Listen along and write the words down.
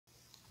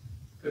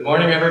Good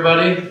morning,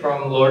 everybody,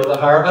 from Lord of the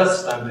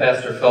Harvest. I'm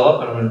Pastor Philip,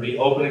 and I'm going to be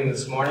opening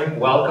this morning.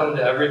 Welcome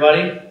to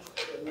everybody.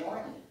 Good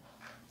morning.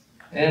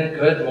 And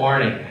good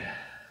morning.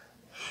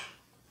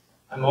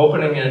 I'm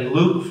opening in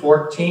Luke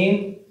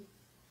 14,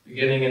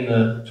 beginning in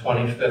the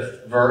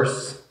 25th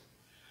verse.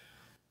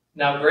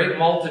 Now great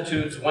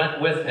multitudes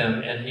went with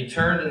him, and he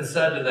turned and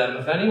said to them,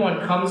 "If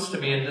anyone comes to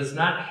me and does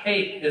not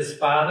hate his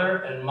father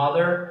and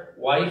mother,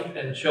 wife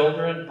and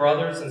children,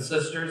 brothers and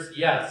sisters,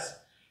 yes,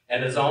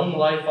 and his own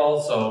life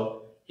also,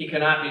 he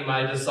cannot be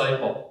my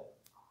disciple.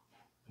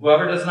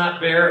 Whoever does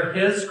not bear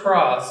his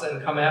cross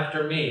and come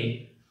after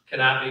me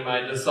cannot be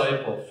my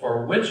disciple.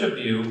 For which of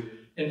you,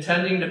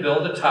 intending to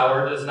build a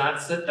tower, does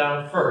not sit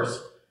down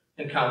first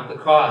and count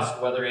the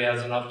cost, whether he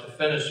has enough to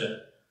finish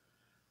it?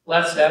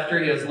 Lest after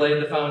he has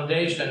laid the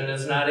foundation and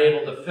is not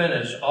able to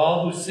finish,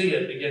 all who see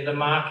it begin to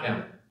mock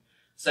him,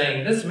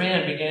 saying, 'This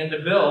man began to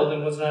build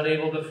and was not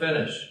able to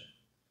finish.'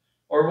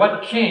 Or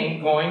what king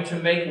going to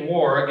make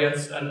war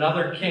against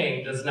another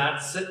king does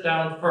not sit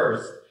down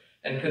first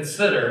and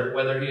consider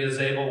whether he is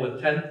able with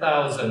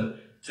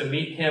 10,000 to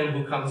meet him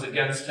who comes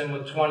against him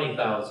with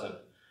 20,000?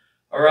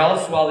 Or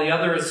else, while the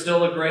other is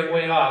still a great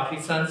way off, he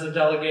sends a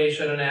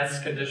delegation and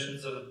asks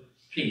conditions of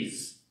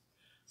peace.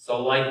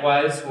 So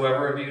likewise,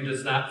 whoever of you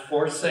does not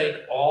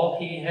forsake all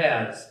he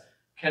has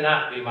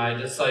cannot be my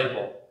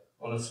disciple."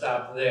 I want to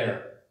stop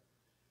there.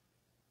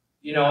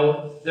 You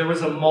know, there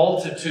was a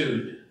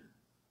multitude.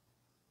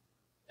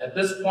 At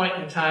this point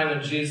in time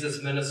in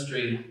Jesus'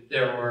 ministry,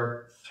 there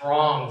were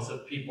throngs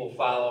of people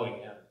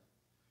following him.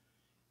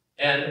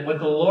 And what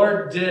the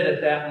Lord did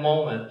at that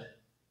moment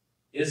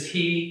is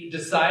he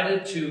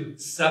decided to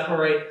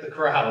separate the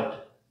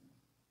crowd.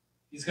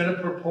 He's going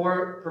to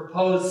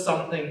propose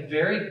something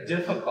very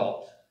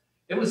difficult.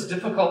 It was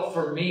difficult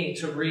for me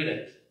to read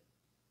it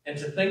and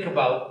to think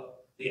about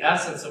the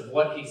essence of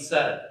what he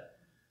said.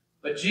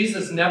 But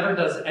Jesus never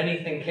does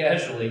anything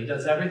casually. He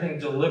does everything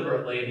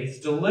deliberately. And he's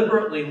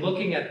deliberately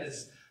looking at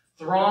these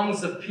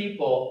throngs of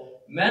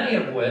people, many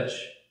of which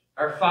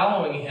are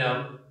following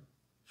him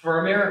for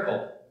a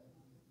miracle.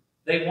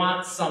 They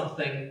want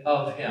something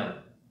of him.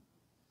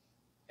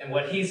 And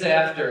what he's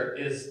after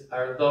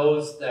are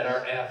those that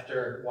are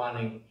after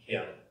wanting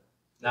him,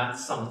 not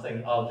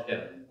something of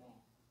him.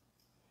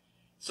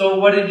 So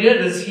what he did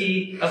is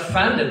he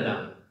offended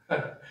them.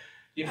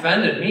 He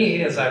offended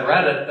me as I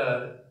read it,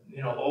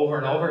 over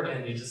and over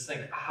again. You just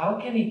think, how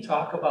can he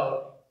talk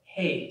about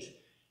hate?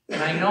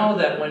 And I know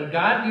that when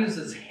God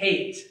uses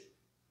hate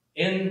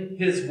in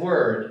his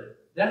word,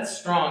 that's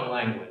strong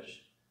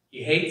language.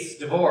 He hates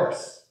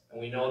divorce, and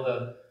we know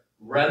the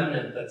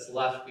remnant that's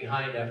left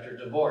behind after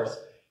divorce.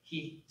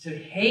 To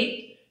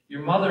hate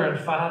your mother and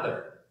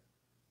father.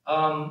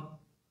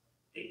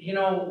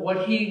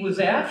 What he was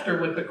after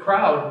with the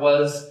crowd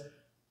was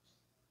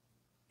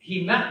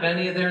he met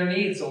many of their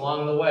needs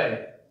along the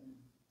way.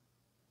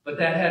 But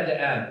that had to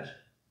end.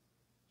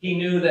 He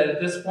knew that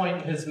at this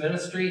point in his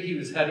ministry, he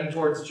was heading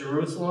towards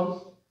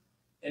Jerusalem,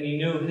 and he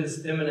knew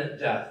his imminent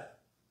death.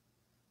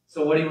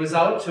 So what he was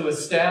out to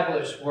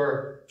establish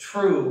were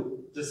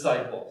true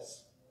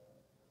disciples.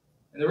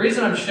 And the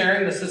reason I'm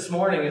sharing this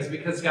morning is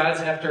because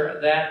God's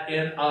after that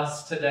in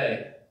us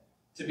today,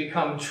 to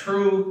become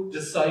true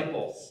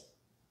disciples.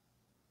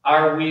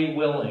 Are we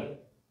willing?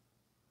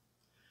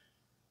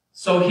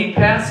 So he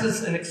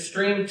passes an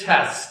extreme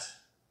test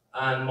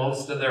on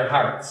most of their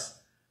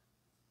hearts,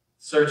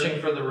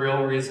 searching for the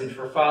real reason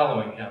for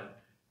following him.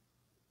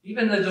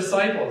 Even the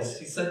disciples,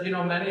 he said,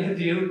 many of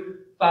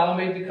you follow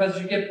me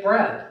because you get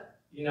bread.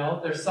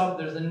 There's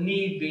a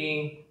need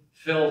being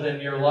filled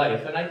in your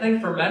life. And I think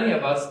for many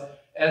of us,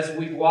 as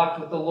we've walked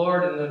with the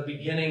Lord in the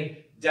beginning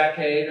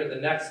decade or the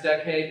next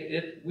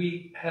decade,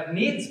 we have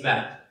needs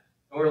met.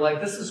 And we're like,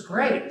 this is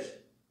great.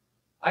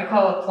 I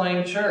call it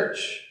playing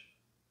church.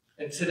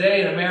 And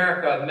today in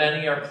America,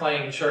 many are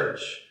playing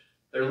church.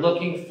 They're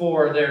looking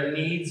for their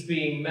needs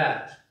being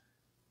met.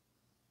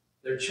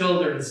 Their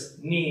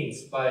children's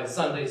needs by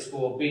Sunday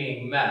school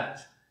being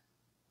met.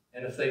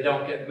 And if they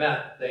don't get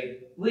met, they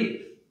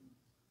leave.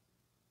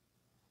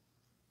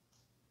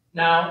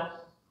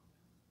 Now,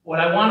 what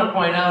I want to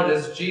point out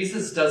is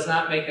Jesus does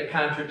not make a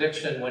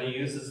contradiction when he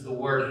uses the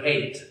word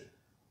hate.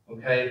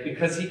 Okay?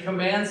 Because he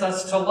commands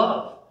us to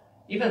love.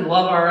 Even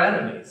love our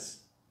enemies.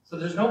 So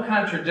there's no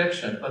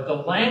contradiction. But the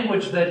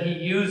language that he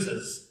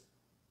uses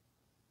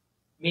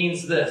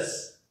means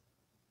this: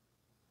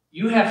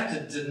 you have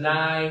to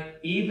deny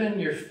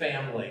even your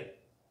family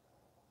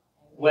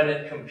when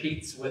it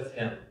competes with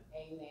him.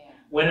 Amen.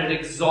 When it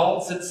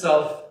exalts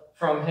itself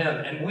from him.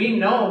 And we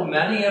know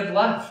many have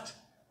left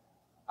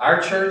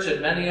our church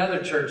and many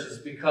other churches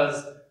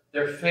because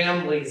their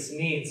family's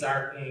needs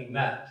aren't being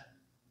met.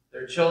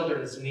 Their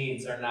children's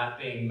needs are not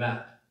being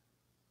met.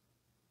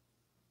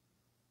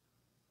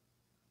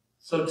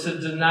 So to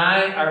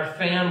deny our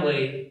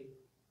family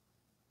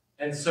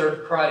and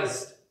serve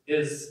Christ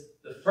is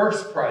the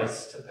first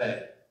price to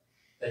pay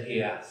that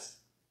he asked.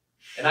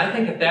 And I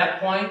think at that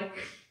point,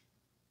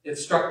 it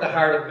struck the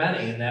heart of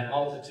many in that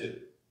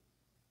multitude.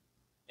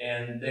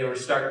 And they were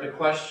starting to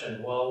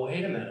question, well,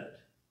 wait a minute.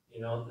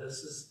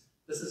 This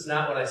is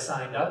not what I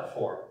signed up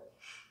for.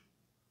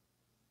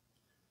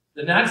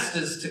 The next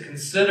is to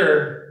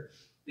consider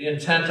the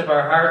intent of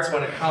our hearts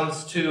when it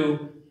comes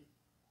to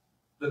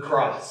the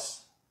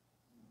cross.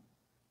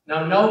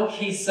 Now note,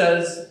 he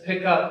says,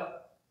 pick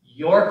up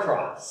your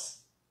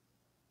cross,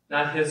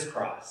 not his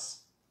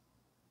cross.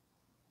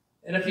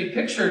 And if you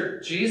picture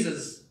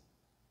Jesus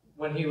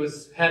when he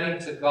was heading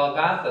to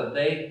Golgotha,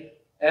 they,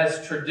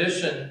 as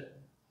tradition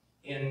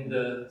in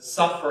the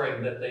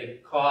suffering that they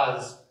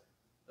caused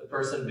the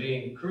person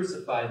being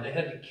crucified, they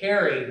had to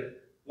carry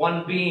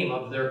one beam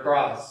of their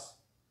cross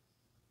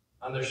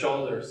on their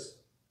shoulders.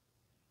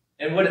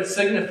 And what it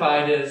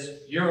signified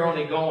is you're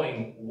only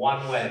going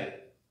one way.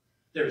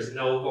 There's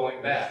no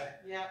going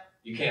back. Yeah.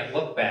 You can't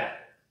look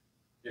back.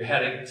 You're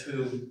heading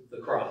to the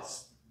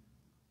cross,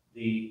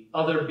 the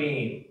other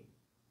beam.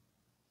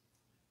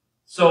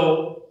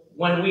 So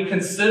when we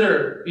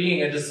consider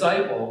being a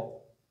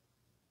disciple,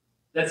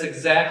 that's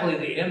exactly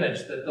the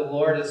image that the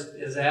Lord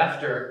is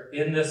after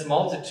in this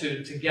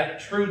multitude to get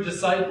true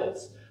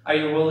disciples. Are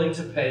you willing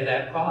to pay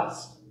that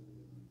cost?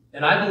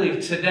 And I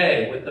believe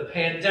today, with the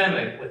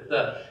pandemic, with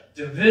the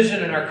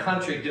division in our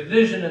country,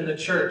 division in the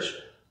church,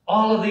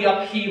 all of the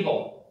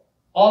upheaval,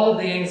 all of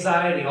the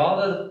anxiety, all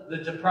of the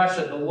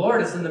depression, the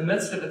Lord is in the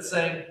midst of it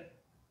saying,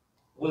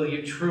 will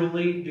you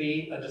truly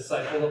be a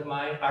disciple of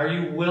mine? Are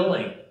you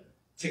willing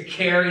to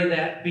carry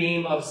that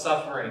beam of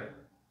suffering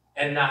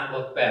and not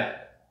look back?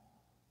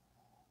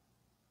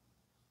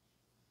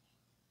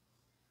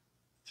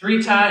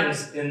 3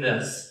 times in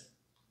this,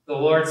 the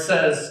Lord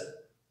says,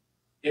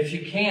 if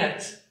you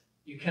can't,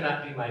 you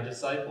cannot be my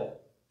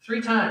disciple.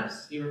 3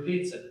 times he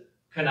repeats it.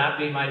 Cannot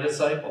be my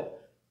disciple.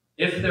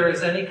 If there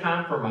is any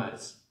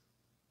compromise,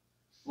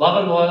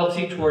 love and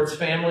loyalty towards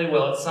family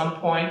will at some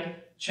point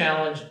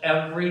challenge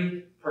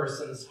every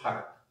person's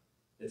heart.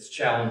 It's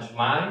challenged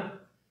mine.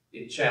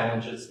 It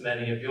challenges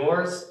many of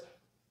yours.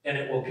 And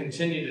it will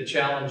continue to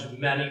challenge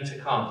many to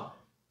come.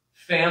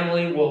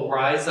 Family will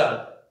rise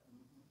up.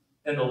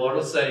 And the Lord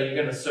will say, you're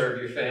going to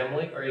serve your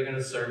family or you're going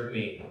to serve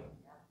me.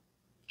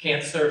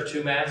 Can't serve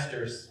 2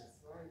 masters.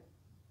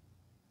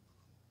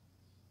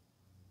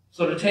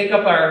 So to take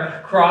up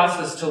our cross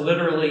is to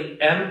literally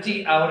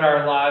empty out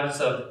our lives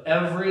of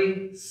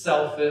every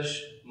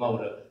selfish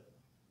motive.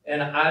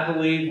 And I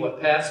believe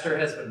what Pastor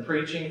has been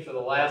preaching for the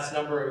last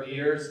number of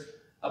years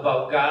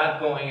about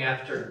God going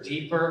after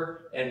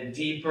deeper and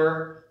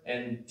deeper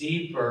and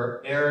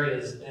deeper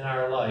areas in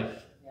our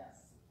life.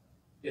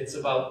 It's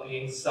about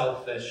being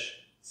selfish,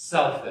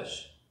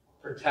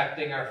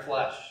 protecting our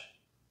flesh,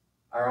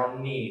 our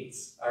own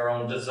needs, our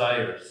own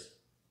desires.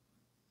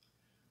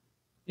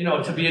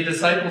 To be a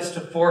disciple is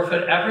to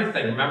forfeit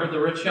everything. Remember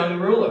the rich young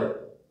ruler?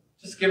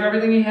 Just give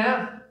everything he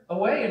had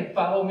away and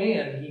follow me,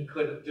 and he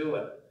couldn't do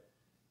it.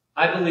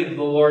 I believe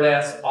the Lord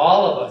asks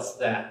all of us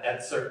that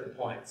at certain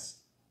points.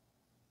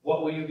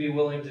 What will you be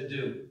willing to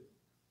do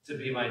to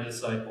be my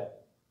disciple?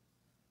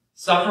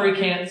 Suffering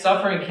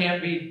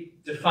can't be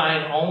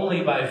defined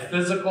only by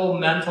physical,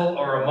 mental,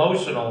 or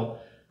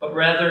emotional, but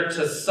rather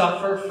to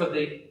suffer for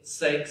the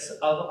sakes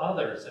of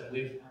others. And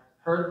we've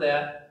heard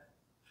that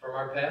from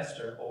our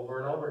pastor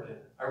over and over again.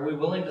 Are we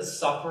willing to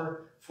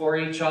suffer for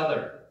each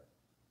other?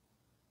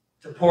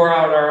 To pour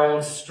out our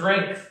own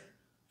strength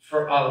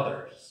for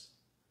others?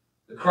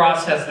 The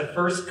cross has to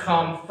first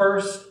come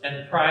first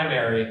and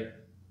primary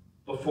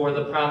before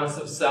the promise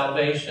of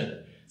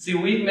salvation. See,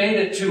 we've made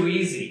it too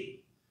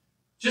easy.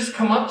 Just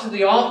come up to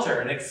the altar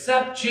and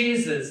accept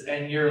Jesus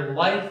and your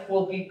life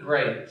will be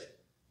great.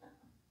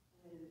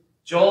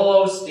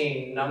 Joel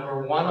Osteen,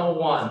 number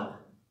 101.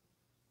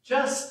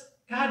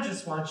 God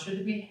just wants you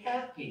to be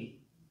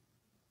happy.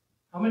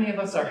 How many of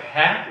us are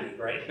happy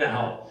right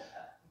now?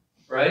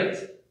 Right?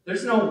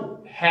 There's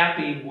no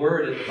happy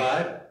word in the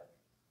Bible.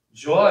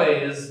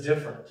 Joy is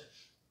different.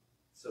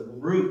 It's a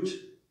root.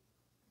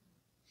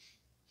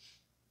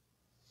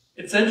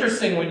 It's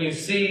interesting when you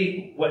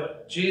see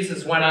what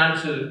Jesus went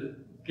on to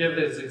give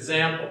as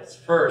examples.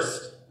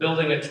 First,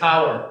 building a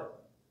tower.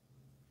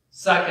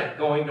 Second,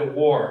 going to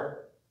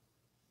war.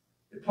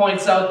 It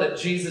points out that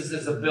Jesus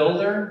is a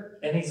builder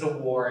and he's a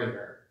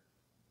warrior.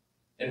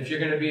 And if you're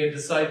going to be a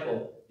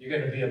disciple, you're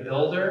going to be a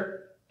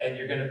builder and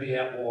you're going to be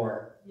at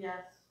war.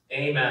 Yes.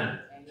 Amen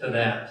to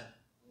that.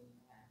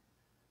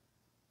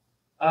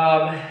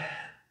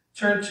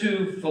 Turn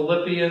to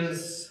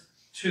Philippians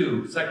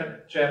 2,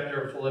 2nd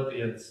chapter of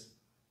Philippians,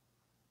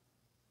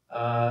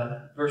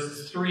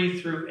 verses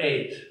 3 through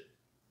 8.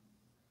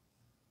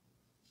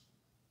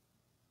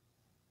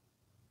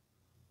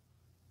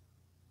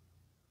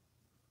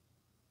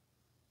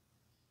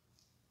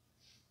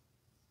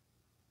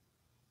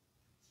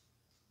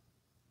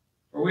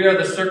 For we are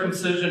the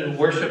circumcision who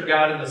worship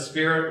God in the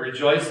Spirit,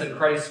 rejoice in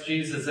Christ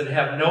Jesus, and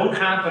have no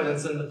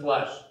confidence in the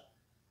flesh.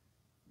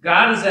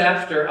 God is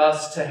after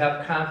us to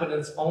have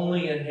confidence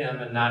only in him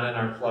and not in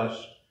our flesh.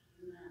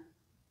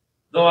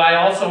 Though I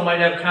also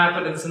might have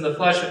confidence in the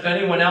flesh, if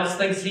anyone else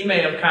thinks he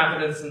may have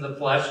confidence in the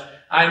flesh,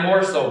 I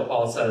more so,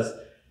 Paul says.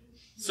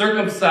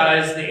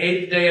 circumcised the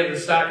 8th day of the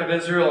stock of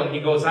Israel, and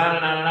he goes on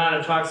and on and on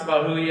and talks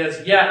about who he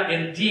is. Yet,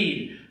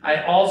 indeed,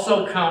 I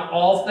also count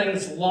all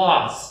things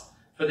lost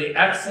for the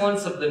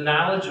excellence of the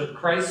knowledge of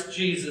Christ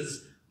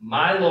Jesus,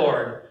 my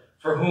Lord,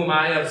 for whom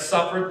I have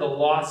suffered the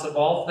loss of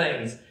all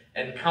things,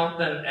 and count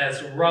them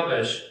as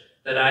rubbish,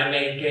 that I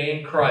may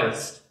gain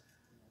Christ.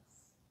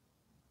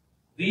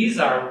 These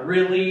are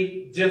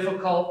really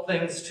difficult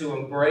things to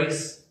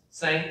embrace,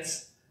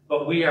 saints,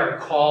 but we are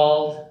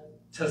called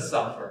to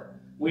suffer.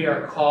 We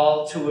are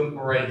called to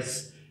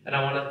embrace. And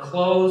I want to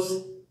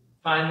close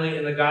finally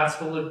in the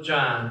Gospel of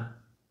John,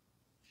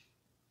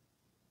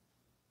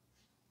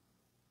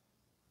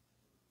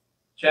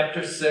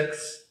 chapter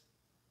 6,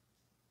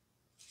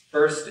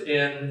 first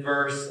in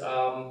verse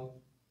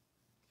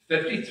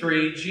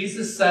 53.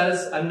 Jesus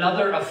says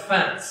another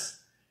offense.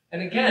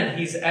 And again,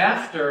 he's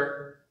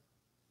after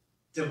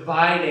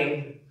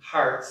dividing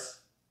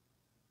hearts.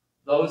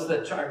 Those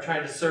that are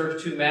trying to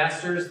serve two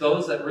masters,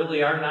 those that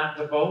really are not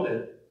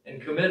devoted and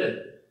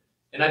committed.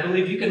 And I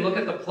believe you can look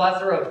at the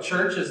plethora of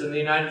churches in the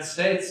United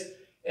States,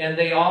 and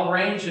they all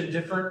range in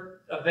different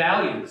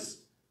values.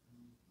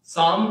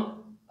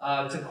 Some,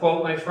 to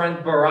quote my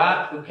friend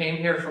Barat, who came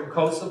here from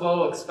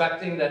Kosovo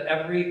expecting that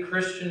every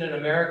Christian in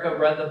America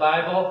read the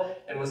Bible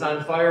and was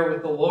on fire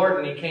with the Lord,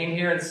 and he came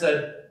here and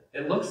said,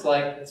 it looks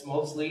like it's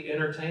mostly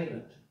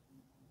entertainment.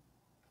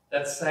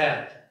 That's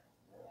sad.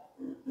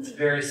 It's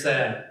very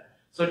sad.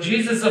 So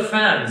Jesus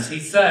offends. He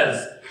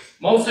says,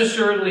 most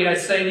assuredly I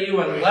say to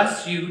you,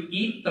 unless you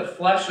eat the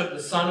flesh of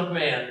the Son of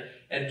Man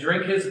and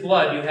drink his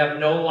blood, you have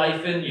no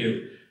life in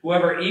you.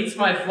 Whoever eats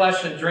my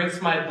flesh and drinks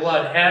my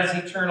blood has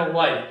eternal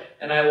life,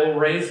 and I will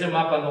raise him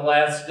up on the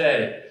last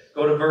day.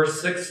 Go to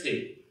verse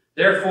 60.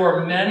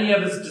 Therefore, many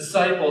of his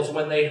disciples,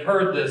 when they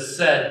heard this,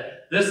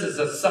 said, this is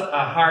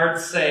a hard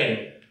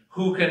saying.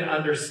 Who can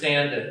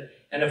understand it?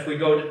 And if we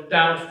go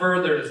down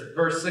further to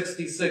verse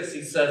 66,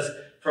 he says,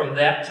 from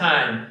that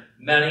time,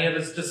 many of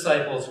his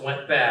disciples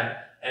went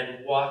back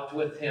and walked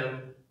with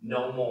him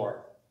no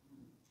more.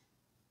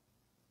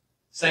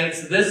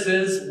 Saints, this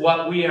is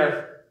what we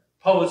are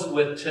posed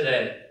with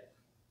today.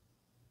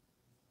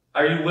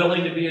 Are you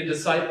willing to be a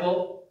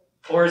disciple,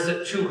 or is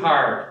it too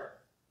hard?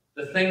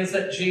 The things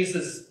that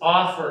Jesus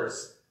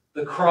offers,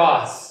 the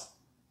cross,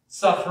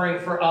 suffering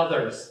for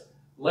others,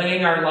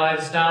 laying our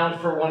lives down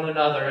for one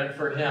another and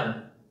for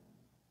him.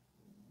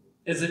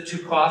 Is it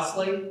too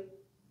costly?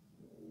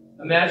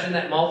 Imagine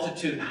that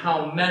multitude,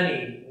 how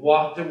many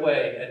walked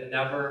away and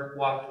never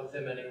walked with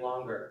him any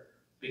longer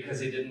because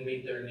he didn't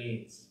meet their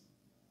needs.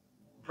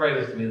 Pray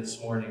with me this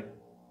morning.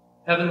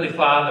 Heavenly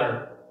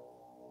Father,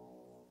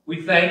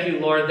 we thank you,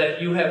 Lord,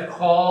 that you have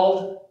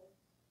called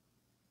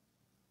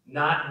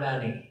not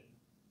many,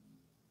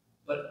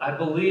 but I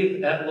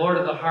believe at Lord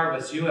of the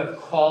Harvest, you have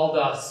called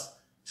us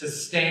to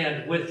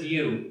stand with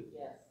you,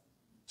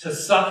 to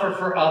suffer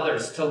for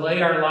others, to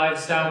lay our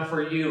lives down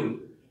for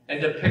you, and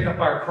to pick up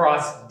our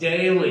cross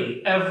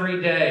daily, every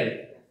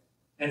day,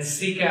 and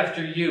seek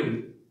after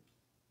you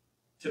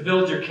to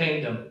build your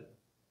kingdom.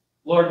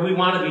 Lord, we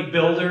want to be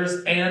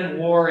builders and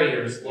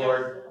warriors,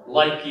 Lord,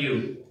 like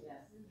you.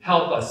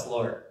 Help us,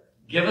 Lord.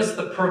 Give us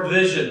the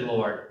provision,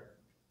 Lord.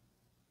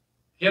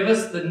 Give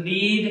us the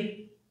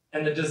need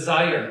and the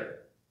desire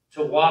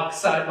to walk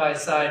side by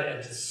side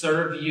and to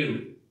serve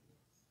you.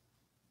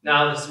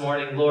 Now this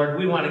morning, Lord,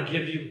 we want to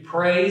give you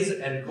praise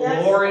and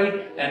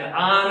glory and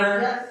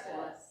honor.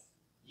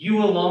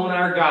 You alone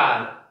are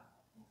God.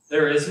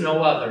 There is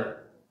no other.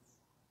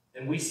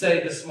 And we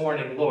say this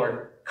morning,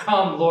 Lord,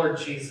 come, Lord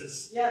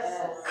Jesus.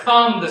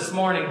 Come this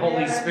morning,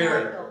 Holy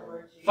Spirit.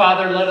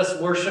 Father, let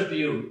us worship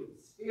you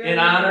in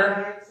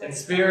honor and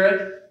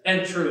spirit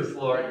and truth,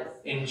 Lord.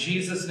 In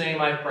Jesus'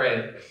 name I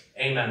pray.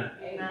 Amen.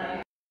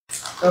 Amen.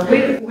 So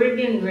we're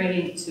getting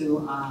ready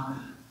to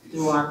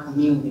do our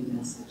community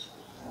message.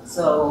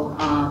 So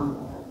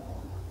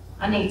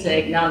I need to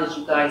acknowledge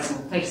you guys on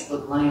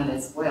Facebook land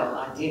as well.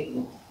 I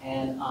didn't.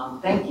 And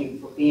thank you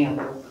for being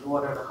with the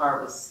Lord of the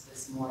Harvest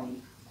this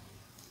morning.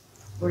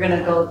 We're going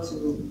to go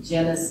to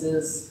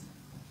Genesis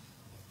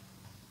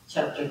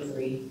chapter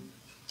 3.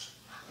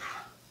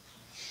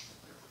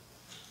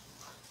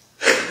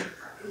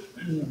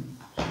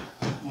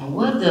 And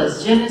what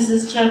does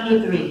Genesis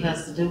chapter 3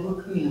 has to do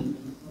with community?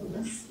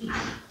 Let's see.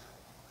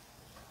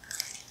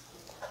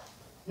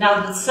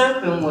 Now the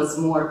serpent was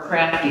more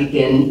crafty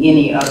than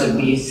any other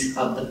beast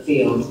of the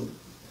field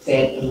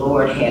that the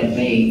Lord had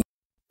made.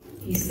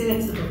 He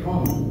said to the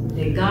woman,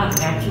 did God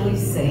actually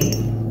say,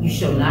 you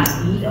shall not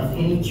eat of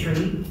any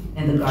tree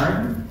in the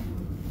garden?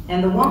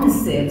 And the woman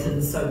said to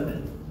the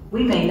serpent,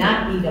 we may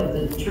not eat of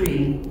the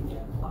tree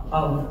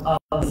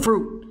of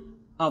fruit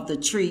of the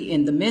tree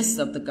in the midst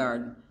of the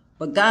garden.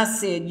 But God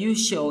said, you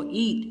shall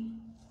eat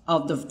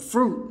of the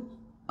fruit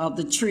of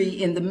the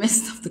tree in the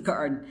midst of the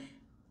garden.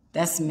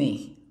 That's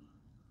me.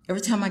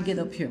 Every time I get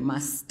up here, my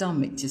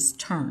stomach just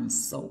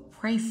turns, so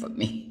pray for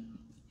me.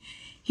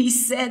 He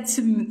said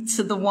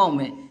to the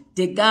woman,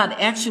 did God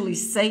actually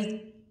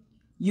say,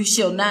 you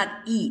shall not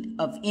eat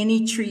of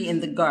any tree in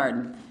the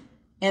garden?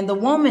 And the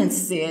woman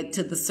said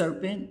to the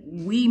serpent,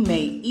 we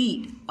may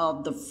eat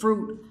of the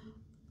fruit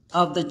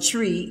of the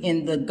tree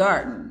in the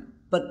garden.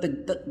 But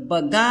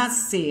God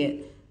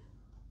said,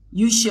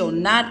 you shall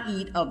not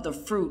eat of the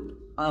fruit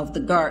of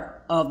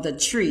the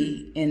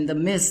tree in the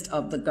midst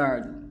of the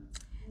garden.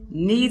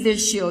 Neither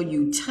shall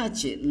you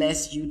touch it,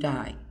 lest you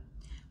die.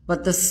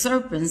 But the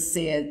serpent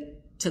said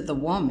to the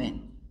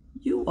woman,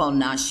 you will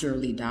not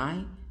surely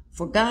die,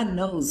 for God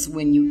knows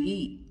when you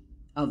eat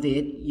of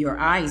it, your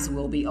eyes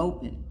will be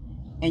open,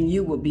 and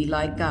you will be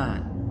like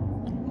God,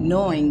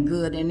 knowing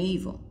good and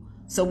evil.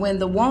 So when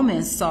the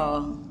woman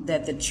saw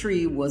that the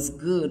tree was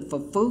good for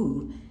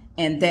food,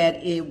 and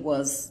that it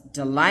was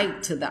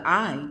delight to the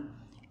eye,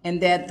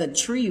 and that the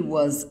tree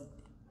was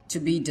to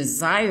be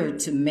desired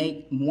to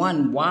make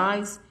one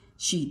wise,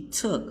 she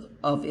took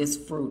of its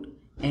fruit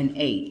and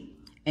ate.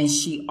 And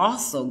she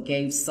also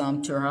gave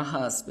some to her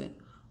husband,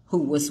 who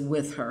was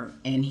with her,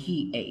 and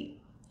he ate.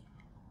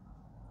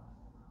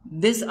 I'm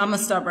going to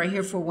stop right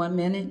here for 1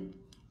 minute.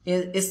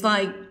 It's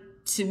like,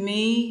 to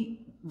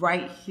me,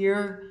 right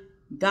here,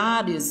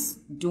 God is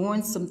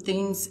doing some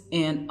things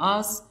in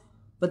us,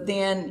 but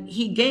then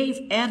he gave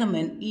Adam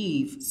and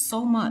Eve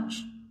so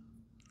much,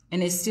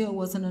 and it still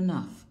wasn't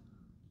enough.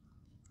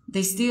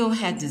 They still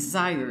had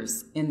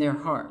desires in their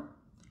heart.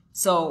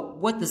 So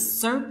what the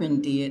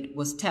serpent did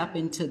was tap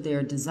into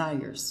their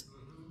desires.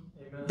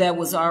 Amen. That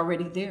was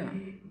already there.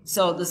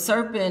 So the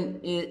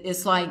serpent,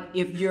 it's like,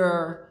 if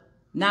you're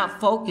not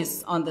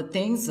focused on the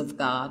things of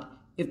God,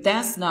 if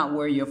that's not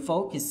where your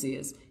focus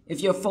is,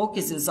 if your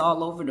focus is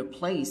all over the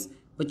place,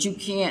 but you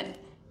can't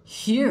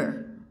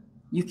hear,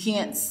 you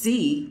can't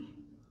see.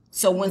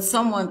 So when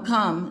someone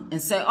come and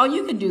say, oh,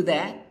 you can do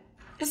that,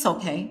 it's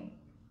okay.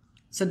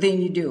 So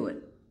then you do it,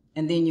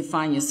 and then you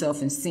find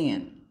yourself in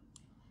sin.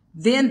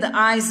 Then the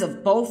eyes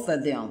of both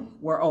of them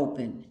were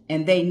open,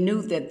 and they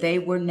knew that they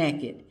were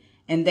naked,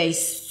 and they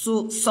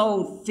sewed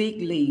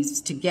fig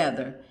leaves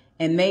together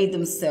and made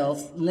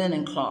themselves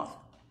linen cloth.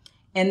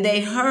 And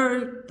they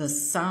heard the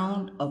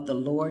sound of the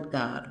Lord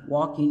God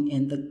walking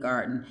in the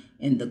garden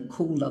in the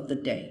cool of the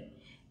day.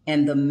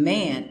 And the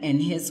man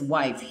and his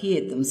wife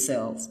hid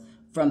themselves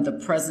from the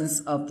presence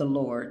of the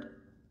Lord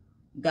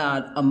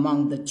God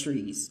among the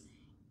trees.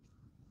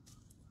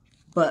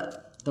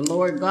 But the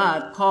Lord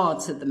God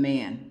called to the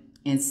man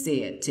and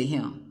said to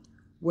him,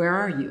 where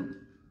are you?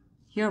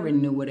 He already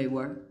knew where they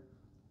were,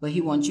 but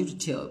he wants you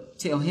to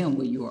tell him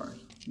where you are.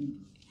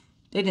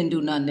 They didn't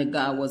do nothing that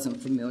God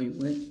wasn't familiar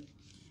with.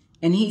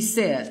 And he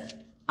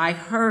said, I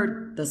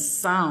heard the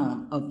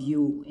sound of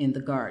you in the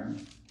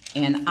garden,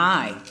 and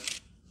I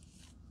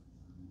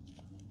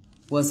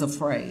was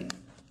afraid.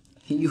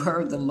 You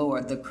heard the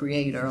Lord, the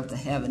creator of the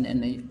heaven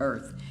and the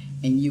earth,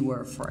 and you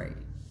were afraid.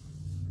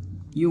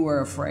 You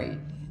were afraid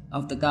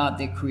of the God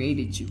that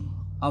created you,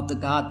 of the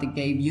God that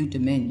gave you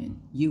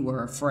dominion. You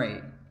were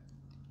afraid.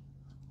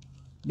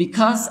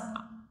 Because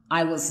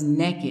I was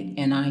naked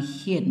and I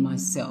hid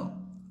myself,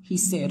 he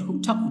said,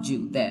 who told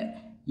you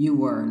that you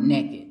were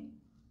naked?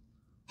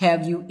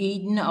 Have you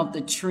eaten of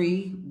the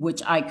tree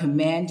which I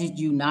commanded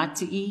you not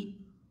to eat?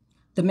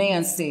 The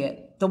man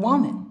said, the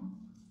woman.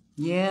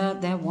 Yeah,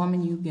 that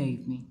woman you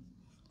gave me.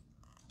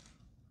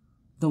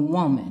 The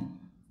woman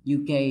you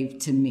gave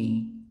to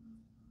me.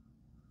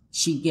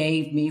 She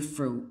gave me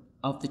fruit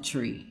of the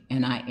tree,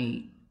 and I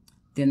ate.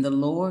 Then the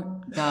Lord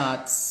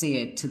God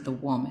said to the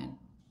woman,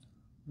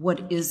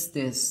 what is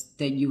this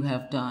that you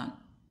have done?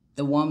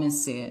 The woman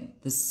said,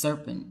 the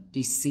serpent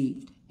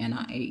deceived, and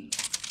I ate.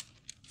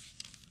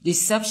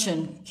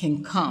 Deception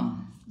can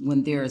come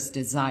when there is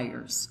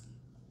desires.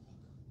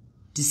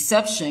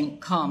 Deception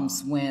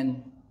comes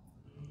when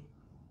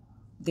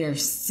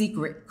there's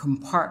secret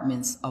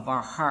compartments of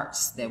our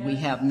hearts that we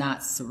have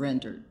not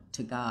surrendered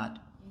to God.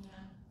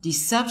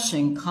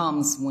 Deception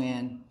comes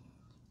when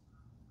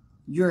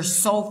you're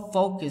so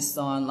focused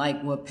on,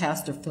 like what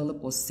Pastor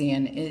Philip was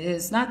saying,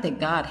 it's not that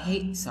God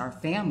hates our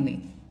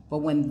family, but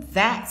when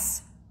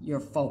that's your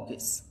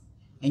focus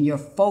and your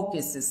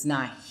focus is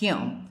not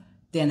him,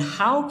 then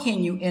how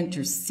can you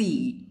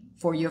intercede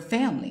for your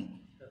family?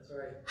 That's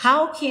right.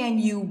 How can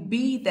you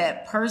be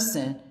that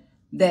person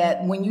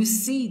that when you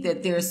see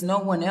that there's no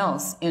one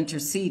else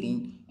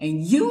interceding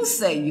and you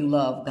say you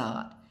love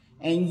God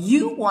and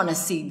you want to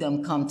see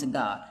them come to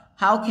God,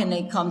 how can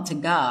they come to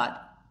God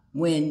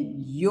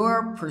when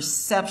your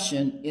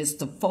perception is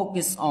to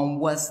focus on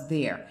what's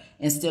there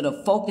instead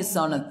of focus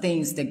on the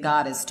things that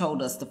God has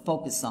told us to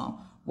focus on,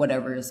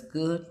 whatever is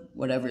good,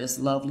 whatever is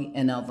lovely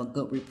and of a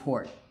good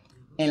report,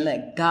 and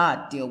let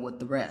God deal with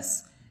the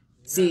rest.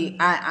 See,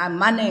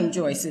 my name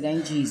Joyce, it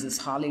ain't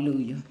Jesus.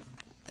 Hallelujah.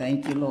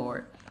 Thank you,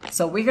 Lord.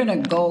 So we're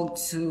going to go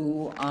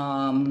to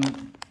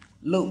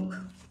Luke.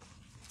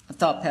 I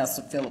thought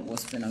Pastor Philip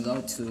was going to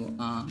go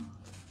to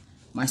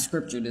my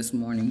scripture this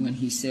morning when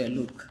he said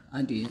Luke.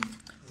 I did.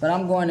 But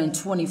I'm going in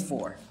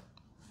 24.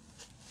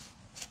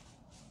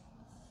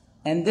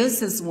 And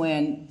this is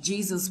when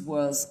Jesus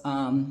was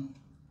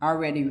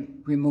already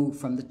removed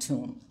from the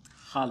tomb.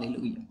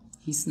 Hallelujah.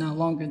 He's no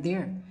longer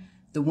there.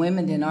 The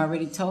women then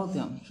already told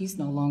them he's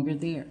no longer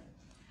there.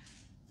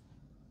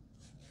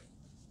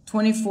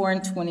 24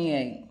 and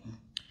 28.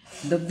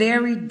 The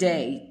very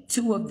day,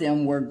 two of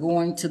them were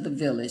going to the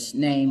village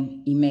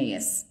named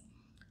Emmaus,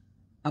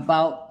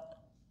 about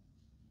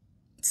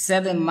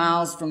 7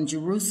 miles from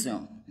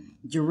Jerusalem.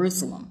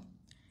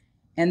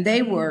 And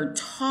they were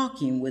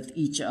talking with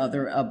each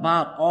other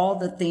about all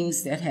the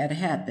things that had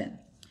happened.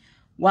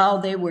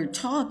 While they were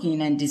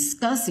talking and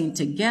discussing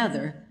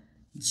together,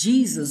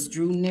 Jesus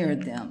drew near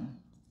them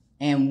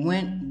and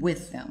went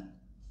with them.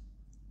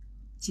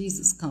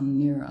 Jesus come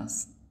near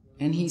us,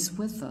 and he's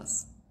with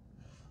us.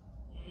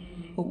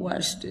 But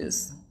watch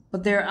this.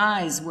 But their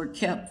eyes were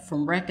kept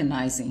from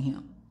recognizing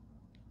him.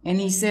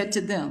 And he said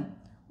to them,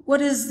 "What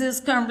is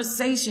this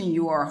conversation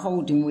you are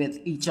holding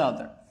with each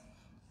other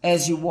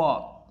as you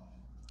walk?"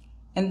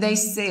 And they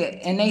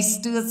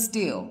stood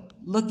still,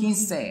 looking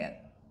sad,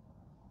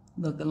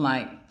 looking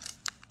like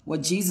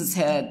what Jesus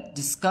had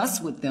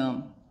discussed with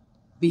them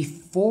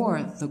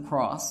before the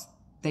cross,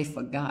 they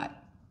forgot.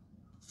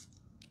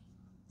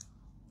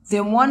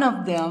 Then one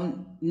of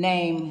them,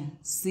 named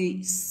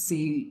Cephas,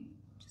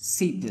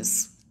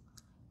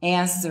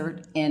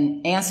 answered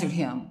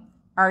him,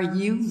 "Are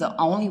you the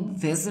only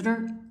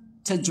visitor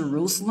to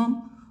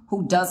Jerusalem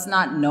who does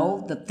not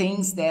know the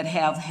things that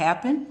have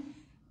happened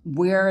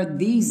in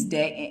these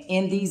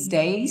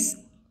days?"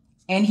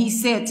 And he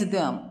said to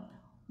them,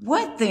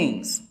 "What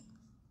things?"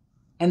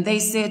 And they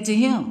said to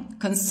him,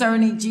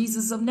 "Concerning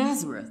Jesus of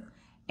Nazareth,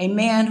 a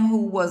man who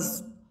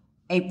was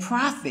a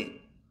prophet."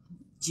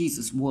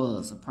 Jesus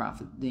was a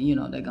prophet. You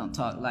know, they're going to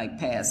talk like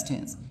past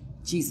tense.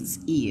 Jesus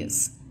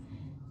is.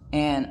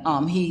 And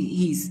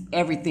he's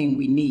everything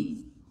we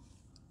need.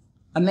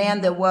 A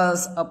man that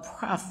was a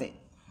prophet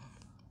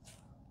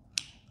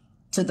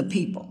to the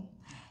people.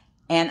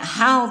 And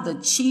how the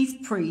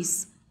chief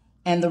priests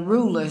and the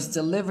rulers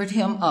delivered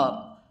him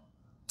up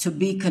to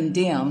be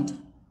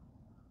condemned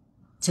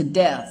to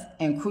death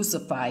and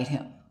crucified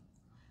him.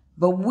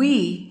 But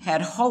we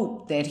had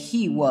hoped that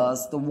he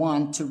was the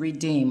one to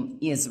redeem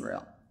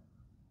Israel.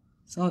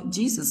 So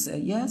Jesus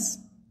said, "Yes,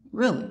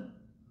 really?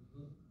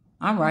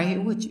 I'm right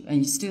here with you, and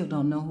you still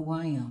don't know who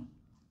I am."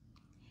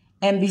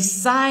 And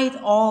beside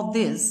all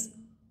this,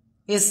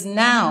 it's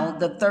now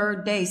the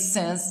third day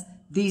since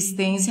these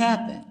things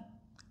happened.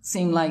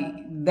 Seem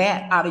like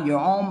that out of your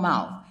own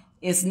mouth.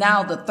 It's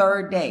now the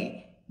third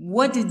day.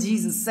 What did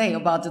Jesus say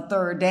about the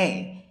third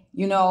day?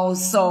 You know,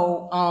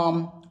 so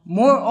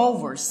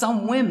moreover,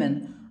 some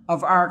women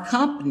of our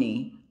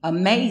company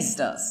amazed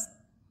us.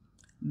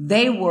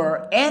 They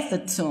were at the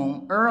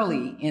tomb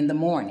early in the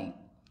morning,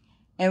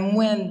 and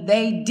when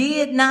they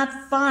did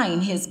not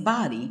find his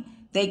body,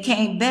 they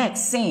came back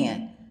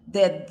saying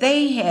that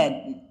they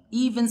had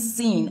even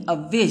seen a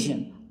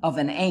vision of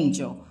an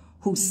angel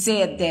who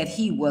said that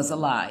he was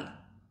alive.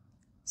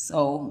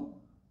 So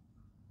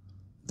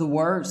the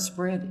word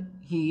spread,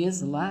 he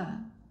is alive.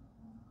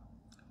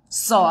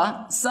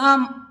 So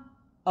some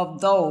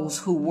of those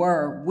who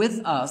were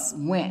with us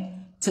went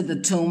to the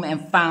tomb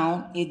and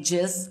found it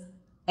just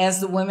as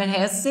the women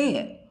had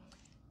said.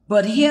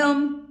 But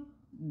him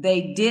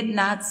they did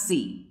not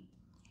see.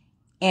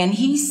 And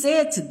he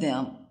said to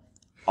them,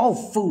 "O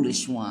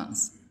foolish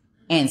ones,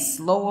 and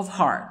slow of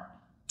heart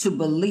to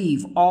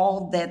believe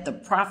all that the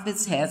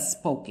prophets had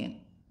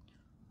spoken.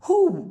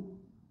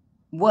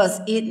 Was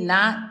it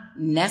not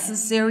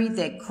necessary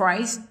that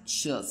Christ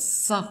should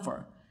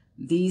suffer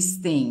these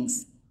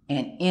things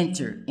and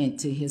enter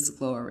into his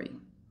glory?"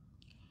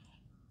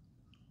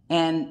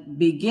 And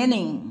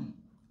beginning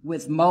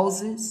with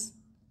Moses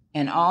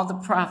and all the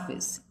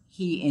prophets,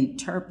 he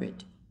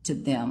interpreted to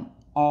them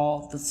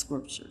all the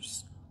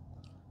scriptures,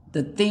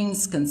 the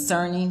things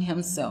concerning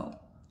himself.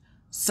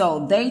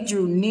 So they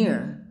drew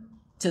near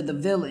to the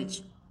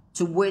village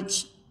to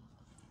which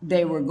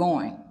they were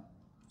going.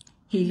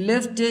 He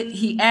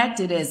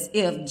acted as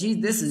if,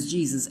 this is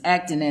Jesus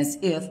acting as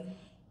if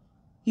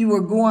he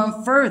were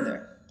going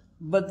further,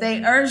 but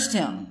they urged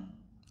him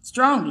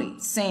strongly,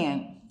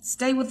 saying,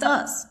 "Stay with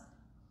us,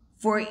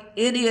 for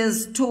it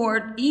is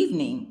toward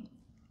evening,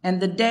 and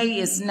the day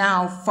is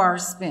now far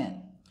spent."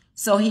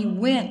 So he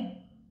went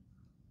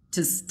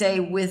to stay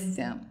with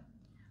them.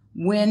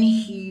 When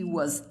he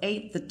was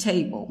at the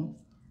table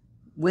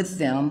with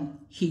them,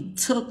 he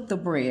took the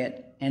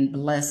bread and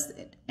blessed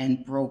it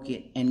and broke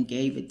it and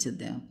gave it to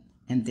them,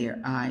 and their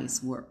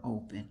eyes were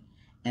open,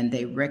 and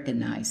they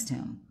recognized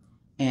him,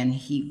 and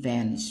he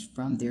vanished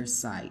from their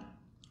sight.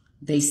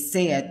 They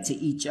said to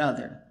each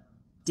other,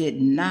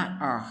 "Did not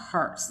our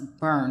hearts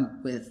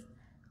burn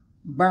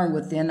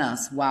within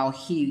us while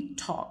he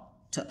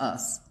talked to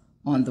us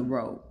on the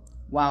road,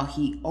 while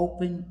he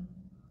opened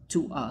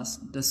to us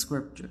the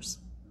scriptures?"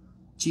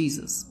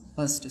 Jesus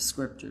was the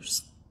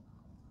scriptures.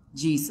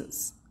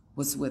 Jesus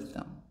was with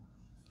them.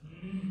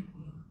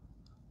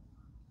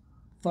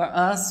 For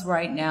us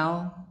right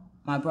now,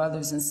 my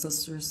brothers and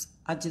sisters,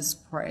 I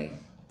just pray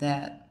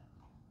that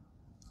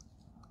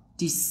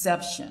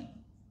deception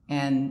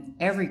and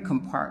every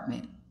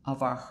compartment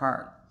of our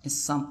heart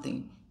is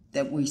something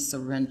that we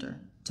surrender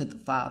to the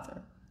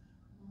Father.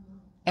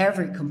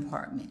 Every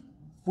compartment.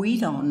 We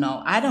don't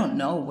know. I don't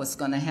know what's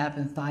going to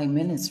happen 5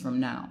 minutes from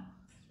now.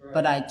 Right.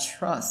 But I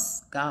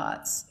trust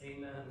God's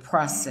Amen.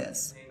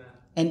 process. Amen.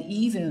 And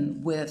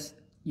even with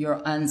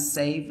your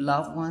unsaved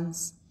loved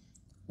ones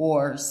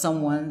or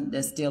someone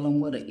that's dealing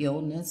with an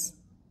illness,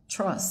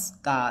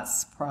 trust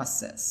God's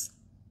process.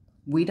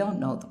 We don't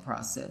know the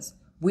process.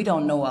 We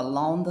don't know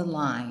along the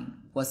line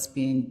what's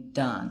being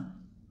done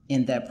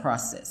in that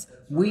process.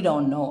 We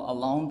don't know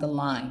along the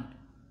line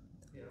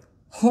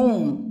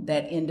whom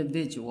that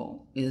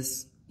individual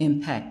is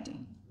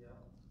impacting.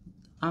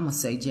 I'm going to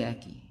say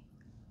Jackie.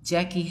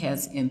 Jackie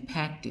has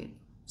impacted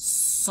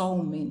so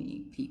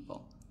many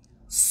people.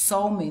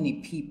 So many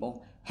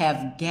people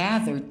have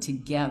gathered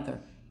together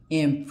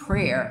in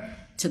prayer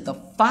to the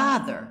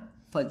Father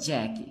for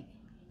Jackie.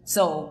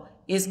 So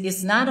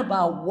it's not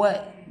about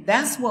what,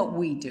 that's what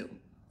we do.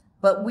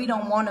 But we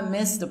don't want to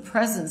miss the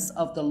presence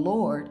of the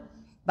Lord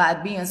by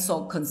being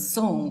so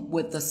consumed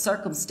with the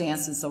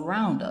circumstances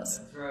around us.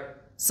 That's right.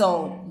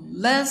 So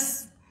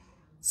let's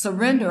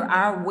surrender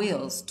our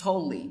wills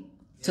totally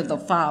to the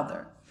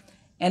Father.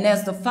 And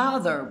as the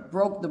Father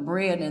broke the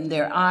bread and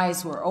their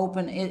eyes were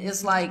open,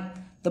 it's like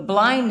the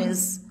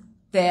blindness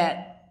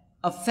that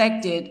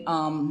affected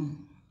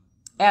Adam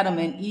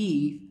and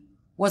Eve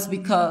was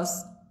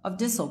because of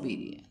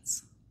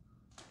disobedience.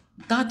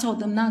 God told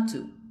them not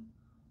to.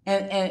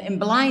 And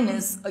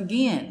blindness,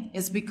 again,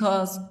 is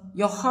because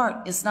your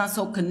heart is not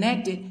so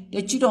connected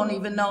that you don't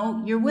even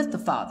know you're with the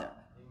Father.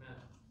 Amen.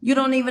 You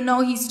don't even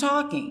know he's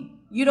talking.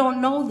 You don't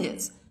know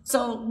this.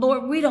 So,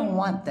 Lord, we don't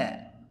want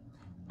that.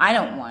 I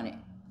don't want it.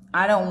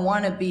 I don't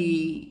want to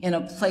be in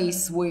a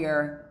place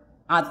where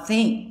I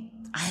think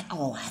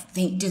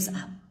this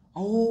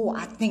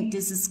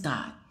is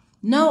God.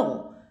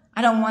 No,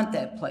 I don't want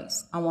that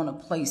place. I want a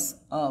place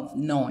of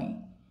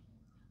knowing.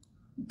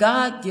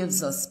 God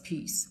gives us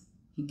peace.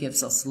 He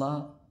gives us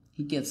love.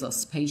 He gives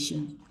us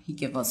patience. He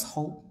gives us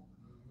hope.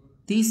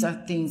 These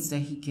are things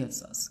that he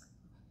gives us.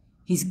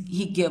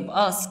 He gives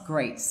us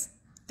grace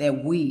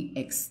that we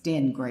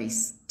extend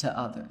grace to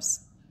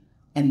others.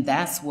 And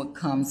that's what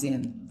comes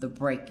in the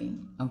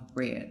breaking of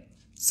bread.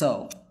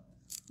 So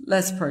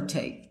let's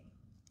partake.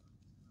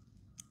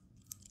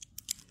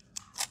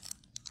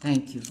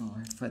 Thank you,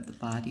 Lord, for the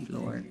body,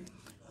 Lord.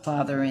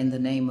 Father, in the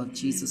name of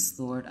Jesus,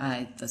 Lord,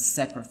 the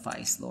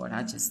sacrifice, Lord,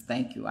 I just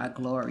thank you. I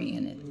glory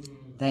in it.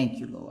 Thank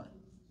you, Lord.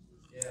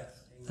 Yes.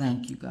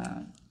 Thank you,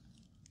 God.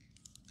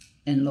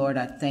 And Lord,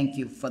 I thank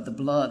you for the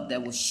blood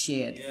that was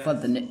shed for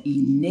the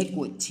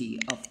iniquity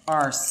of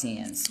our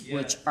sins,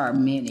 which are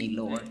many,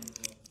 Lord.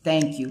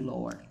 Thank you,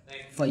 Lord,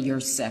 for your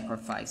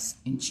sacrifice.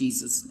 In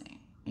Jesus' name,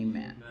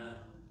 amen.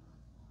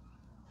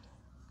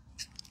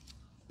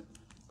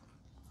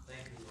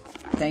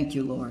 Thank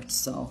you, Lord.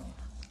 So,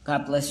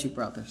 God bless you,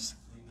 brothers.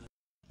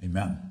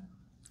 Amen.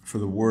 For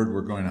the word,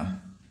 we're going to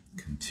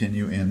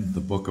continue in the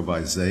book of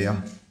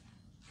Isaiah.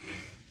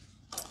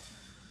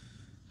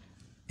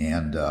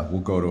 And we'll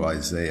go to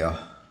Isaiah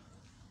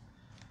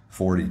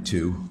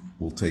 42.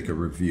 We'll take a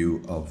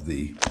review of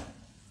the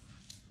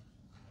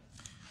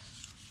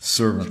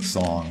servant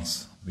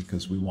songs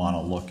because we want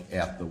to look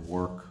at the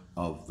work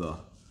of the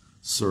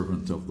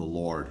servant of the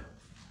Lord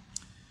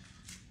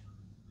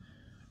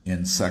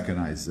in 2nd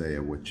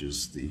Isaiah, which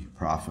is the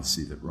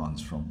prophecy that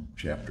runs from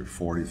chapter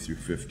 40 through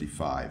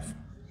 55.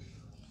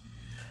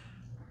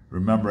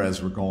 Remember,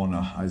 as we're going to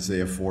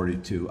Isaiah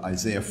 42,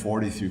 Isaiah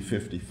 40 through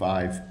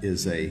 55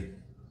 is a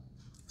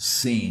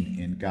scene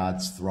in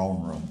God's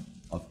throne room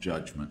of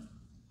judgment.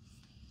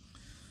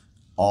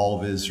 All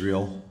of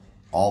Israel,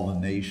 all the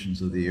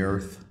nations of the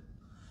earth,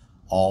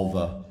 all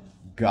the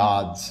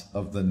gods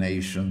of the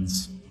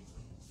nations,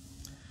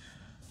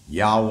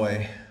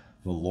 Yahweh,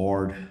 the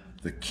Lord,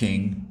 the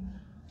King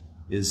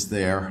is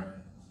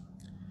there.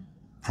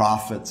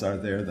 Prophets are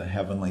there. The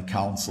heavenly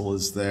council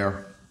is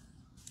there.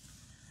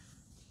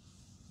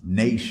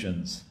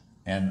 Nations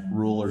and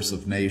rulers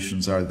of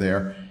nations are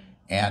there.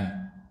 And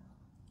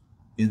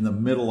in the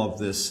middle of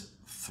this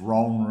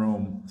throne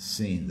room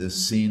scene,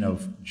 this scene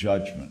of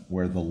judgment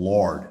where the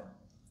Lord,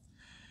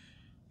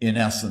 in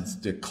essence,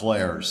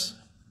 declares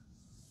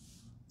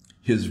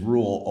his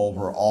rule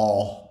over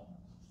all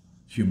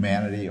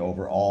humanity,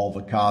 over all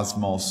the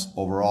cosmos,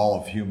 over all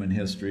of human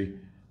history,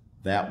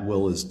 that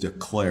will is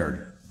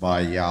declared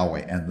by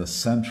Yahweh. And the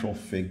central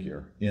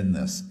figure in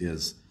this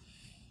is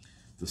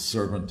the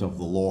servant of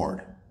the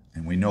Lord.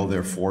 And we know there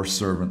are 4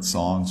 servant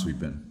songs. We've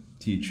been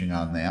teaching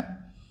on that.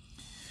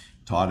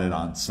 Taught it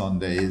on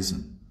Sundays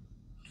and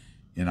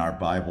in our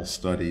Bible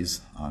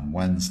studies on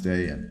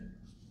Wednesday, and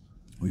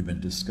we've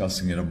been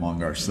discussing it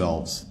among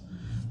ourselves.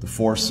 The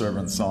 4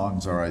 servant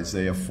songs are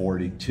Isaiah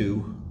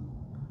 42,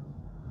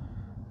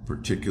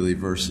 particularly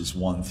verses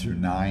 1 through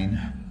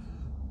 9,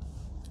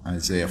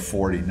 Isaiah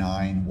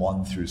 49,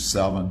 1 through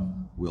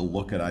 7. We'll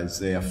look at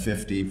Isaiah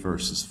 50,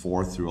 verses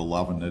 4 through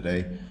 11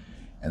 today.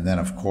 And then,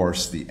 of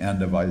course, the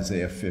end of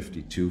Isaiah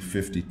 52,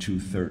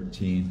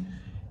 52:13,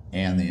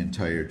 and the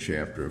entire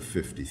chapter of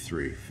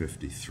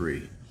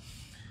 53,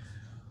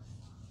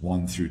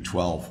 1 through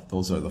 12.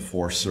 Those are the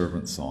 4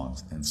 servant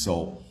songs. And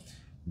so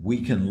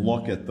we can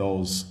look at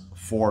those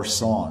 4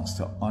 songs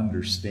to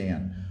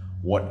understand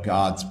what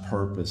God's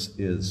purpose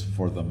is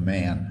for the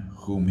man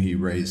whom he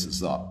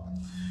raises up.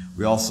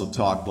 We also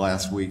talked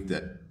last week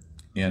that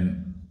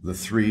in the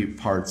 3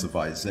 parts of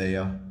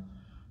Isaiah,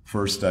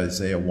 first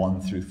Isaiah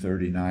 1 through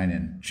 39,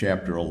 in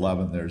chapter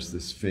 11, there's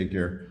this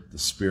figure, the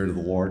Spirit of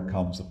the Lord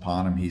comes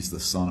upon him. He's the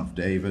son of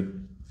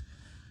David.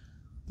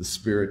 The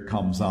Spirit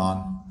comes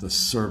on the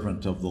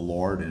servant of the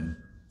Lord in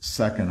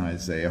 2nd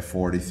Isaiah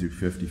 40 through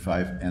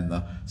 55, and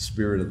the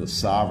Spirit of the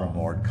sovereign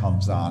Lord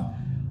comes on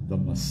the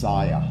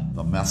Messiah,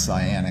 the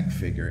messianic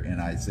figure in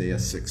Isaiah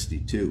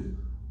 62.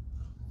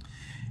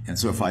 And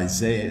so if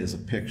Isaiah is a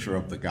picture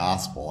of the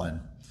gospel, and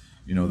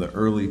you know, the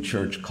early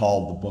church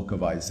called the book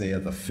of Isaiah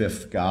the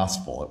 5th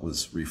gospel. It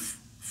was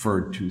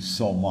referred to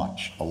so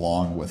much,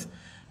 along with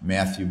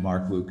Matthew,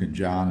 Mark, Luke, and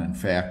John. In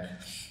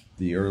fact,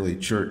 the early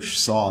church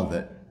saw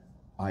that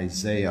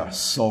Isaiah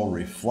so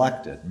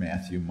reflected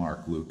Matthew,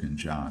 Mark, Luke, and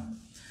John.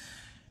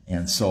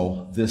 And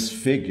so this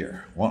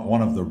figure,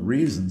 one of the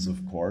reasons,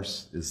 of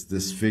course, is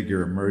this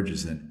figure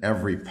emerges in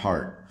every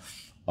part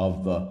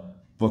of the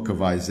book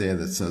of Isaiah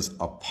that says,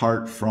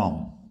 apart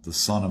from the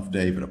Son of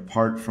David,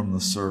 apart from the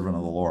servant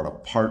of the Lord,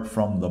 apart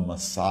from the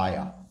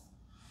Messiah,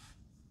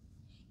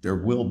 there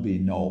will be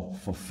no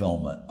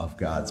fulfillment of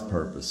God's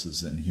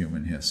purposes in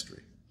human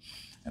history.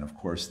 And of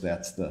course,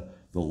 that's the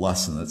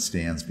lesson that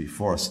stands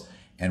before us.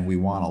 And we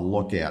want to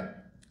look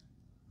at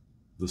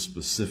the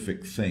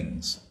specific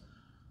things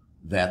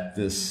that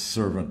this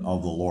servant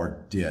of the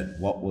Lord did.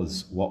 What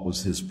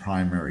was his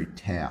primary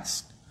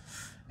task?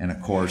 And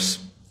of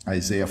course,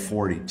 Isaiah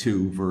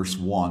 42 verse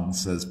 1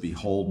 says,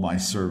 behold my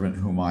servant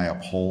whom I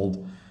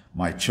uphold,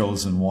 my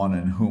chosen one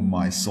in whom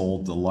my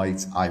soul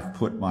delights. I've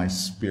put my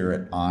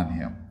spirit on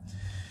him.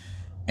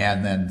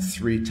 And then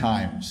 3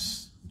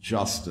 times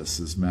justice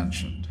is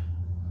mentioned.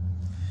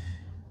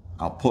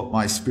 I'll put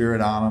my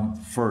spirit on him.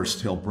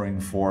 First, he'll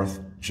bring forth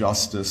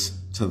justice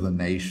to the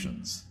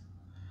nations.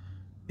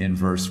 In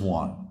verse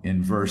 1.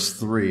 In verse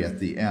 3 at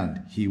the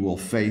end, he will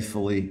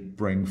faithfully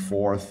bring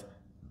forth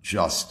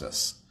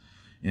justice.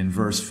 In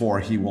verse 4,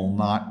 he will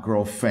not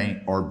grow faint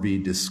or be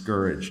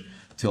discouraged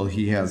till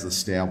he has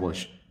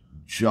established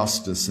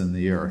justice in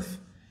the earth,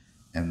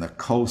 and the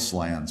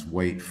coastlands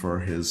wait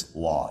for his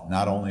law.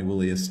 Not only will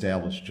he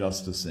establish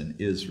justice in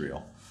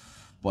Israel,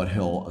 but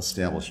he'll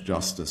establish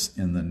justice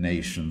in the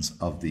nations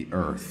of the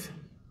earth.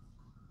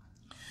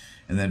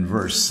 And then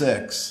verse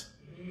 6,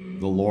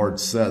 the Lord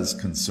says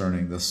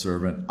concerning the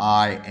servant,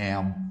 I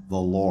am the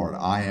Lord,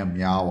 I am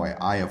Yahweh,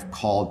 I have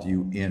called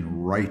you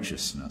in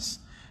righteousness.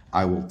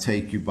 I will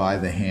take you by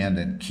the hand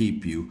and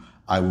keep you.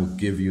 I will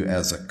give you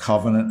as a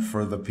covenant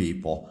for the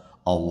people,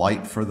 a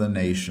light for the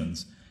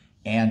nations.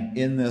 And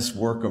in this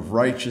work of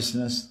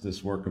righteousness,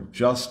 this work of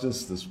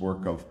justice, this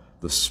work of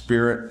the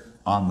Spirit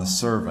on the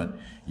servant,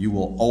 you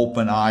will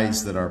open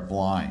eyes that are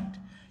blind.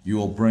 You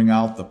will bring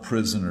out the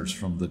prisoners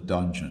from the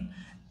dungeon,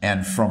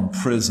 and from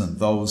prison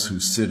those who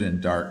sit in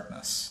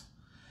darkness.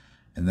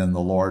 And then the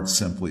Lord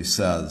simply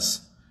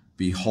says,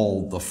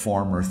 behold, the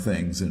former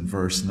things in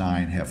verse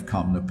 9 have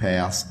come to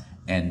pass,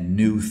 and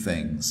new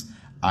things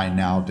I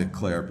now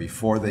declare.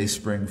 Before they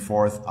spring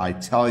forth, I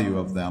tell you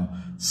of them,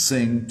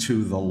 sing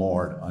to the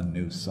Lord a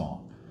new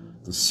song.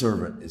 The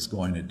servant is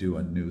going to do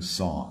a new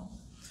song.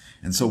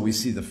 And so we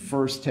see the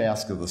first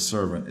task of the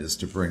servant is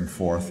to bring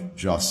forth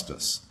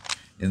justice.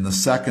 In the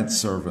second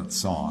servant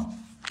song,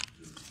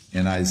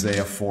 in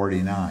Isaiah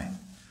 49.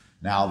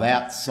 Now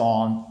that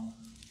song,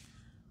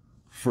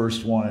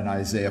 first one in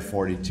Isaiah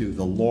 42,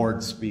 the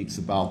Lord speaks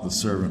about the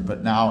servant.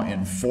 But now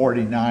in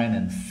 49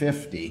 and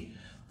 50,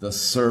 the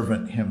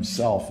servant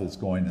himself is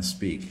going to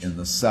speak in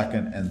the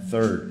second and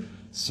third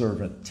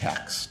servant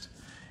text.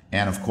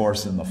 And of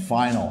course, in the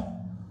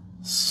final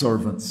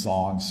servant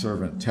song,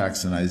 servant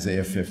text in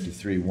Isaiah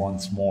 53,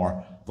 once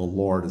more, the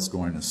Lord is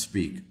going to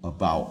speak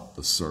about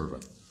the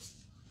servant.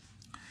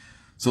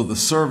 So the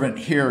servant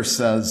here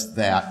says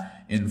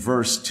that in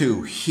verse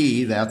 2,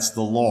 he, that's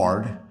the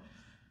Lord,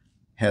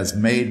 has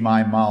made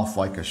my mouth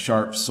like a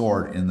sharp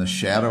sword. In the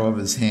shadow of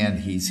his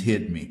hand, he's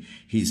hid me.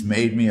 He's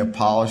made me a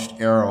polished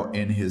arrow.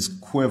 In his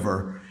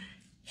quiver,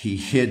 he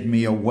hid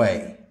me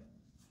away.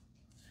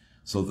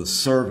 So the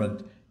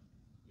servant,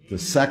 the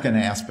second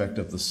aspect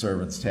of the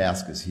servant's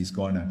task is he's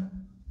going to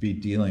be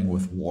dealing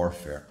with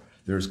warfare.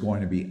 There's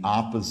going to be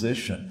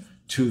opposition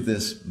to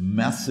this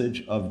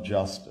message of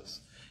justice.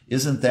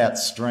 Isn't that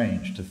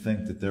strange to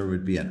think that there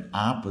would be an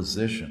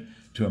opposition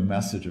to a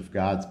message of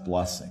God's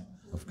blessing,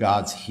 of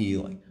God's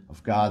healing,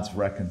 of God's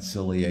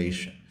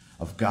reconciliation,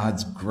 of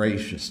God's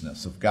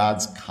graciousness, of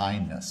God's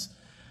kindness?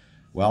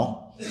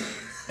 Well,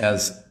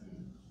 as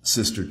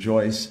Sister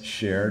Joyce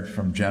shared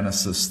from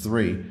Genesis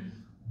 3,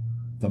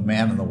 the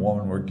man and the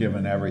woman were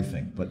given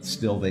everything, but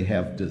still they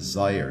have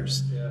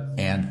desires.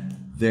 And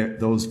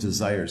those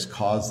desires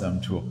cause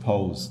them to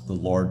oppose the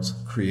Lord's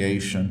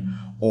creation,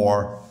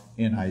 or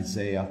in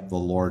Isaiah, the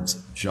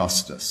Lord's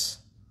justice.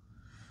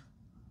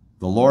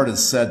 The Lord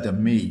has said to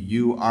me,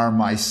 you are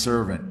my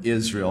servant,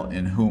 Israel,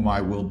 in whom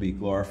I will be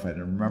glorified.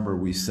 And remember,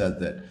 we said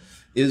that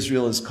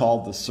Israel is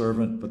called the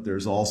servant, but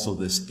there's also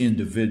this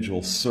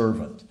individual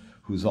servant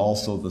who's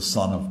also the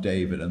son of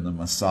David and the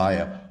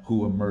Messiah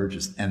who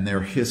emerges, and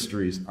their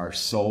histories are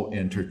so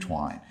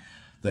intertwined.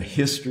 The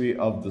history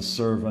of the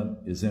servant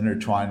is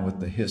intertwined with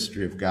the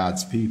history of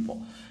God's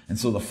people. And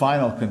so the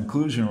final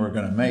conclusion we're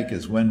going to make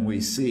is when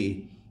we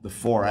see the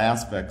four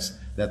aspects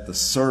that the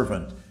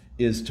servant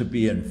is to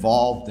be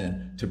involved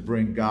in to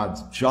bring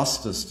God's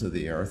justice to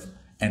the earth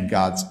and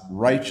God's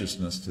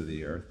righteousness to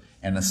the earth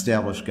and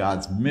establish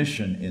God's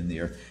mission in the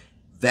earth,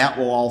 that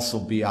will also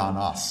be on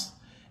us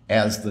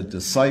as the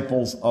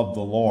disciples of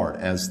the Lord,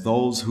 as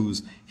those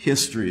whose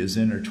history is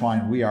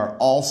intertwined. We are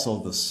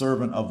also the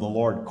servant of the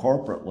Lord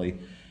corporately.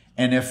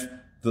 And if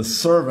the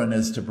servant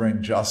is to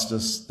bring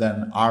justice,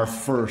 then our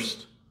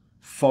first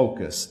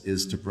focus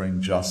is to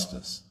bring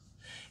justice.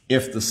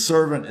 If the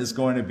servant is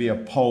going to be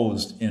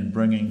opposed in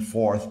bringing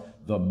forth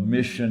the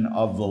mission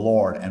of the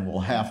Lord and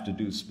will have to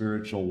do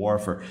spiritual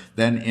warfare,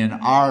 then in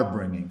our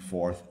bringing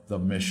forth the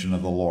mission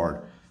of the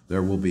Lord,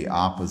 there will be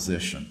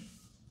opposition.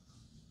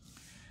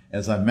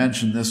 As I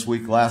mentioned this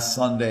week, last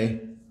Sunday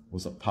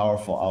was a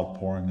powerful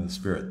outpouring of the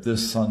Spirit.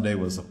 This Sunday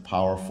was a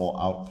powerful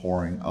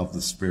outpouring of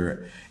the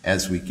Spirit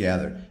as we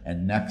gathered.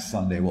 And next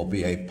Sunday will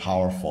be a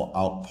powerful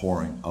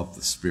outpouring of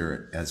the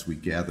Spirit as we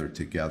gather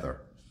together.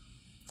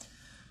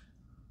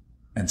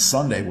 And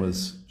Sunday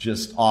was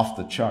just off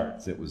the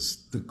charts. It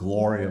was the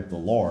glory of the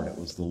Lord. It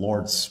was the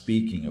Lord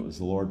speaking. It was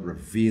the Lord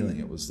revealing.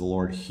 It was the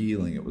Lord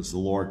healing. It was the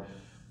Lord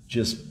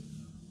just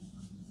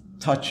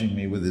touching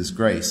me with his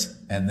grace.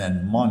 And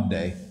then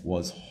Monday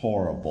was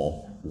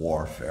horrible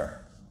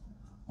warfare.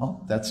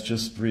 Well, that's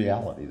just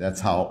reality.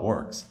 That's how it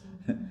works.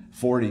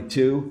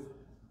 42,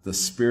 the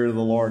Spirit of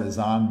the Lord is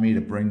on me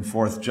to bring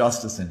forth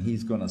justice, and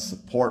he's going to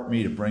support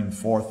me to bring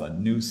forth a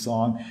new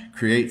song,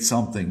 create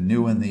something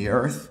new in the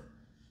earth.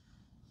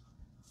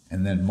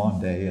 And then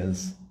Monday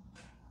is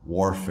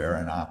warfare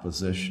and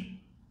opposition.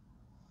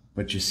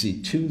 But you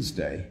see,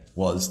 Tuesday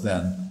was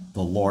then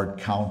the Lord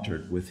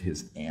countered with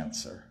his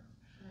answer.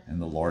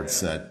 And the Lord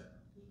said,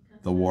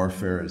 the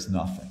warfare is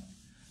nothing.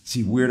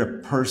 See, we're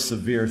to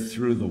persevere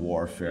through the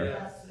warfare.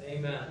 Yes.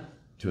 Amen.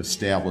 To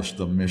establish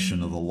the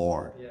mission of the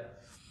Lord. Yes.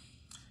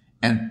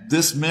 And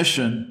this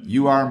mission,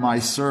 you are my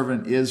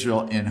servant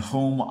Israel, in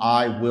whom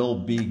I will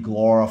be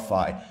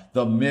glorified.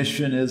 The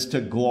mission is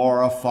to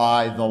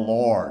glorify the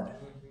Lord.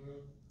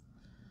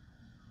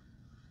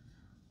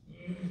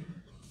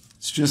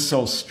 It's just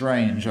so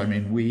strange. I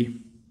mean,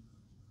 we,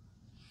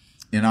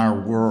 in our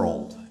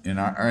world, in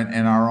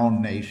our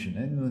own nation,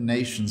 in the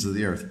nations of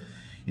the earth,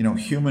 you know,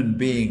 human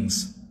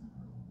beings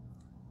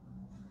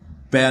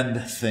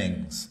bend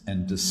things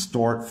and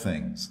distort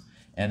things.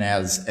 And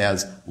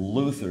as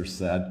Luther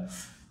said,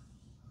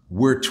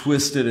 we're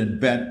twisted and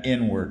bent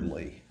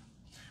inwardly.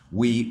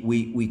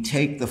 We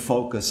take the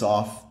focus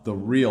off the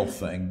real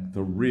thing,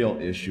 the real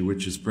issue,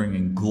 which is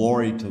bringing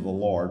glory to the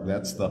Lord.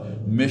 That's the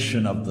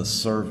mission of the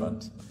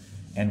servant.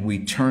 And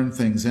we turn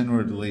things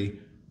inwardly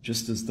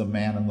just as the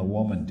man and the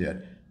woman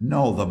did.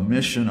 No, the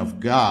mission of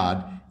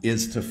God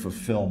is to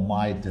fulfill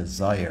my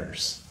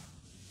desires.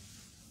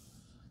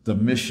 The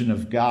mission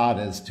of God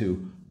is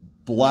to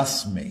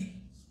bless me.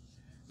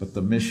 But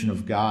the mission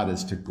of God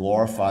is to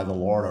glorify the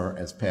Lord, or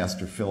as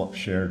Pastor Philip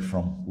shared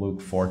from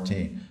Luke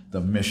 14,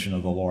 the mission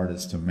of the Lord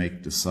is to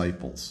make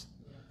disciples.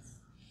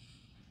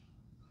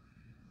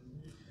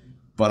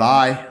 But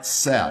I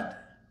said,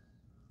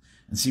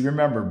 and see,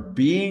 remember,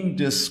 being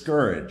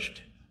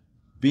discouraged,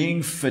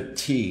 being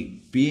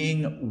fatigued,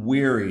 being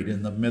wearied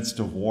in the midst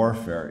of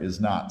warfare is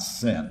not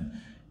sin.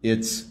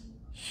 It's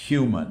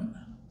human.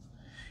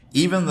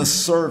 Even the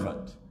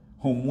servant,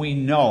 whom we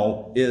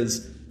know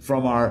is,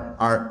 from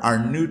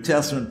our New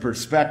Testament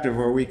perspective,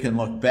 where we can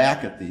look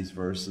back at these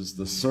verses,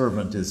 the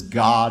servant is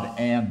God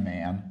and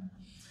man.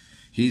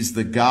 He's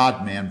the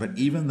God-man, but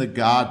even the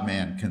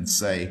God-man can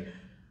say,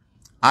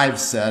 I've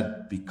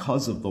said,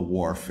 because of the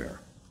warfare,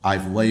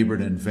 I've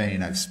labored in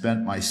vain. I've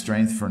spent my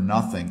strength for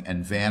nothing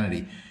and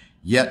vanity.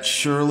 Yet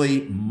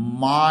surely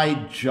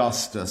my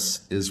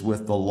justice is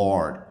with the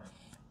Lord,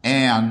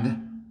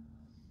 and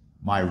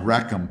my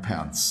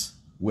recompense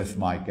with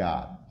my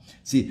God.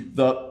 See,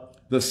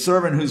 the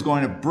servant who's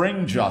going to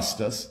bring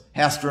justice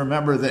has to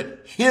remember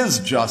that his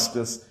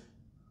justice,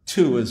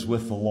 too, is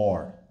with the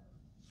Lord.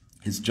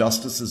 His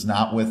justice is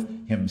not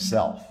with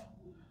himself.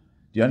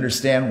 Do you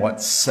understand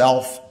what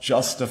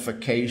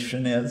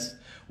self-justification is?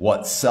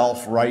 What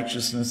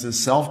self-righteousness is?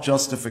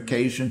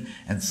 Self-justification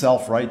and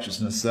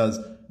self-righteousness says,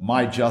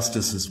 my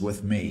justice is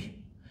with me.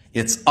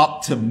 It's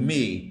up to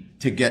me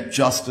to get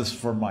justice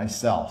for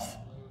myself.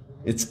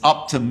 It's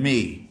up to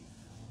me.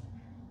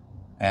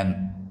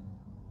 And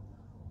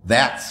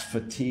that's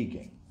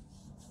fatiguing.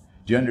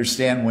 Do you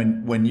understand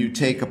when you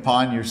take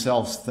upon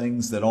yourselves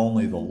things that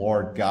only the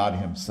Lord God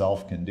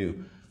himself can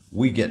do,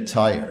 we get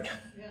tired.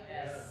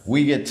 Yes.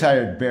 We get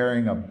tired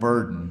bearing a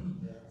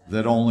burden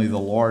that only the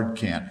Lord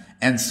can.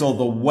 And so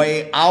the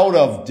way out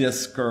of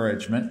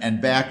discouragement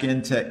and back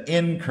into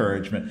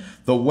encouragement,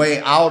 the way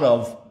out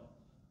of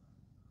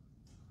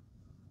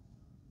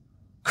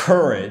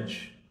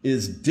courage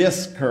is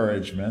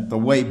discouragement. The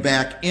way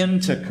back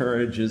into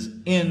courage is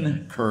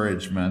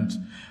encouragement.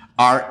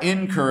 Our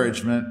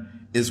encouragement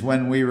is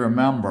when we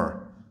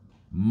remember,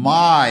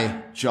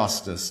 my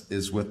justice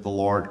is with the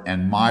Lord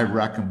and my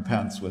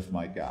recompense with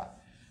my God.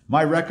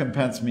 My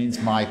recompense means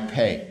my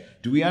pay.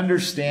 Do we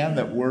understand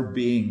that we're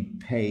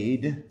being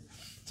paid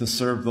to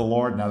serve the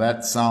Lord? Now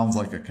that sounds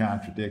like a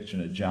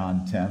contradiction of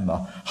John 10. The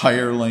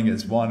hireling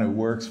is one who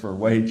works for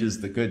wages.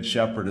 The good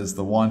shepherd is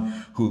the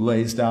one who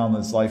lays down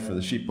his life for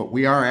the sheep. But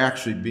we are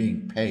actually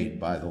being paid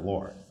by the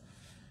Lord.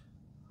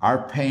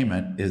 Our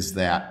payment is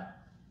that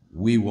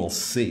we will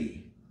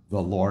see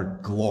the Lord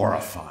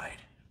glorified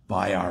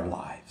by our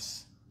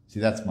lives. See,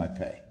 that's my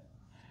pay.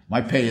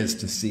 My pay is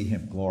to see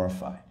him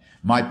glorified.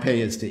 My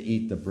pay is to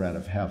eat the bread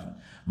of heaven.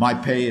 My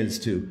pay is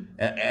to,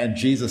 and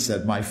Jesus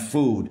said, my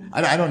food,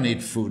 I don't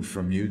need food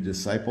from you,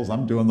 disciples.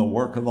 I'm doing the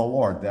work of the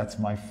Lord. That's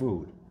my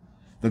food.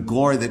 The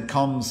glory that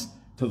comes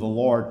to the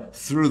Lord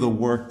through the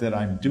work that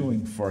I'm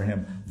doing for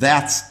him,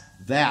 that's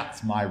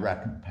my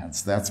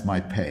recompense. That's my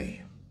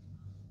pay.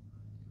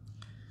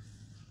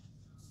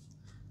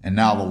 And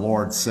now the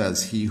Lord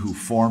says, he who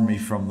formed me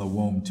from the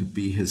womb to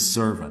be his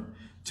servant,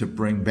 to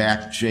bring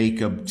back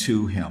Jacob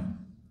to him,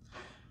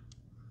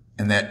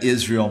 and that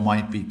Israel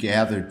might be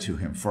gathered to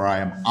him. For I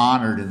am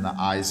honored in the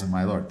eyes of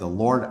my Lord. The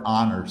Lord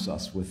honors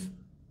us with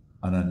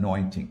an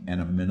anointing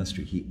and a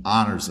ministry. He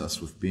honors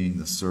us with being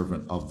the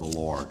servant of the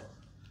Lord.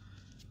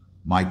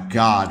 My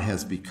God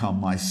has become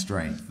my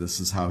strength.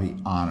 This is how he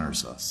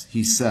honors us.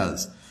 He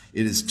says,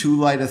 it is too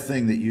light a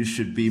thing that you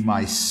should be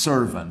my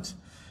servant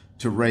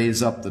to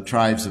raise up the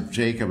tribes of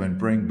Jacob and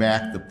bring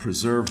back the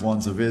preserved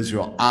ones of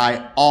Israel.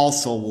 I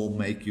also will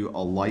make you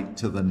a light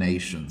to the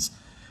nations,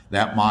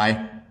 that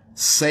my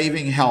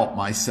saving help,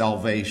 my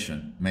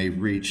salvation, may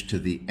reach to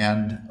the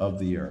end of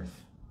the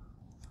earth.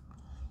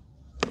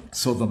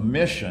 So the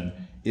mission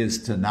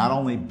is to not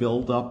only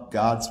build up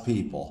God's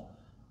people,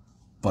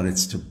 but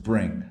it's to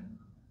bring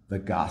the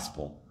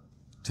gospel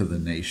to the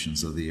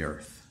nations of the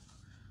earth.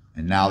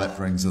 And now that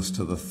brings us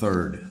to the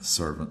third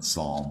servant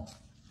song,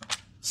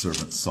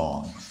 servant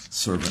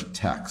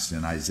text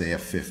in Isaiah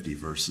 50,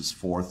 verses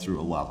 4 through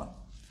 11.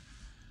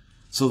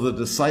 So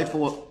the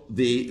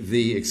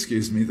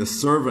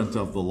servant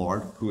of the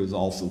Lord, who is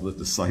also the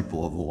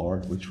disciple of the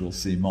Lord, which we'll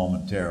see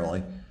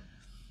momentarily.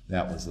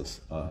 That was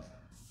a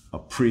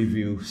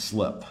preview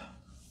slip.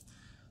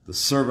 The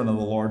servant of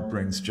the Lord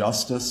brings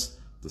justice.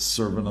 The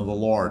servant of the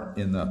Lord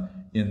in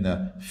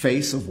the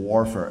face of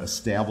warfare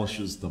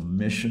establishes the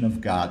mission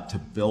of God to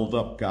build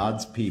up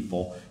God's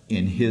people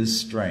in his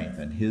strength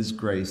and his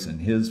grace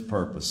and his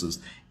purposes,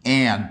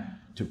 and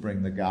to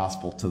bring the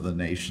gospel to the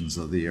nations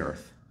of the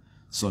earth.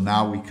 So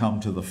now we come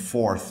to the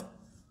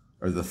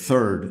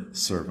third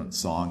servant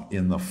song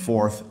in the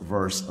 4th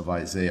verse of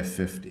Isaiah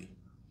 50.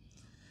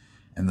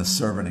 And the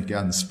servant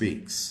again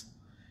speaks.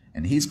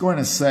 And he's going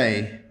to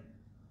say,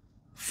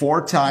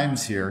 4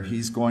 times here,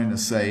 he's going to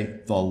say,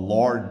 the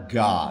Lord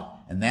God.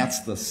 And that's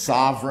the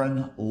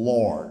sovereign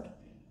Lord.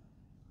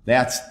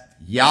 That's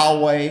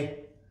Yahweh,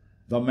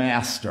 the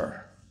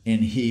Master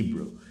in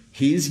Hebrew.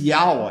 He's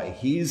Yahweh.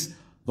 He's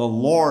the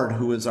Lord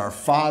who is our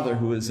Father,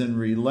 who is in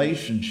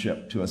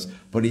relationship to us.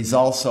 But he's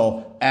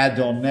also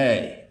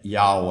Adonai,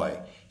 Yahweh.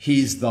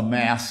 He's the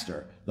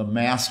Master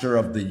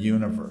of the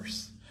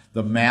universe,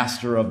 the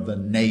Master of the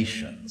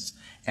nations.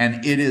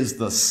 And it is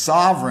the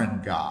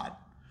sovereign God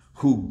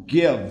who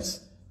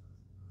gives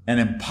and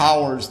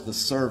empowers the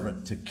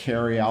servant to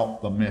carry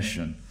out the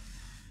mission.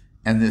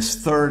 And this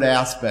third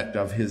aspect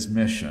of his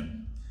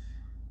mission,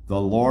 the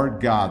Lord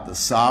God, the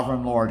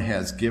sovereign Lord,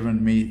 has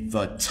given me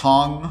the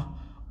tongue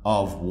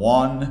of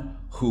one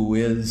who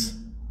is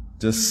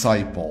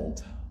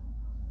discipled.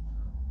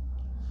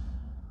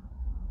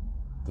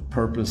 The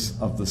purpose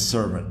of the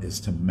servant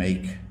is to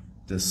make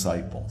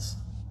disciples,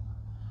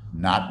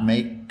 not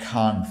make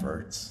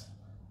converts,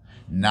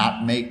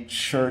 not make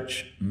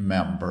church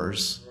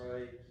members,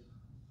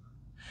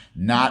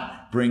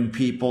 not bring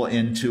people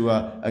into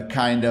a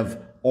kind of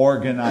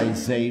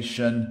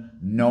organization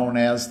known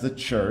as the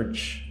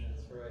church.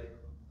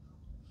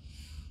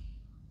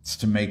 It's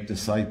to make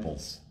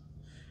disciples.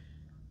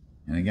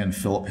 And again,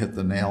 Philip hit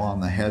the nail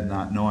on the head,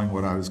 not knowing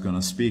what I was going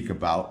to speak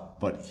about,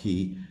 but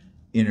he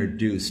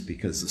introduced,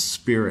 because the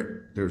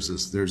Spirit, there's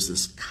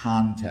this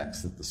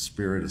context that the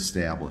Spirit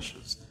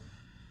establishes.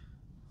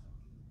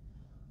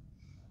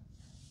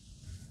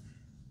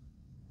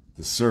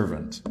 The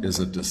servant is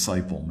a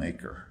disciple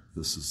maker.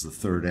 This is the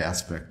third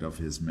aspect of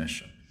his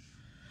mission.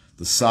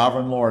 The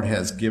sovereign Lord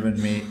has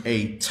given me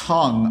a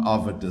tongue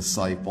of a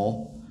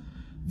disciple,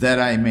 that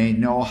I may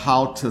know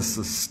how to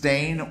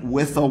sustain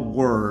with a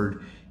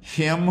word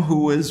him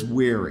who is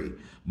weary.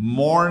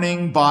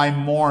 Morning by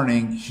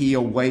morning he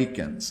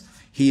awakens.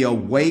 He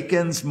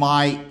awakens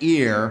my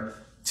ear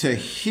to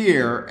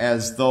hear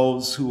as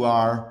those who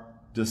are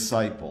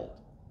discipled.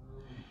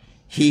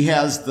 He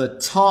has the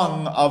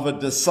tongue of a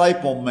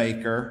disciple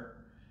maker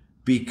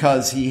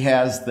because he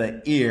has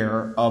the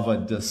ear of a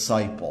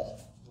disciple.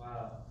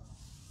 Wow.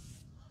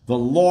 The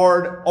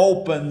Lord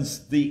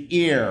opens the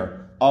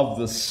ear of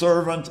the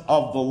servant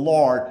of the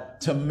Lord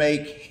to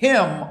make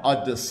him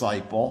a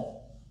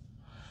disciple,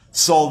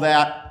 so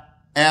that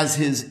as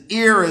his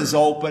ear is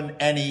open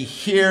and he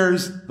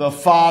hears the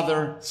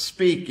Father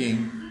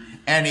speaking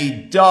and he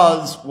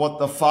does what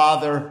the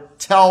Father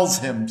tells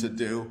him to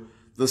do,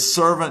 the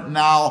servant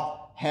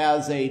now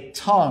has a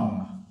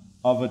tongue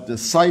of a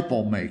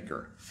disciple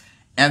maker.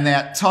 And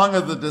that tongue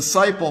of the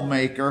disciple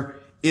maker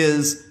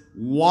is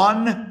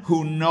one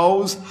who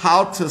knows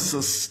how to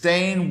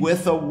sustain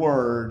with a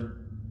word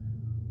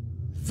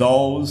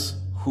those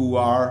who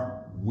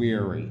are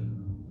weary.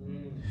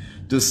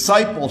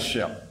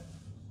 Discipleship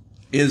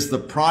is the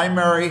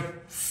primary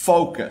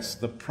focus,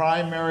 the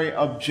primary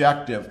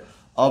objective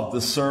of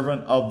the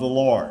servant of the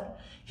Lord.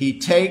 He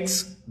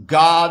takes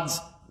God's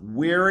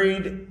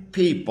wearied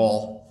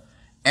people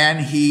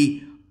and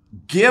he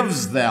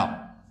gives them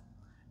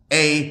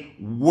a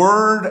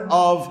word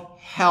of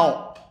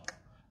help,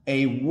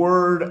 a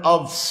word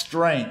of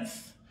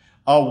strength,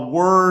 a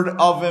word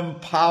of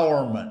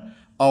empowerment,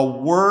 a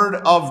word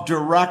of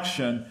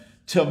direction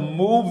to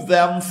move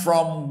them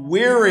from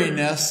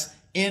weariness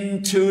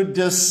into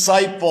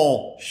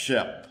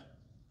discipleship.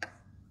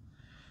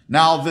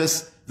 Now,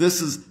 this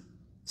is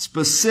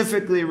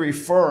specifically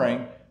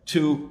referring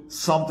to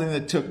something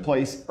that took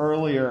place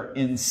earlier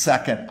in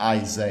 2nd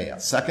Isaiah.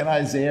 2nd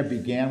Isaiah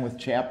began with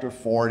chapter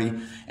 40,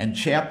 and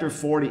chapter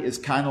 40 is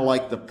kind of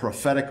like the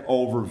prophetic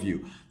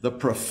overview, the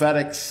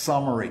prophetic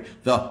summary,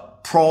 the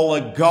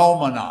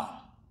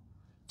prolegomena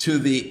to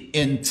the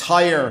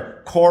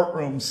entire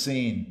courtroom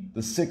scene,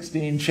 the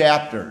 16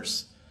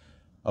 chapters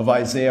of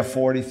Isaiah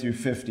 40 through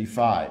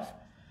 55.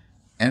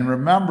 And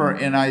remember,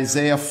 in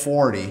Isaiah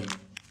 40,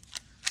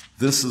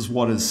 this is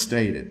what is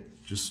stated.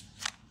 Just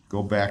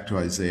go back to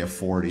Isaiah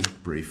 40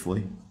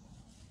 briefly.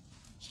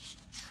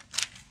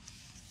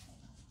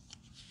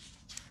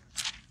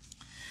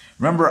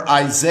 Remember,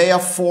 Isaiah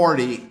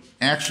 40,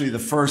 actually the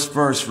first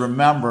verse,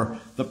 remember,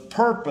 the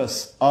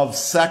purpose of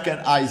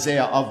 2nd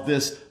Isaiah, of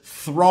this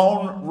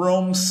throne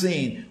room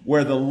scene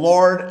where the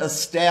Lord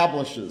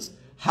establishes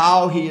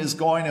how he is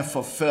going to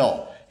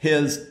fulfill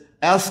his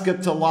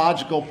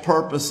eschatological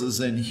purposes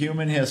in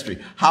human history,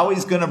 how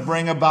he's going to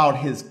bring about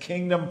his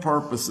kingdom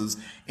purposes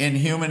in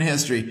human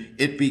history.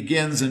 It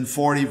begins in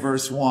 40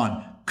 verse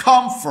 1.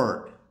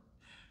 Comfort,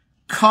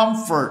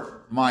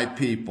 comfort my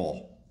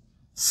people,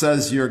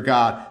 says your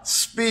God.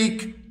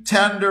 Speak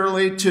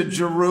tenderly to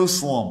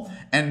Jerusalem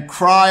and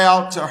cry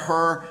out to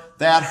her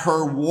that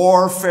her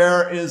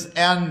warfare is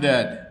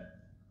ended.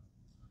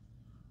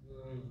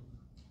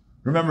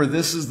 Remember,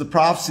 this is the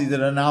prophecy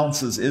that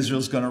announces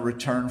Israel's going to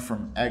return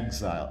from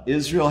exile.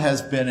 Israel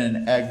has been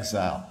in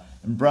exile.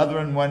 And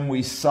brethren, when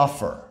we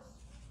suffer,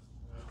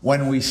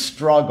 when we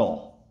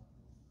struggle,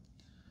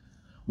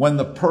 when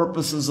the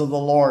purposes of the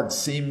Lord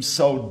seem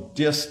so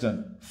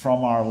distant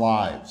from our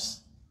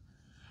lives,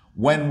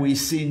 when we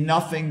see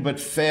nothing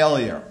but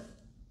failure,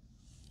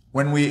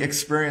 when we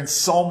experience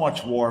so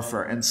much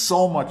warfare and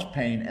so much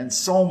pain and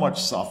so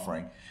much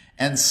suffering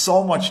and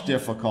so much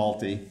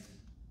difficulty,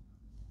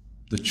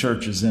 the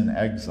church is in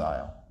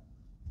exile.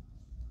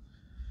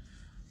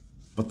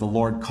 But the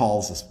Lord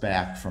calls us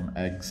back from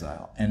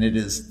exile. And it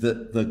is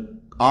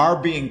our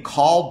being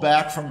called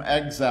back from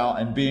exile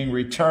and being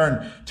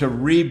returned to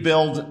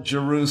rebuild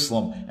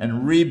Jerusalem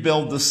and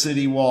rebuild the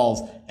city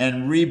walls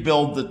and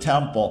rebuild the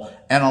temple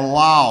and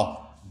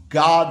allow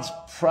God's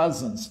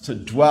presence to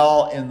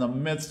dwell in the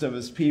midst of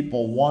his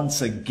people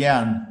once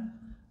again.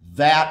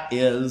 That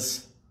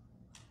is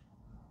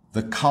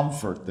the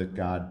comfort that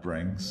God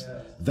brings.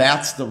 Yes.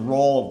 That's the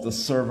role of the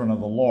servant of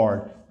the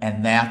Lord,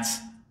 and that's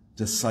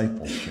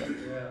discipleship.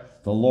 Yeah.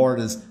 The Lord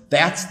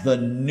that's the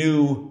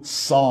new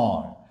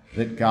song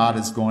that God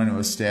is going to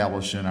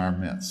establish in our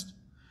midst.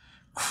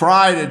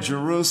 Cry to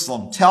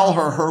Jerusalem, tell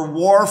her her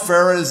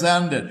warfare is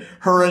ended,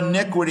 her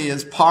iniquity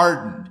is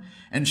pardoned,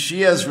 and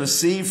she has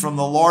received from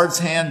the Lord's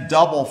hand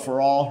double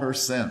for all her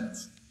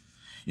sins.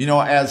 You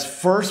know, as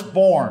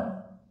firstborn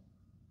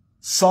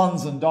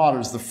sons and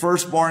daughters, the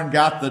firstborn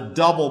got the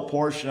double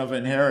portion of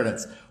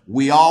inheritance.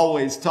 We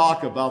always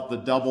talk about the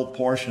double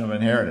portion of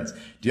inheritance.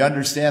 Do you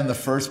understand the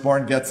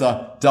firstborn gets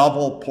a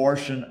double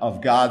portion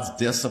of God's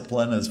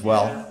discipline as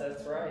well? Yes,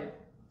 that's right.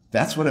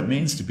 That's what it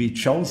means to be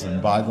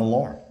chosen by the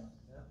Lord.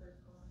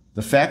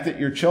 The fact that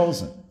you're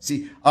chosen.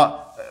 See,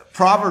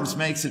 Proverbs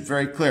makes it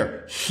very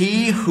clear.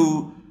 He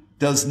who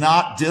does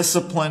not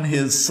discipline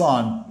his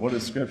son, what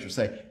does Scripture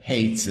say?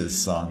 Hates his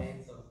son.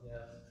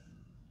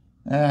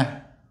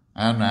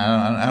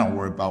 I don't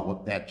worry about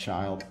what that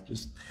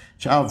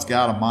child's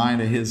got a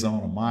mind of his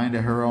own, a mind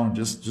of her own.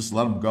 Just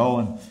let him go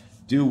and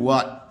do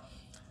what?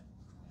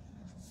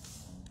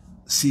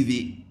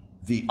 See,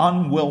 the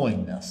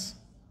unwillingness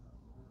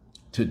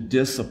to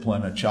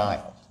discipline a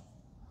child,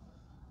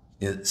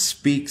 it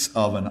speaks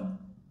of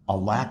a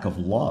lack of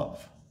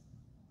love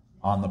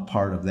on the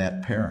part of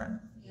that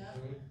parent. Yeah.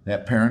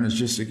 That parent is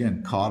just,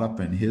 again, caught up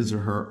in his or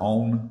her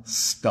own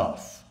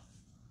stuff.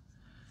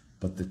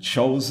 But the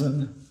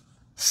chosen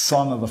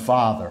son of the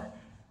Father,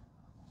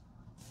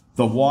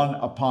 the one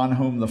upon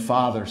whom the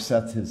Father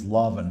sets his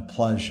love and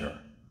pleasure,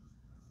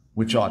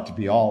 which ought to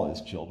be all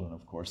his children,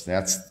 of course.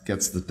 That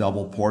gets the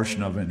double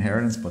portion of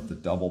inheritance, but the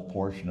double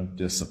portion of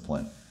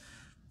discipline.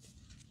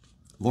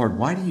 Lord,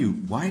 why do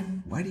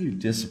you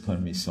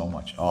discipline me so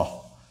much?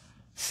 Oh,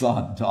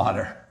 son,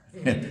 daughter,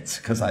 it's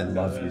because I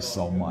love you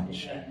so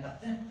much.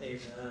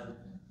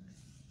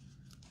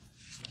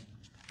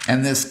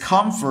 And this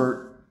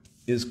comfort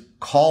is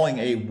calling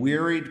a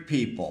wearied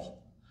people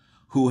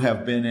who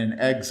have been in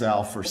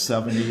exile for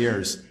 70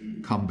 years,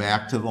 come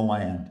back to the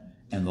land,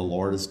 and the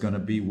Lord is going to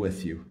be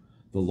with you.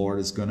 The Lord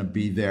is going to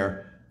be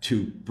there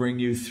to bring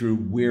you through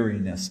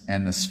weariness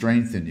and to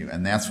strengthen you.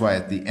 And that's why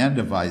at the end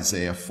of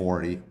Isaiah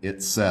 40,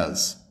 it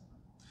says,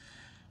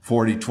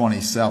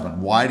 40:27,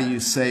 why do you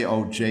say,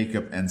 O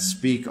Jacob, and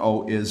speak,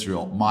 O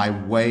Israel, my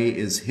way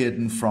is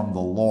hidden from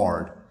the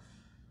Lord,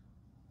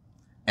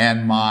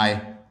 and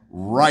my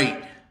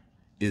right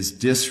is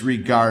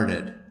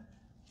disregarded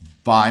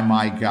by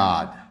my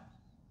God.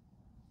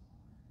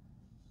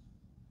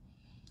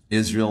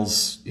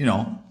 Israel's,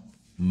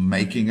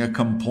 making a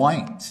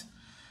complaint.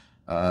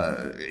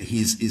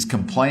 He's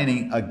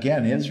complaining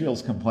again.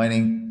 Israel's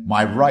complaining,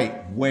 my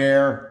right,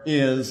 where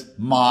is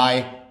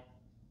my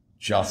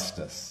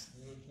justice?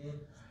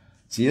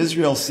 See,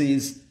 Israel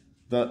sees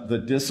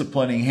the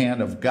disciplining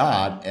hand of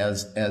God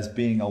as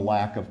being a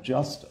lack of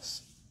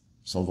justice.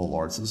 So the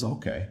Lord says,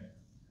 okay,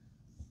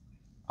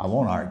 I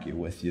won't argue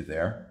with you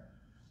there.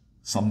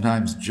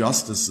 Sometimes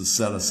justice is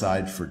set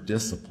aside for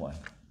discipline.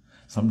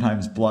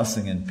 Sometimes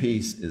blessing and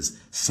peace is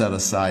set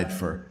aside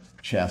for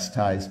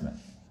chastisement.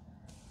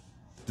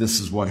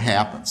 This is what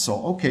happens.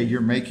 So, okay,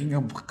 you're making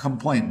a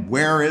complaint.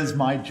 Where is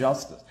my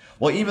justice?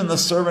 Well, even the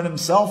servant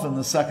himself in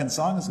the second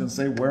song is going to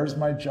say, where's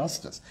my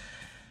justice?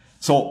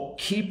 So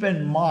keep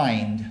in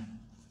mind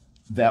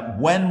that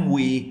when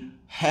we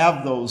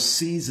have those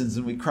seasons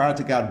and we cry out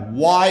to God,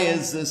 why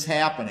is this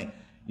happening?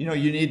 You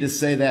need to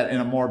say that in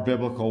a more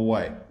biblical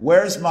way.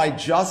 Where's my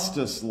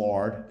justice,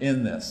 Lord,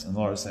 in this? And the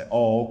Lord will say,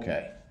 oh,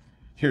 okay.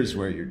 Here's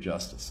where your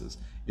justice is.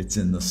 It's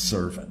in the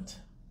servant.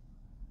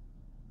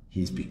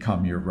 He's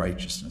become your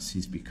righteousness.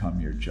 He's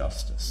become your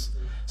justice.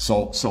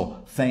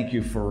 So thank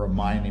you for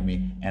reminding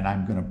me, and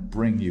I'm going to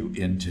bring you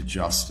into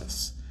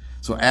justice.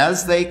 So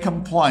as they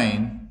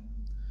complain,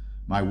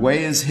 my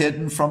way is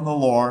hidden from the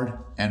Lord,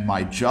 and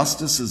my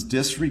justice is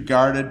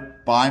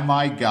disregarded by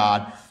my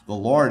God. The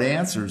Lord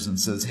answers and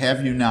says,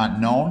 have you not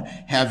known?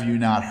 Have you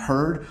not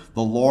heard?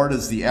 The Lord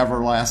is the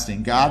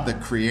everlasting God, the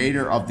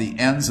creator of the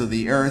ends of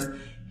the earth.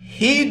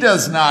 He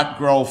does not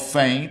grow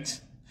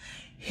faint.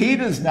 He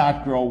does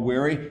not grow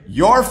weary.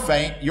 You're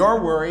faint.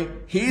 You're weary.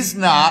 He's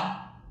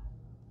not.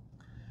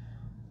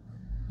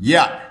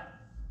 Yet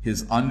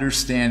his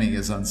understanding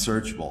is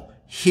unsearchable.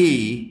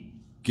 He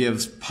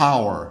gives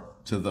power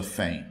to the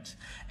faint,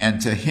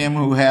 and to him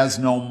who has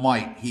no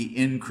might, he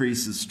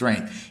increases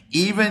strength.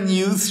 Even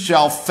youth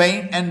shall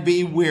faint and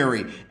be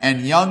weary,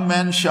 and young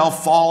men shall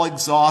fall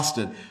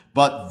exhausted.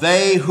 But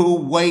they who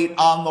wait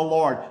on the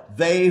Lord,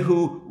 they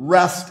who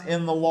rest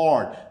in the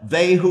Lord,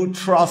 they who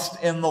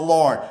trust in the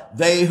Lord,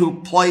 they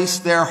who place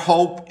their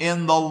hope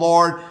in the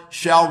Lord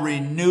shall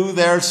renew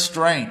their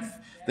strength.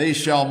 They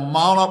shall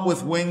mount up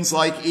with wings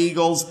like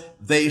eagles.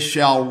 They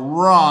shall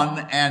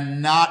run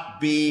and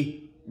not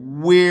be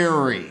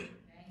weary.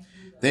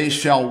 They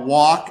shall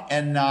walk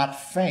and not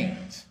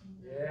faint.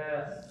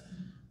 Yes.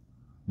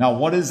 Now,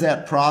 what is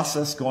that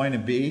process going to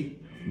be?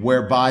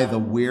 Whereby the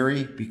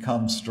weary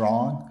become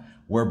strong?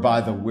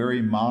 Whereby the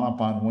weary mount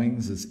up on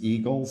wings as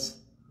eagles?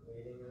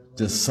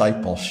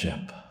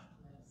 Discipleship.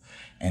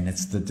 And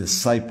it's the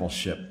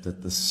discipleship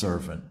that the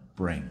servant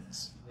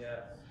brings.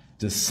 Yeah.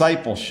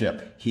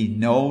 Discipleship, he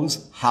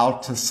knows how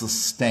to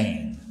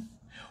sustain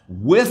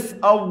with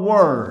a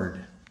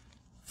word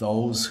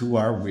those who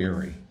are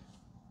weary.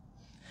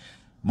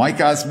 Mike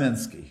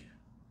Osminski,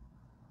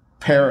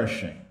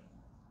 perishing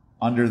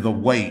under the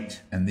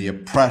weight and the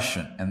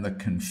oppression and the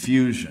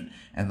confusion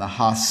and the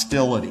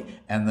hostility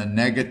and the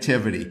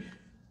negativity.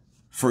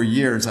 For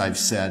years I've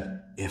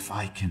said, if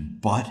I can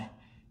but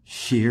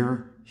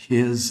hear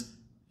his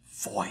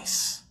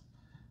voice,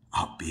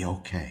 I'll be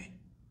okay.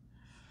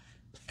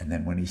 And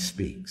then when he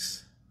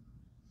speaks,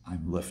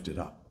 I'm lifted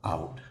up,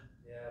 out.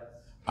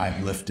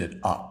 I'm lifted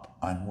up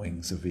on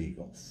wings of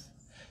eagles.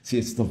 See,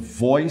 it's the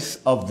voice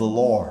of the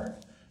Lord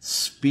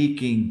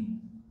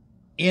speaking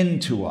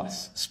into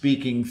us,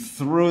 speaking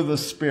through the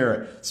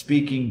Spirit,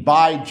 speaking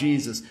by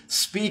Jesus,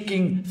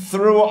 speaking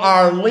through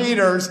our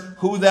leaders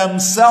who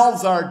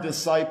themselves are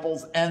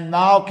disciples and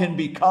now can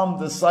become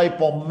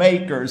disciple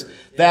makers,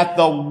 that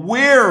the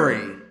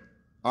weary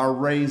are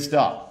raised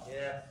up.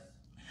 Yeah.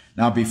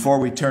 Now, before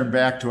we turn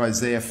back to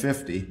Isaiah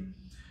 50,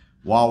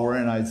 while we're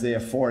in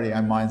Isaiah 40,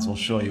 I might as well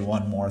show you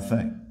one more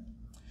thing.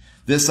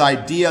 This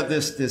idea,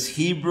 this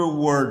Hebrew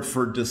word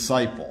for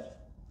disciple,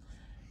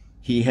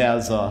 he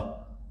has a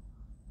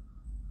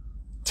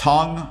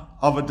tongue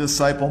of a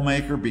disciple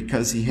maker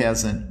because he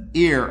has an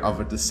ear of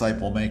a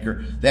disciple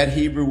maker. That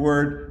Hebrew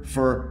word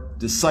for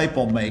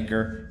disciple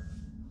maker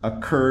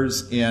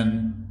occurs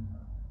in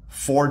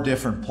 4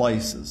 different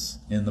places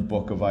in the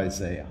book of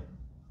Isaiah.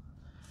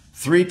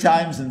 3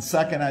 times in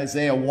 2nd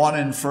Isaiah, 1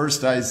 in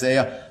 1st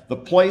Isaiah. The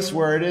place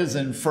where it is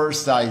in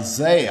 1st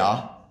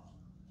Isaiah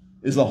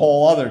is a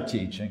whole other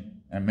teaching,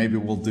 and maybe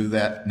we'll do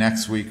that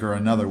next week or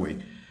another week.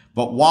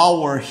 But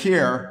while we're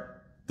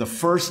here, the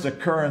first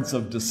occurrence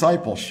of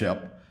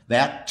discipleship,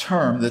 that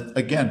term, that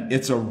again,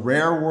 it's a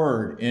rare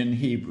word in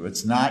Hebrew.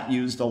 It's not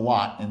used a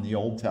lot in the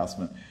Old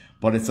Testament,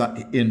 but it's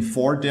in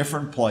 4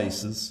 different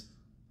places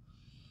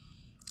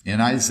in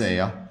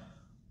Isaiah,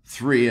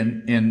 3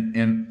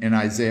 in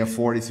Isaiah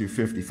 40 through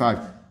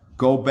 55.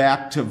 Go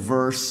back to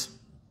verse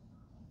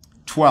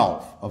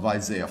 12 of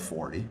Isaiah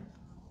 40.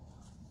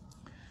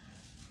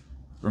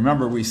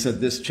 Remember, we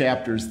said this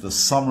chapter is the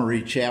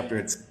summary chapter.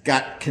 It's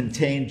got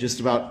contained just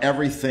about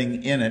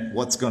everything in it,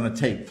 what's going to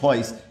take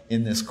place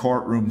in this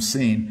courtroom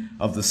scene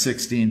of the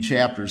 16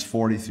 chapters,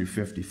 40 through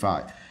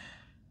 55.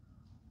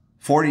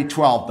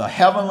 40:12, the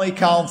heavenly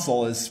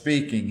council is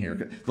speaking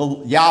here.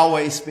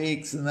 Yahweh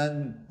speaks, and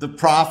then the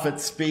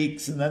prophet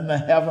speaks, and then the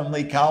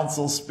heavenly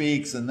council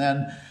speaks, and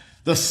then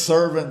the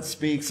servant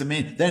speaks.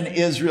 Then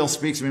Israel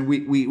speaks.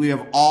 We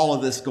have all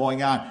of this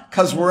going on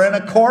because we're in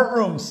a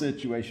courtroom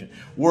situation.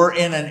 We're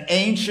in an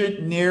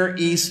ancient Near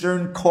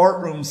Eastern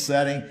courtroom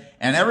setting,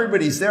 and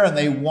everybody's there, and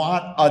they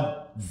want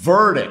a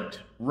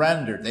verdict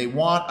rendered. They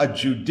want a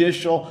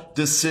judicial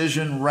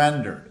decision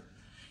rendered.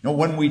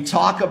 When we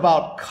talk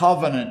about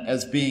covenant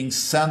as being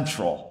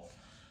central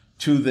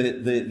to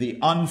the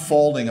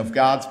unfolding of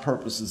God's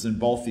purposes in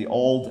both the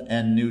Old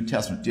and New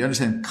Testament, do you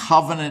understand?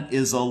 Covenant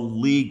is a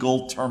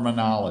legal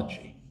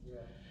terminology.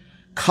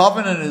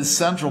 Covenant is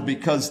central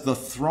because the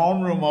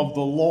throne room of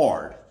the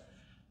Lord,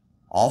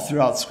 all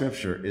throughout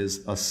Scripture,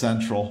 is a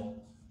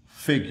central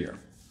figure,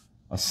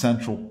 a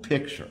central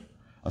picture,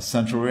 a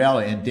central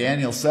reality. In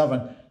Daniel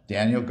 7,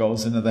 Daniel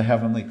goes into the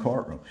heavenly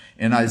courtroom.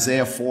 In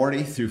Isaiah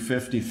 40 through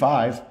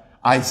 55,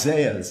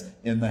 Isaiah's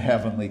in the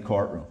heavenly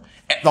courtroom.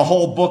 The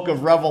whole book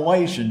of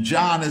Revelation,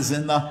 John is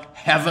in the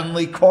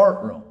heavenly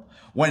courtroom.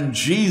 When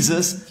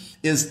Jesus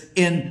is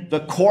in the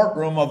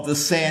courtroom of the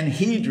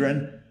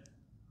Sanhedrin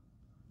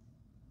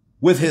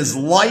with his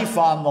life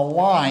on the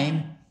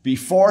line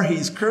before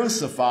he's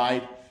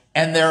crucified,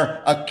 and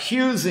they're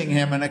accusing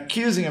him, and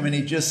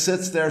he just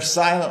sits there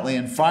silently,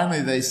 and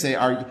finally they say,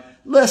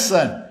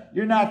 listen,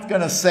 you're not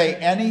going to say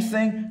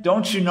anything?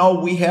 Don't you know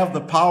we have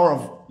the power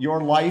of your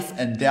life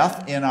and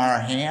death in our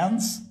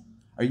hands?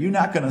 Are you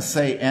not going to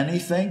say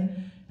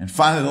anything? And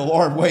finally the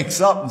Lord wakes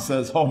up and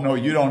says, oh no,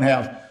 you don't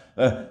have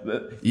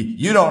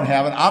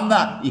it. I'm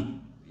not,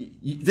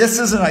 this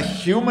isn't a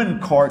human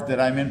court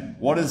that I'm in.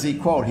 What does he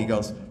quote? He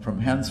goes, from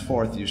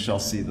henceforth you shall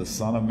see the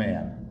Son of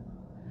Man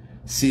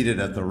seated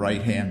at the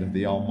right hand of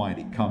the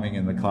Almighty, coming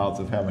in the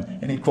clouds of heaven.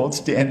 And he quotes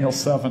Daniel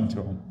 7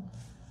 to him.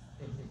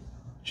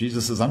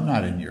 Jesus says, I'm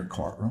not in your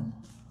courtroom.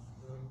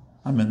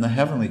 I'm in the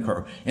heavenly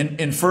courtroom.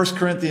 In 1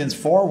 Corinthians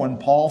 4, when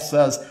Paul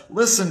says,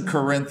 listen,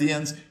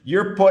 Corinthians,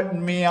 you're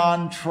putting me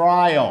on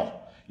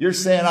trial. You're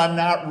saying I'm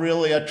not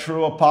really a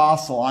true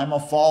apostle. I'm a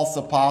false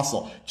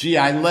apostle. Gee,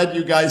 I led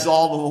you guys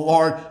all to the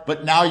Lord,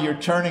 but now you're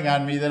turning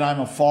on me that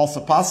I'm a false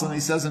apostle. And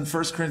he says in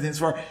 1 Corinthians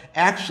 4,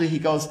 actually, he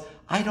goes,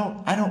 I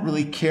don't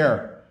really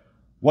care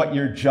what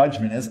your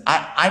judgment is.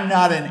 I'm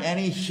not in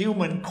any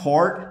human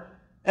court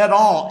at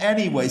all.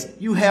 Anyways,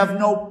 you have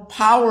no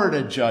power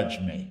to judge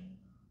me.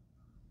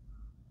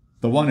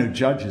 The one who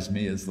judges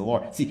me is the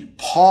Lord. See,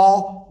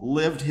 Paul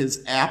lived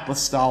his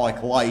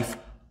apostolic life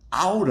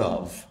out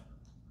of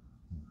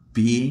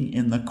being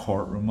in the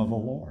courtroom of the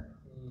Lord.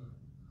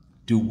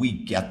 Do we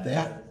get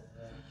that?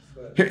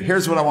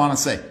 Here's what I want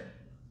to say.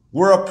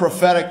 We're a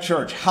prophetic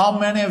church. How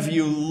many of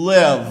you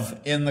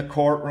live in the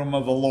courtroom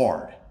of the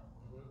Lord?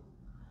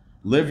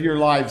 Live your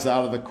lives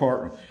out of the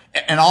courtroom.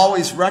 And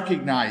always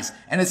recognize,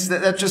 and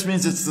that just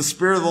means it's the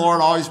Spirit of the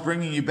Lord always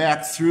bringing you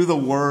back through the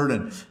Word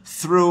and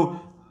through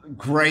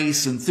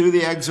grace and through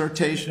the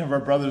exhortation of our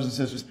brothers and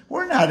sisters.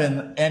 We're not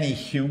in any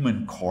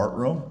human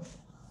courtroom.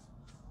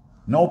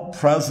 No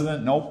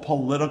president, no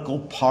political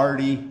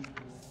party,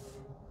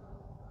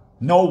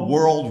 no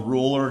world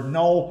ruler,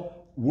 no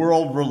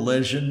world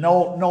religion,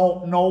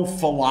 no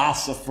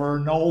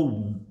philosopher,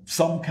 no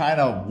some kind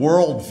of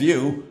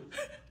worldview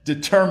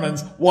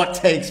determines what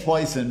takes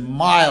place in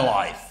my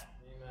life.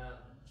 Amen.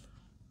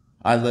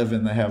 I live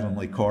in the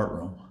heavenly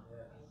courtroom.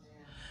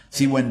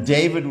 See, when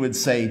David would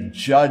say,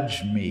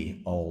 judge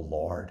me, O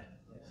Lord,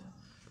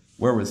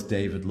 where was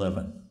David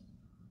living?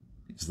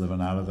 He was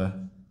living out of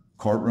the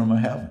courtroom of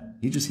heaven.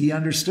 He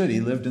understood. He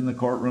lived in the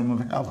courtroom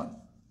of heaven.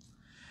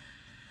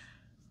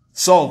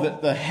 So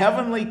the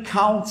heavenly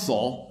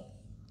council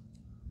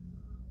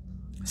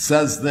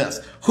says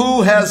this,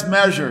 who has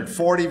measured,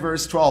 40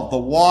 verse 12, the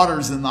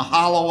waters in the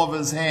hollow of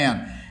his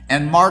hand,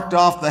 and marked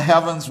off the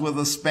heavens with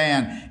a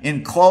span,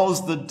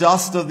 enclosed the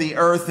dust of the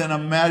earth in a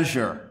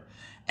measure,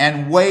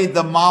 and weighed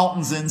the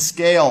mountains in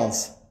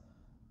scales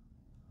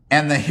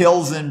and the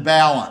hills in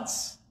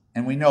balance?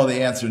 And we know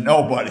the answer,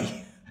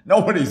 nobody.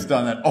 Nobody's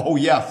done that. Oh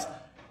yes,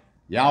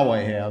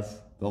 Yahweh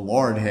has. The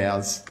Lord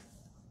has.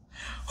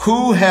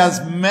 Who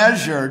has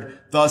measured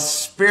the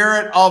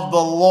Spirit of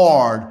the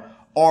Lord?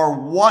 Or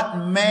what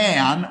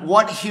man,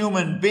 what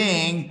human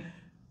being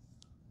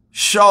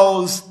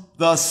shows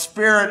the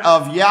Spirit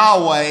of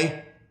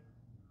Yahweh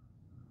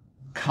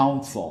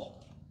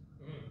counsel?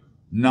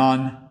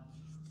 None.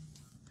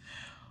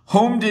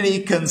 Whom did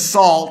he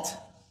consult,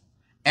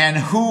 and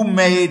who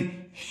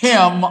made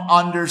him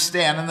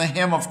understand? And the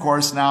him, of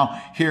course, now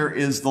here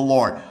is the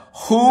Lord.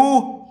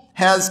 Who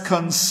has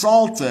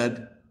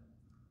consulted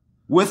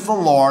with the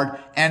Lord,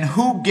 and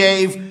who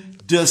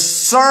gave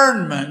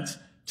discernment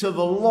to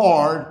the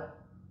Lord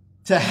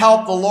to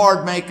help the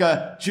Lord make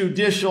a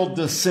judicial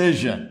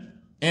decision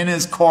in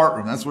his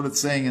courtroom? That's what it's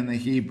saying in the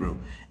Hebrew.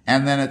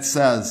 And then it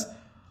says,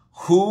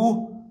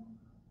 who,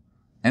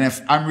 and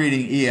if I'm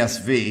reading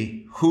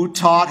ESV, who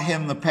taught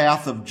him the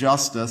path of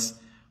justice,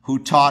 who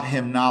taught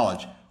him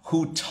knowledge?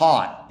 Who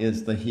taught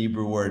is the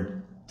Hebrew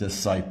word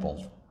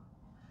discipled.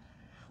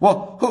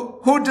 Well,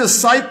 who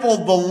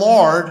discipled the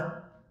Lord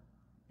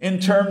in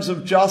terms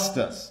of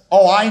justice?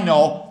 Oh, I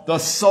know, the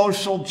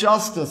social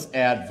justice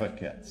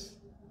advocates.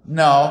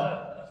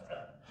 No.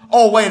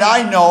 Oh, wait,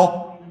 I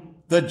know,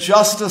 the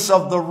justice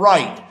of the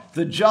right,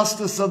 the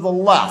justice of the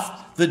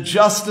left, the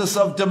justice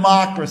of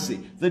democracy,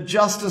 the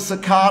justice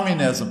of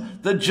communism,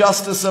 the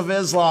justice of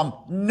Islam.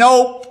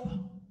 Nope.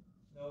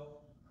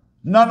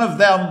 None of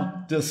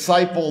them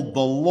discipled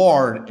the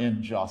Lord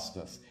in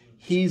justice.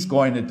 He's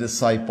going to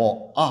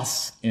disciple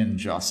us in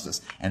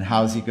justice. And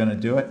how's he going to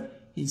do it?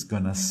 He's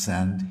going to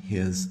send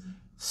his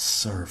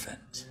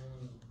servant.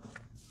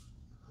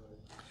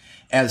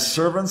 As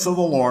servants of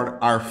the Lord,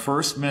 our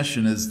first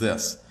mission is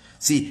this.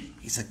 See,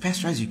 he's like,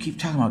 Pastor Isaac, you keep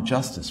talking about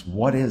justice.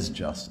 What is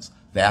justice?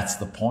 That's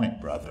the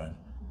point, brethren.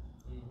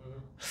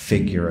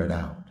 Figure it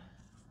out.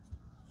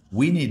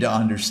 We need to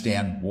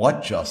understand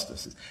what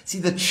justice is. See,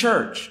 the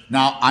church,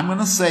 now I'm going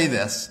to say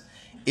this,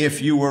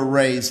 if you were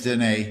raised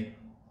in a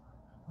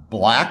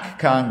black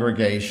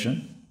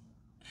congregation,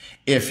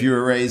 if you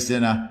were raised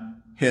in a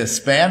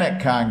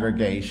Hispanic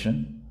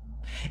congregation,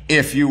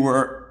 if you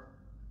were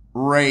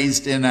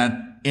raised in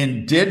an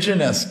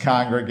indigenous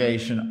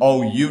congregation,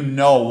 oh, you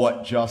know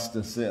what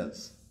justice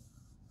is.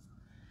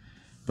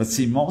 But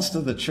see, most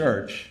of the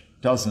church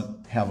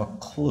doesn't have a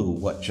clue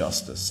what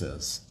justice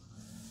is.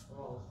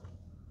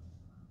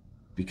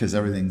 Because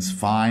everything's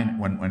fine.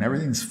 When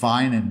everything's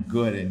fine and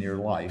good in your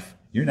life,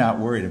 you're not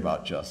worried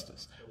about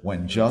justice.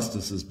 When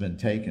justice has been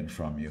taken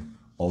from you,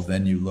 oh,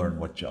 then you learn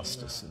what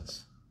justice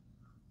is.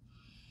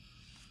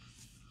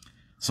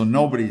 So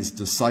nobody's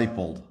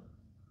discipled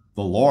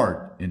the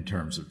Lord in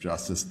terms of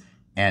justice,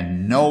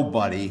 and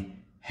nobody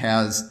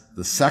has,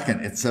 the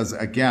second, it says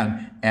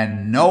again,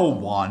 and no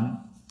one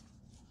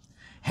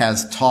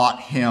has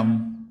taught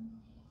him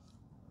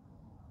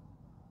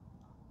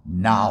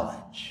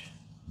knowledge.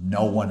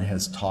 No one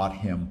has taught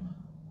him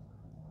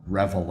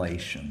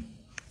revelation.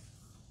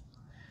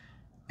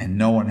 And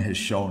no one has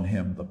shown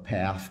him the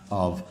path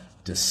of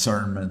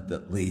discernment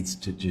that leads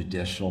to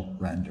judicial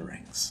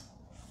renderings.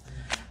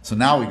 So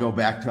now we go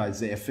back to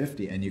Isaiah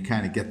 50, and you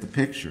kind of get the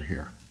picture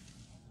here.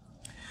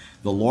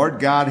 The Lord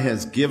God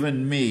has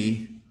given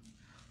me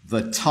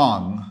the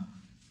tongue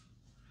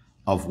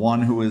of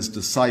one who is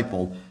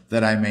discipled,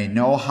 that I may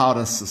know how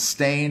to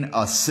sustain,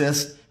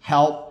 assist,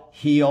 help,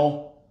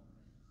 heal,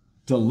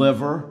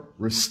 deliver,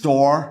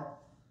 restore.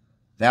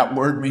 That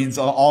word means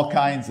all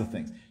kinds of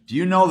things. Do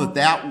you know that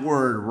that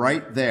word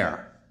right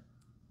there,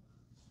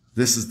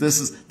 this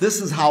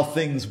is how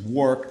things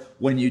work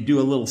when you do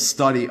a little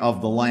study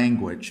of the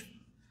language.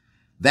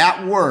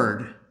 That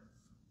word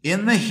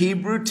in the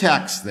Hebrew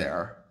text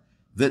there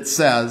that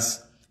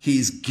says,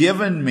 he's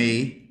given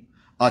me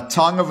a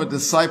tongue of a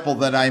disciple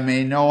that I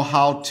may know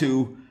how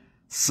to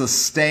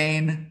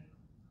sustain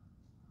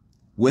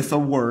with a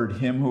word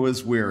him who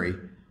is weary,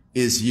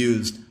 is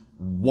used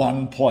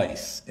one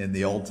place in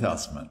the Old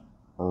Testament,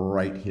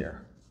 right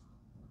here.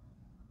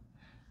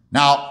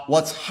 Now,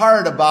 what's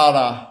hard about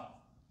a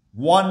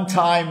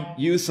one-time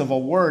use of a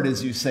word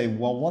is you say,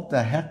 well, what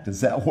the heck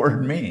does that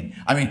word mean?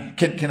 I mean,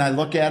 can I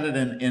look at it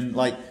in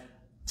like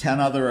 10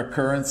 other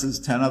occurrences,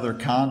 10 other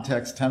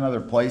contexts, 10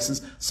 other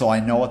places, so I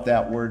know what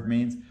that word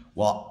means?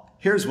 Well,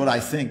 here's what I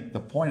think the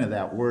point of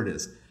that word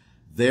is.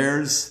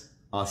 There's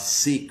a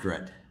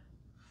secret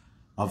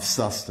of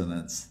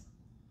sustenance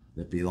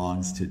that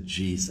belongs to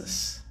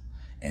Jesus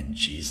and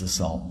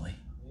Jesus only.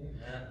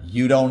 Amen.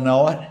 You don't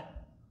know it.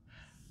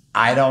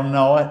 I don't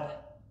know it.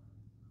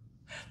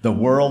 The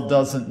world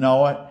doesn't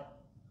know it.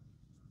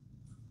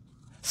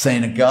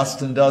 St.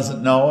 Augustine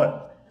doesn't know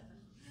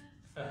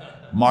it.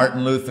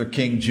 Martin Luther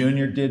King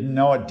Jr. didn't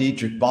know it.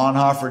 Dietrich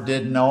Bonhoeffer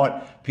didn't know it.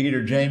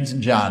 Peter, James,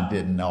 and John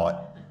didn't know it.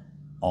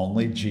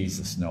 Only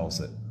Jesus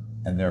knows it.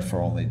 And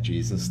therefore only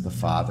Jesus, the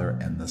Father,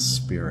 and the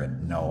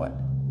Spirit know it.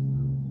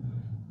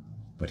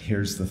 But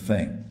here's the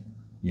thing.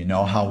 You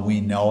know how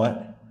we know it?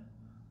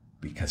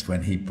 Because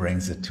when he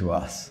brings it to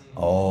us,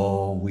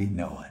 oh, we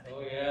know it.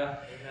 Oh, yeah.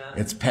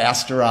 It's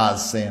Pastor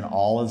Oz saying,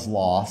 all is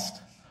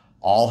lost.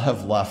 All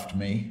have left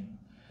me.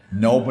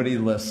 Nobody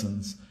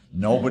listens.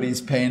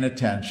 Nobody's paying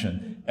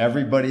attention.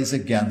 Everybody's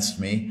against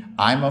me.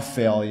 I'm a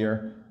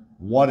failure.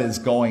 What is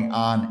going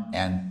on?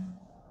 And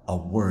a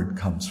word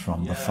comes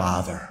from the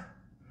Father.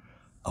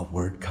 A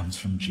word comes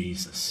from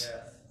Jesus.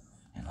 Yes.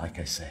 And like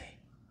I say,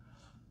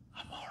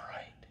 I'm all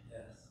right.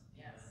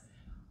 Yes.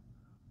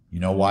 You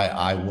know why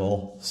I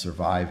will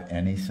survive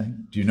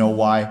anything? Do you know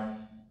why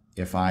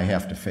if I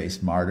have to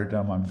face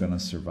martyrdom, I'm going to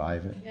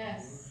survive it?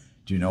 Yes.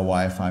 Do you know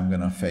why if I'm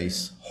going to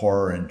face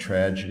horror and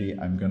tragedy,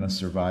 I'm going to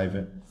survive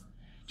it?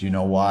 Do you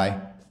know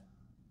why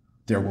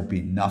there will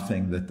be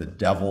nothing that the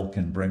devil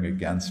can bring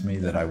against me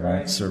that I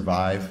won't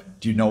survive?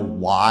 Do you know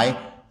why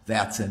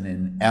that's an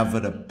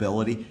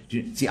inevitability?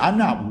 See, I'm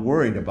not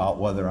worried about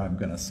whether I'm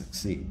going to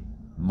succeed.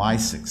 My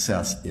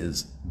success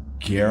is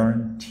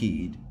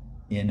guaranteed,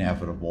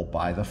 inevitable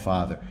by the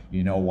Father.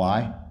 You know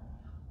why?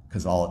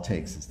 Because all it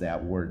takes is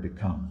that word to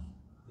come.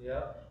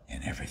 Yep.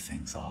 And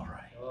everything's all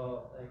right.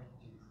 Oh, thank you,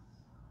 Jesus.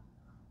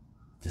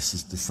 This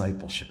is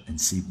discipleship. And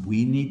see,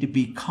 we need to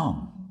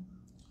become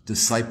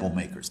disciple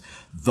makers.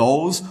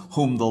 Those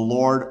whom the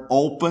Lord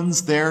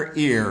opens their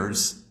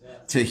ears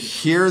to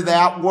hear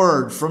that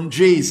word from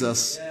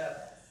Jesus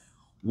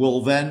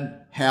will then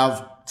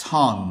have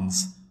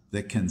tongues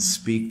that can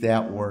speak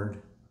that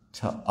word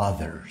to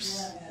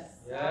others.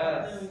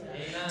 Yes.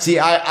 See,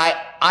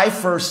 I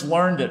first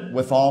learned it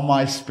with all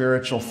my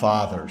spiritual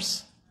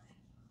fathers.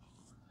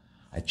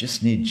 I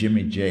just need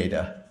Jimmy J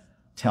to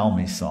tell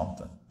me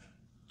something.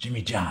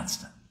 Jimmy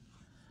Johnston.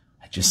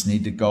 I just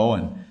need to go,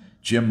 and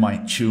Jim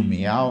might chew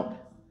me out.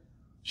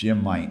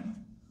 Jim might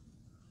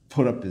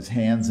put up his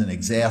hands in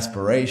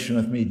exasperation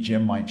with me.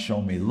 Jim might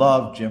show me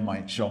love. Jim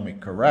might show me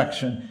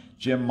correction.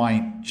 Jim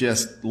might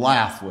just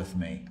laugh with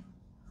me.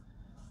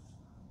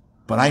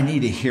 But I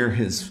need to hear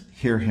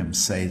him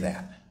say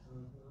that.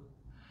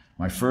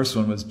 My first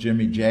one was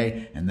Jimmy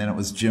J, and then it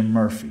was Jim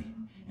Murphy.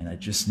 And I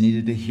just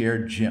needed to hear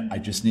Jim. I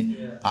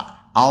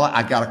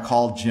got to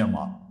call Jim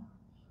up.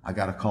 I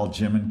got to call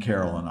Jim and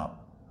Carolyn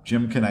up.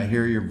 Jim, can I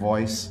hear your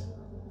voice?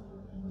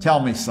 Tell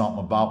me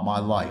something about my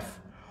life.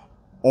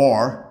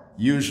 Or,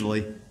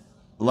 usually,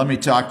 let me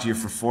talk to you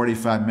for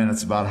 45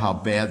 minutes about how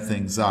bad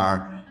things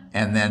are,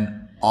 and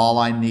then all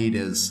I need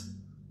is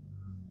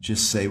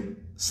just say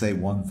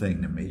one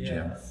thing to me,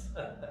 Jim.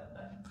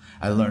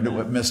 I learned it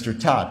with Mr.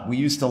 Todd. We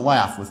used to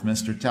laugh with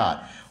Mr.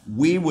 Todd.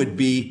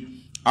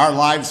 Our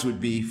lives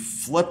would be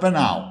flipping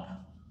out,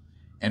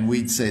 and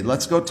we'd say,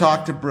 let's go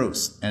talk to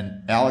Bruce.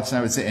 And Alex and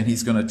I would say, and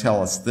he's going to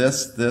tell us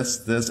this,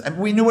 and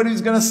we knew what he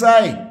was going to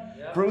say.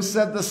 Yeah. Bruce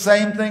said the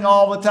same thing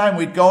all the time.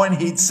 We'd go in,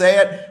 he'd say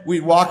it,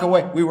 we'd walk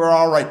away. We were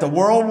all right. The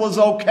world was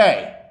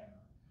okay.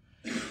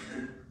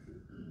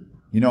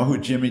 You know who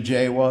Jimmy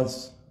J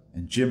was?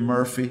 And Jim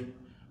Murphy,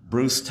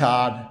 Bruce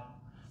Todd,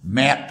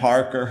 Matt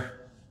Parker,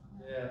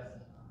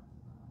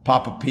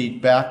 Papa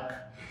Pete Beck.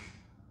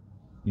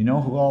 You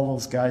know who all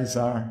those guys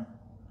are?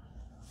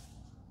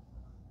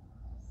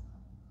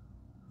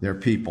 They're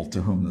people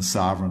to whom the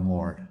sovereign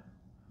Lord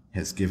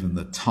has given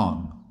the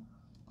tongue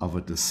of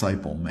a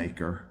disciple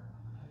maker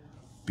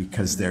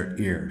because their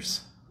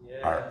ears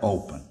are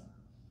open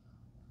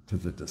to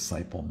the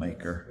disciple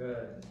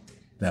maker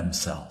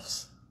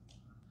themselves.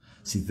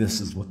 See,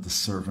 this is what the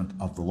servant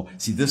of the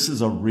Lord... See, this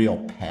is a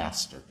real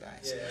pastor,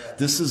 guys.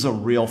 This is a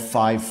real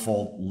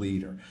fivefold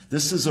leader.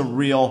 This is a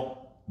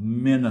real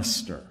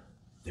minister.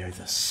 They're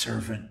the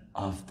servant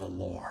of the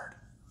Lord.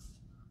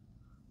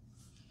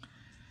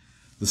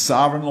 The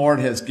sovereign Lord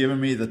has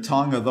given me the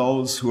tongue of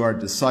those who are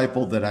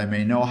discipled, that I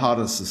may know how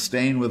to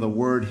sustain with a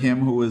word him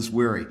who is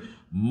weary.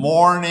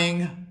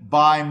 Morning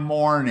by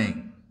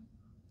morning,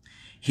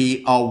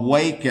 he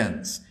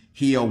awakens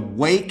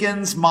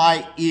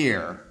my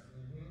ear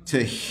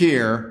to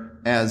hear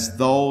as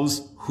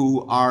those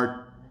who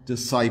are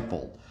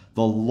discipled.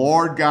 The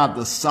Lord God,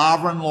 the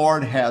sovereign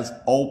Lord, has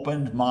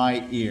opened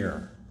my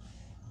ear.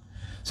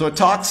 So it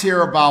talks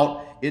here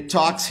about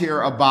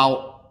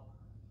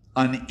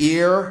an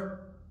ear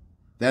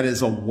that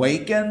is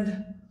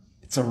awakened.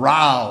 It's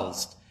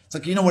aroused. It's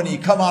like, you know, when you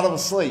come out of a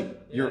sleep,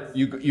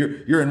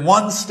 you're in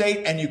one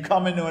state and you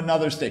come into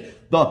another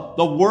state.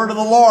 The word of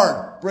the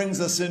Lord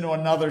brings us into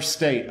another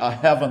state, a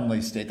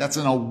heavenly state. That's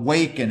an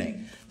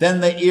awakening.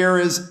 Then the ear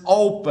is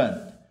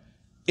opened.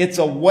 It's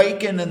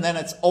awakened and then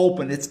it's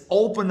open. It's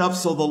opened up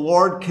so the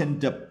Lord can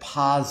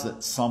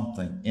deposit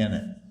something in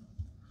it.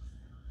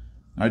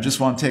 I just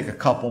want to take a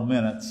couple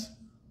minutes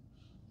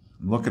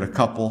and look at a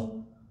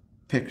couple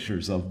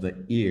pictures of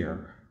the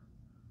ear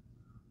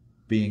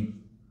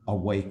being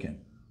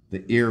awakened,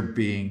 the ear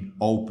being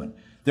open.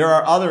 There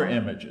are other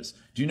images.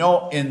 Do you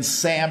know in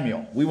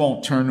Samuel, we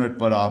won't turn to it,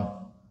 but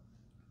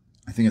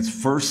I think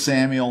it's 1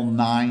 Samuel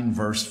 9,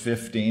 verse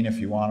 15, if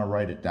you want to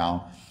write it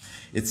down.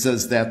 It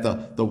says that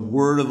the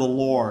word of the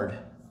Lord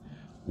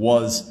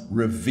was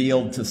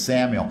revealed to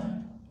Samuel.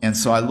 And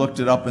so I looked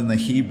it up in the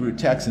Hebrew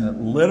text, and it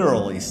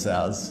literally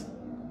says,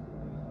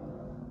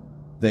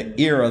 the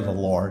ear of the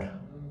Lord,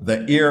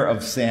 the ear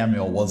of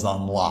Samuel was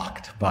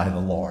unlocked by the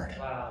Lord.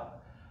 Wow.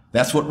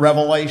 That's what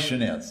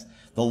revelation is.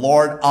 The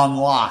Lord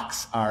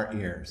unlocks our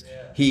ears.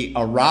 He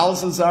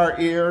arouses our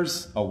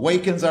ears,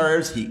 awakens our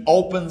ears. He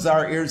opens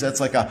our ears. That's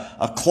like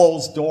a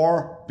closed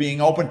door being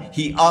opened.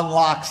 He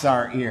unlocks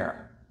our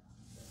ear.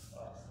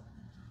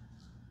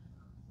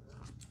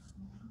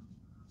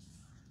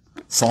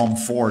 Psalm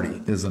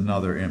 40 is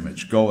another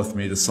image. Go with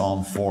me to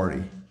Psalm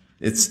 40.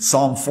 It's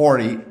Psalm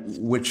 40,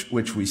 which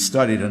we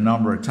studied a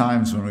number of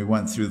times when we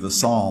went through the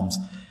Psalms,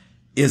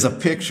 is a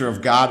picture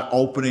of God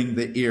opening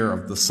the ear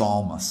of the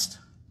psalmist.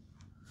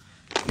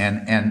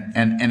 And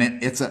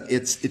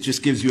it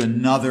just gives you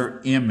another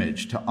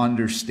image to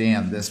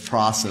understand this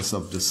process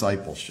of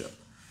discipleship.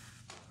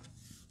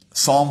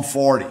 Psalm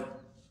 40.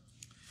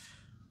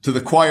 To the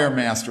choir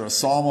master, a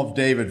psalm of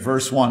David,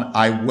 verse 1,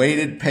 I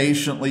waited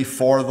patiently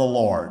for the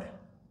Lord.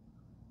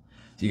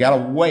 You got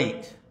to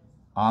wait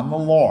on the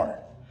Lord.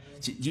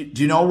 Do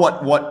you know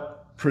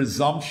what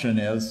presumption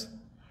is?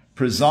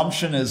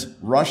 Presumption is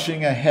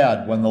rushing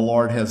ahead when the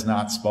Lord has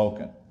not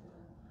spoken.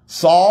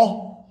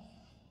 Saul,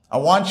 I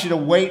want you to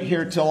wait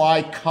here till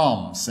I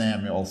come,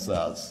 Samuel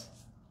says.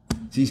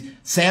 See,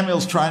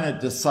 Samuel's trying to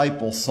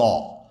disciple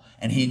Saul,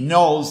 and he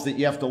knows that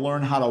you have to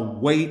learn how to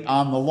wait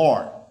on the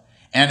Lord.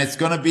 And it's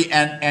going to be,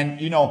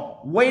 and you know,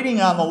 waiting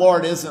on the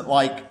Lord isn't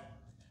like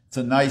it's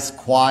a nice,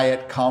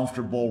 quiet,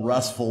 comfortable,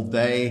 restful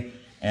day,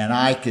 and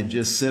I can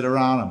just sit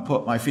around and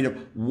put my feet up.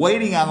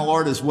 Waiting on the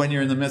Lord is when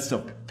you're in the midst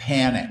of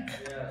panic.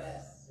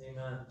 Yes.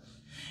 Amen.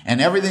 And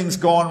everything's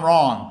going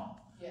wrong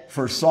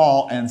for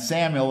Saul, and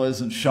Samuel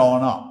isn't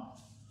showing up.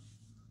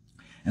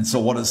 And so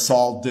what does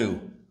Saul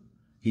do?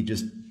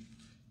 He's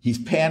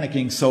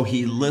panicking, so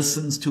he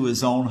listens to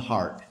his own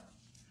heart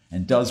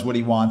and does what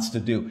he wants to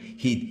do.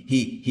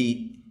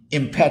 He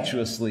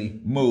impetuously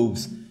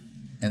moves,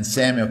 and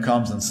Samuel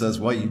comes and says,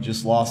 well, you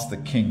just lost the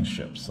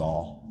kingship,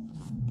 Saul.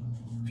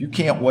 If you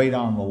can't wait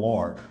on the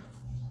Lord,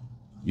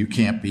 you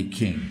can't be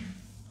king.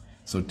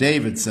 So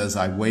David says,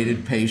 I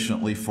waited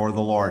patiently for the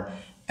Lord,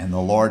 and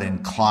the Lord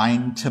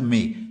inclined to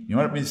me. You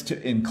know what it means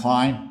to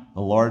incline?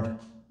 The Lord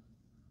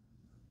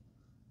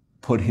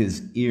put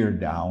his ear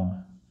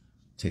down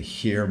to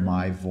hear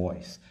my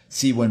voice.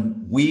 See,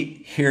 when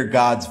we hear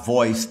God's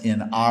voice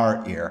in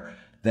our ear,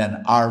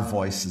 then our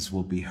voices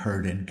will be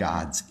heard in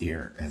God's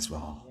ear as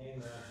well.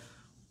 Amen.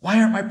 Why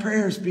aren't my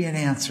prayers being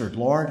answered,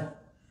 Lord?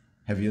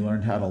 Have you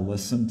learned how to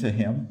listen to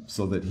him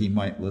so that he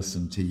might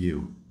listen to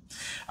you?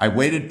 I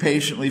waited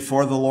patiently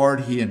for the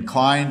Lord. He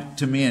inclined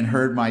to me and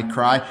heard my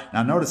cry.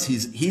 Now notice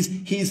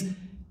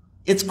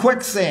it's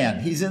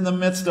quicksand. He's in the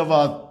midst of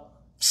a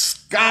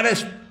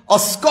Scottish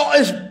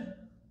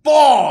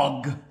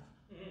bog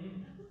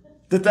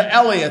that the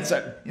Elliots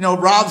are,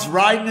 Rob's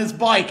riding his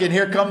bike and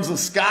here comes a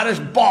Scottish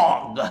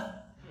bog.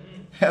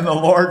 And the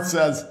Lord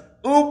says,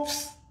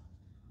 oops,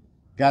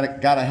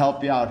 gotta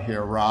help you out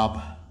here,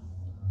 Rob.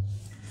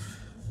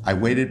 I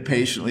waited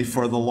patiently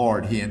for the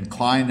Lord. He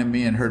inclined to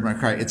me and heard my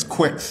cry. It's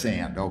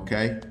quicksand,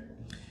 okay?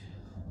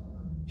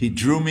 He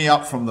drew me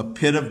up from the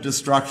pit of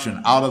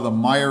destruction, out of the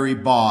miry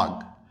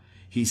bog.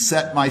 He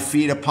set my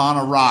feet upon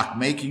a rock,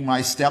 making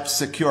my steps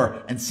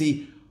secure. And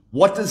see,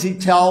 what does he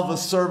tell the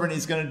servant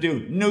he's going to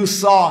do? New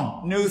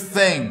song, new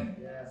thing.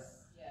 Yes.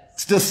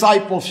 It's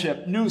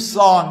discipleship, new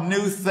song,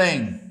 new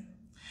thing.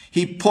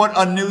 He put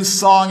a new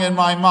song in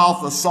my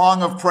mouth, a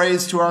song of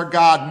praise to our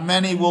God.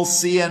 Many will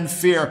see and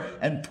fear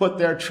and put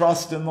their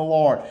trust in the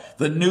Lord.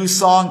 The new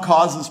song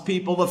causes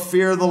people to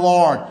fear the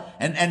Lord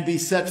and be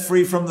set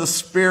free from the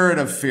spirit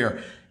of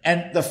fear.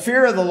 And the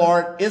fear of the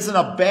Lord isn't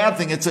a bad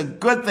thing. It's a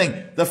good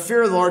thing. The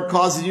fear of the Lord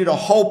causes you to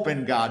hope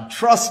in God,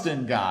 trust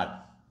in God,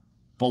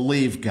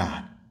 believe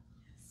God.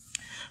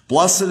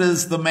 Blessed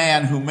is the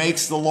man who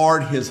makes the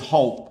Lord his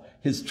hope,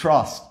 his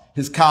trust,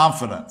 his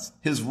confidence,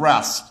 his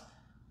rest,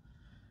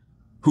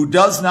 who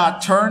does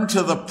not turn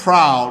to the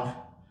proud,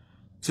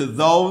 to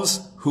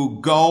those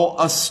who go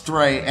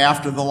astray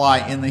after the lie.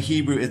 In the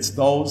Hebrew, it's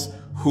those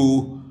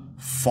who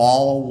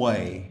fall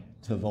away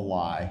to the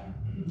lie.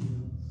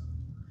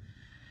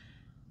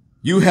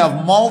 You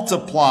have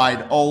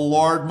multiplied, O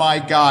Lord my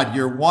God,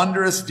 your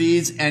wondrous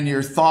deeds and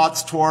your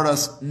thoughts toward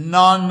us.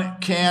 None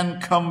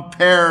can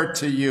compare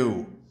to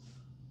you.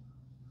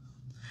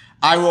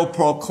 I will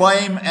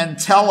proclaim and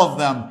tell of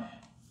them,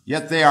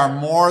 yet they are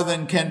more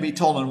than can be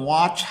told. And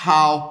watch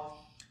how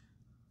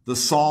the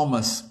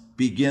psalmist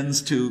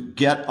begins to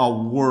get a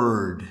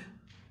word.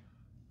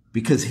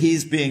 Because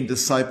he's being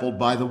discipled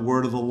by the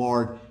word of the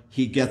Lord,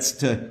 he gets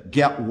to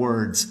get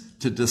words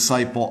to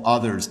disciple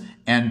others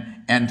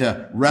and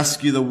to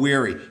rescue the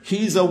weary.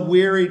 He's a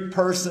wearied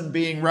person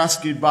being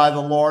rescued by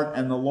the Lord,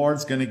 and the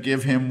Lord's going to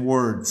give him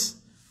words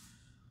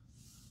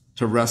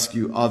to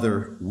rescue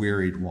other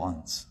wearied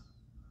ones.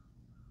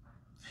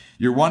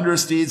 Your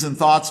wondrous deeds and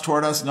thoughts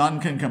toward us, none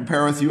can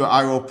compare with you.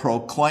 I will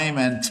proclaim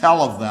and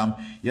tell of them,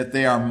 yet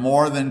they are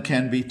more than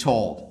can be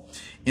told.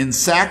 In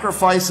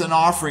sacrifice and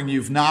offering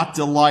you've not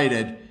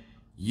delighted.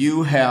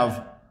 You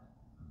have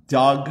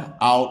dug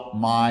out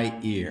my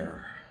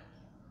ear.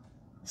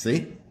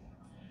 See?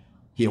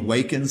 He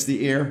awakens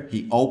the ear.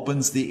 He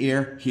opens the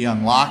ear. He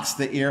unlocks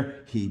the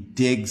ear. He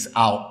digs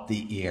out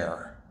the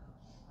ear.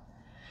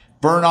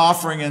 Burnt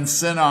offering and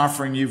sin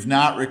offering you've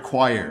not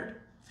required.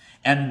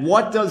 And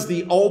what does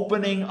the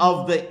opening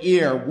of the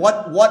ear,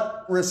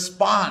 what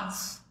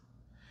response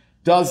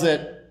does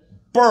it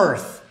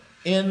birth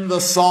in the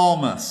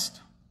psalmist?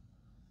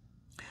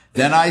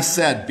 Then I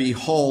said,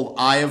 behold,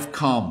 I have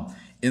come.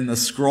 In the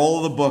scroll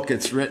of the book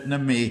it's written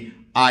of me,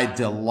 I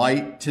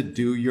delight to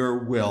do your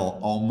will,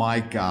 O my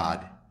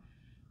God.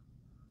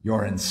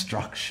 Your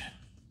instruction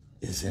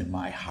is in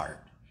my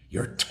heart.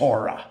 Your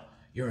Torah,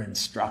 your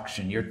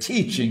instruction, your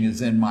teaching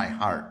is in my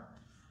heart.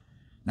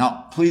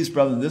 Now, please,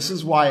 brethren, this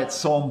is why it's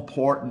so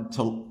important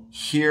to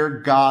hear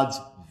God's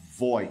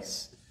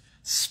voice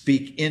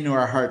speak into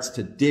our hearts,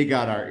 to dig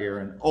out our ear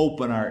and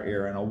open our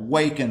ear and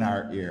awaken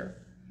our ear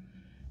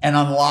and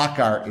unlock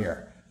our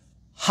ear.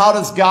 How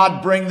does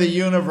God bring the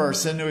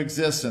universe into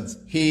existence?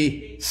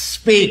 He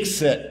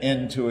speaks it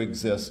into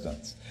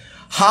existence.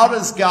 How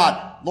does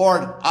God,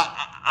 Lord,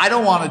 I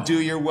don't want to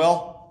do your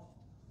will.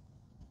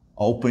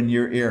 Open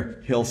your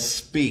ear. He'll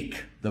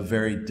speak the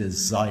very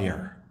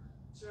desire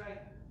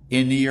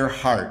into your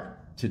heart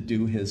to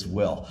do his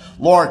will.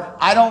 Lord,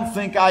 I don't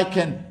think I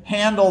can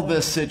handle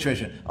this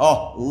situation.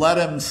 Oh, let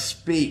him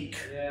speak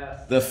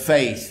the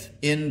faith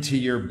into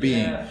your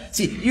being.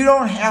 See, you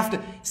don't have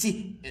to,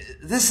 see,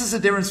 this is the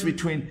difference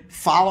between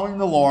following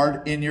the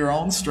Lord in your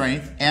own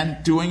strength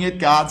and doing it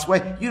God's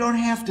way. You don't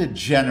have to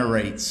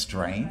generate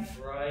strength.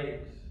 Right.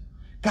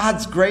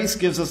 God's grace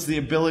gives us the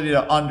ability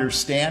to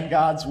understand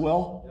God's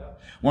will.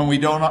 When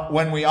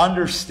we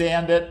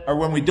understand it, or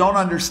when we don't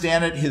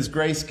understand it, his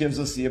grace gives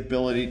us the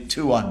ability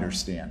to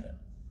understand it.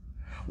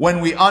 When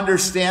we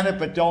understand it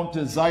but don't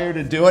desire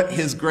to do it,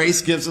 his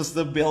grace gives us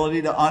the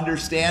ability to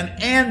understand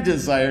and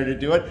desire to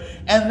do it.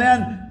 And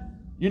then,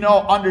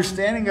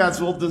 understanding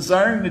God's will,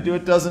 desiring to do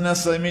it doesn't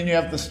necessarily mean you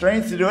have the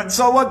strength to do it.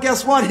 So, well,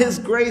 guess what? His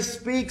grace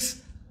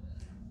speaks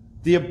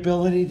the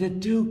ability to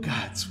do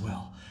God's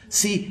will.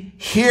 See,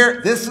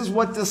 here, this is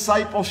what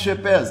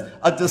discipleship is.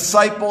 A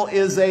disciple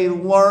is a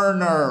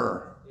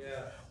learner.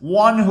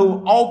 One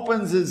who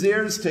opens his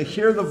ears to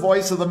hear the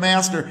voice of the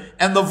master,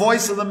 and the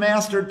voice of the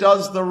master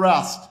does the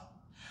rest.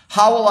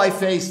 How will I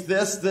face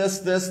this,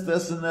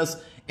 and this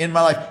in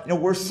my life?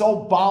 We're so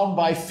bound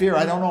by fear.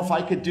 I don't know if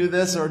I could do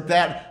this or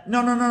that.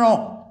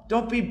 No.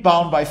 Don't be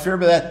bound by fear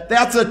by that.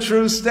 That's a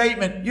true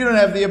statement. You don't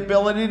have the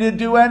ability to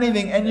do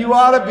anything, and you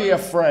ought to be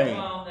afraid.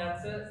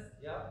 That's it.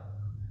 Yep.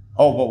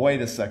 Oh, but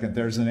wait a second.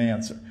 There's an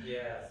answer.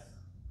 Yes.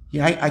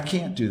 Yeah, I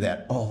can't do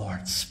that. Oh,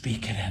 Lord,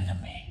 speak it into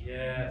me.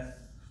 Yes.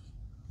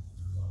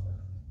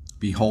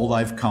 Behold,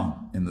 I've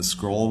come. In the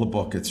scroll of the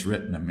book, it's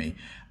written of me.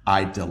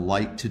 I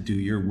delight to do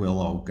your will,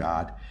 O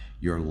God.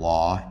 Your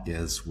law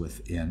is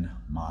within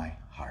my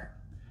heart.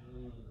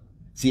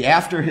 See,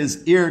 after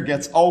his ear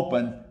gets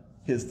open,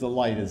 his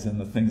delight is in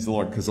the things of the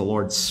Lord, because the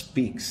Lord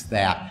speaks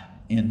that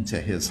into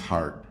his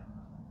heart.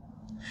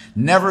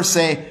 Never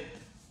say,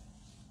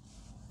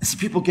 see,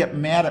 people get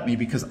mad at me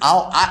because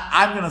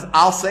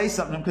I'll say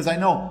something because I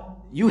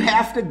know you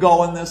have to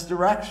go in this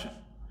direction.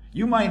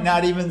 You might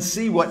not even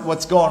see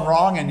what's going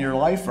wrong in your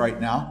life right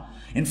now.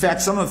 In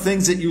fact, some of the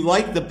things that you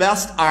like the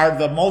best are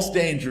the most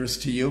dangerous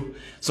to you.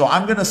 So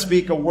I'm going to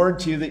speak a word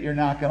to you that you're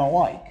not going to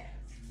like.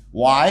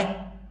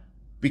 Why?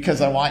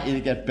 Because I want you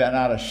to get bent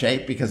out of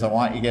shape, because I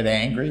want you to get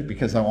angry,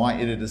 because I want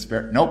you to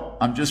despair. Nope,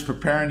 I'm just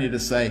preparing you to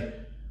say,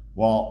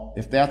 well,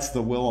 if that's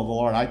the will of the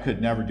Lord, I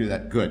could never do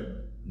that.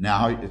 Good.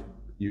 Now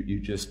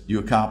you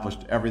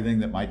accomplished everything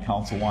that my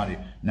counsel wanted.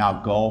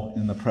 Now go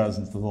in the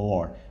presence of the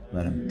Lord.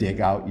 Let him dig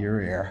out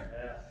your ear.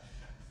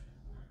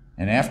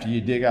 And after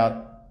you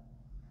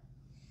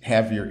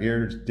have your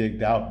ears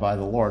digged out by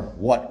the Lord,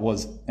 what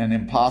was an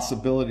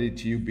impossibility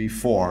to you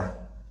before,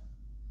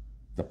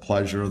 the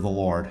pleasure of the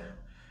Lord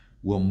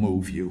will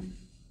move you.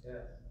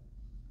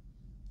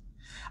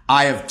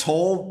 I have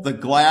told the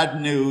glad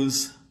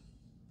news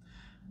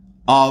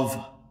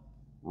of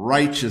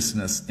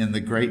righteousness in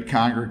the great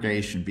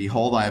congregation.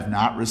 Behold, I have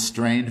not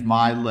restrained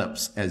my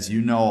lips. As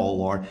you know, O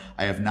Lord,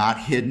 I have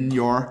not hidden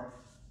your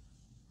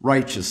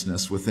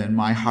righteousness within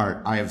my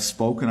heart. I have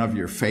spoken of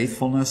your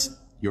faithfulness,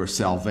 your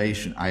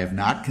salvation. I have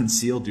not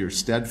concealed your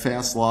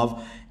steadfast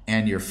love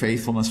and your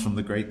faithfulness from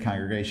the great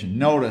congregation.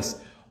 Notice,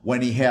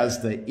 when he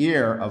has the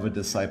ear of a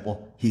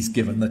disciple, he's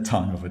given the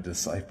tongue of a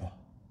disciple.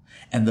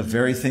 And the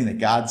very thing that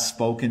God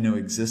spoke into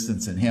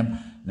existence in him,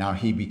 now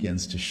he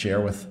begins to share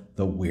with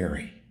the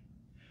weary,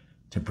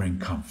 to bring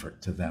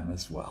comfort to them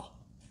as well.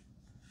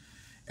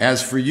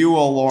 As for you,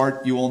 O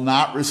Lord, you will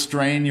not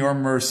restrain your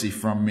mercy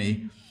from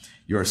me.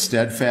 Your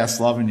steadfast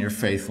love and your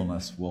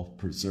faithfulness will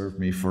preserve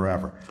me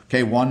forever.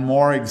 Okay, one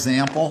more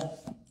example.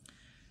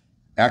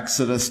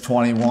 Exodus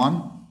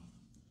 21.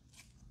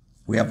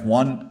 We have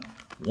one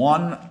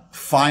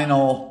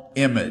final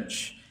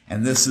image,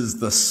 and this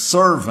is the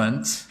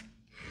servant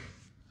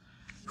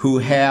who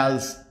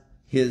has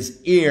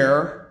his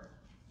ear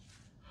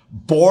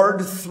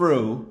bored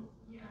through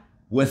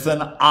with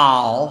an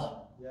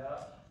awl,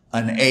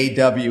 an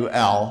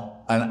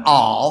A-W-L, an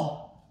awl,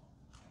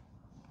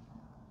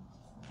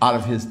 out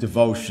of his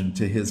devotion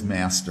to his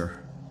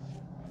master.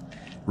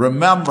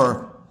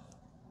 Remember,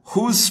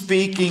 Who's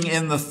speaking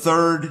in the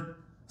third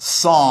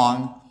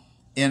song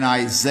in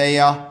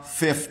Isaiah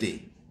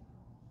 50?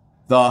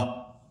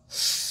 The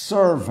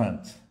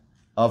servant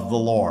of the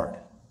Lord.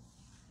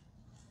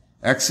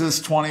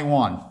 Exodus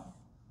 21,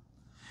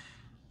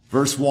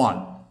 verse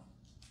 1,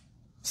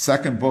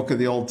 second book of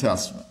the Old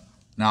Testament.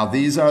 Now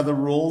these are the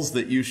rules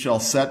that you shall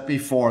set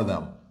before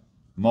them.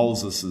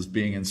 Moses is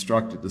being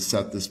instructed to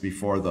set this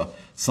before the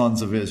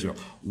sons of Israel.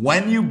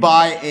 When you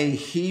buy a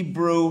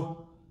Hebrew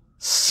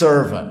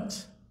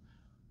servant,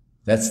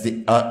 that's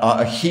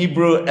a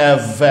Hebrew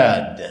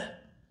eved.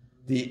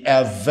 The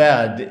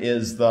eved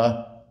is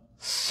the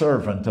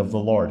servant of the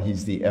Lord.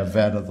 He's the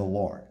eved of the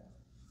Lord.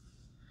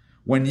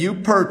 When you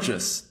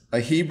purchase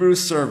a Hebrew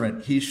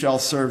servant, he shall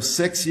serve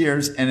 6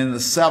 years, and in the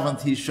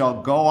 7th he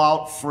shall go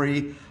out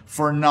free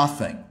for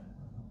nothing.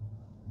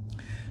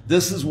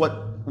 This is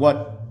what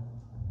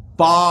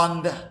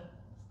bond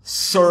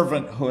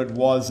servanthood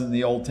was in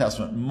the Old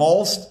Testament.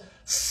 Most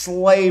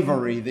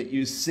slavery that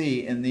you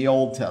see in the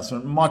Old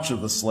Testament, much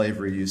of the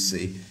slavery you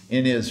see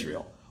in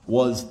Israel,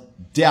 was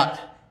debt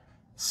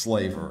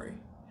slavery.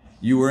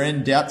 You were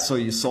in debt, so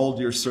you sold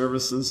your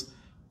services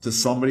to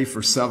somebody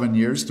for 7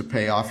 years to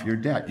pay off your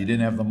debt. You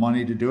didn't have the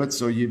money to do it,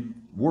 so you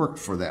worked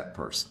for that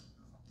person.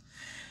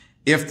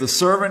 If the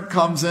servant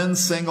comes in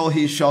single,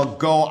 he shall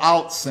go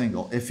out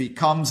single. If he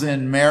comes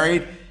in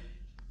married,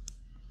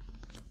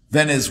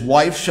 then his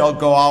wife shall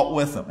go out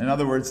with him. In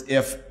other words,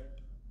 if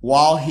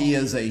while he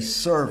is a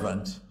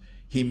servant,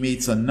 he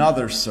meets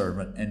another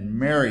servant and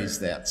marries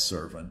that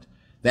servant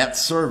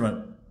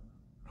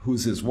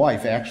who's his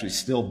wife actually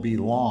still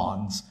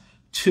belongs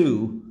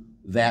to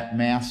that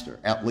master,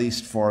 at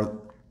least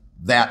for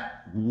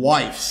that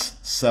wife's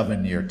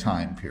 7-year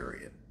time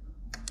period.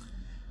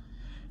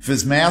 If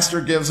his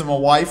master gives him a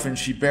wife and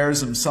she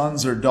bears him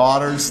sons or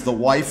daughters, the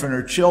wife and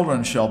her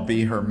children shall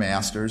be her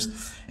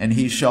master's, and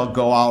he shall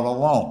go out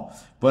alone.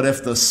 But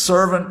if the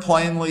servant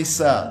plainly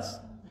says,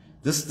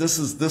 this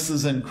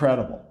is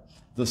incredible.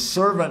 The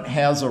servant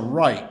has a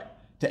right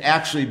to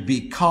actually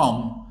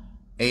become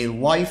a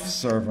life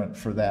servant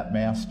for that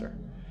master.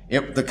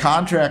 The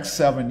contract's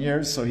 7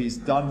 years, so he's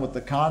done with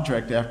the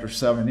contract after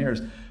 7 years,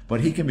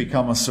 but he can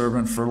become a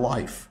servant for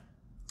life.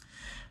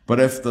 But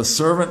if the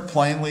servant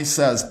plainly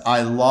says,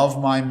 I love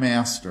my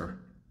master,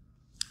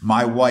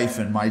 my wife,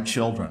 and my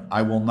children,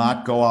 I will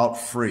not go out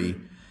free,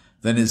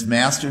 then his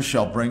master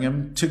shall bring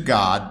him to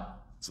God,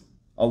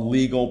 a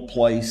legal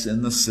place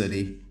in the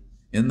city,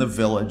 in the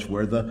village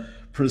where the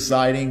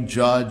presiding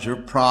judge or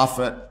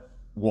prophet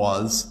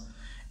was,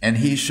 and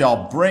he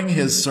shall bring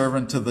his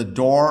servant to the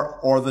door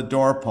or the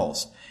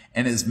doorpost,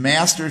 and his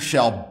master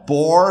shall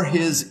bore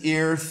his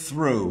ear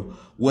through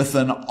with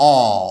an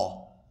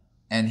awl,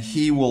 and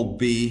he will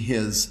be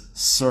his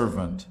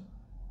servant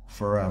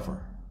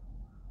forever.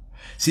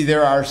 See,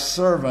 there are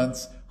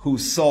servants who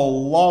so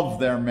love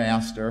their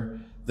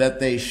master that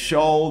they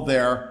show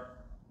their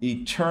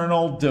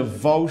eternal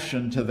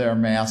devotion to their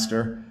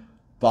master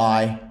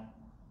by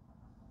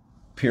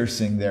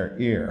piercing their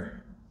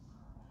ear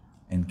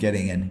and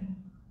getting an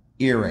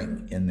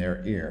earring in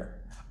their ear,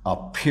 a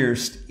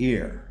pierced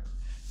ear,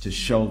 to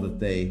show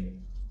that they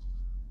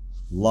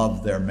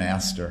love their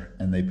master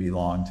and they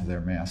belong to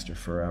their master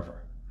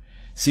forever.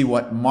 See,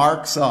 what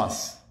marks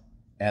us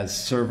as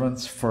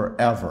servants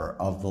forever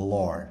of the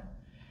Lord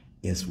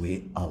is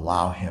we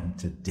allow him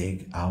to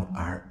dig out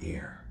our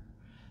ear.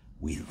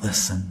 We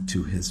listen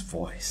to his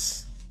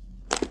voice.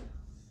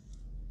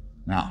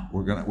 Now,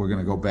 we're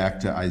gonna go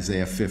back to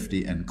Isaiah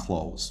 50 and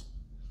close.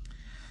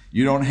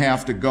 You don't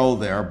have to go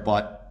there,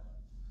 but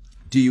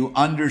do you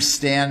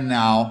understand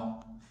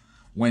now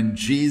when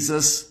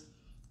Jesus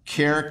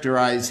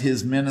characterized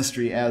his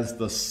ministry as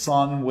the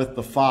Son with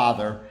the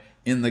Father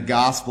in the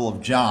Gospel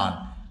of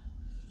John?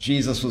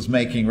 Jesus was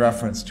making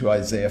reference to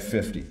Isaiah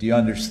 50. Do you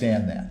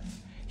understand that?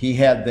 He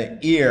had the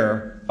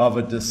ear of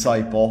a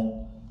disciple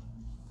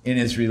in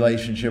his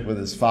relationship with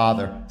his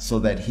Father so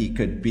that he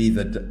could be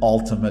the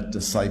ultimate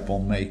disciple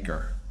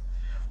maker.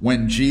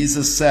 When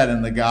Jesus said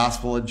in the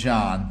Gospel of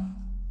John,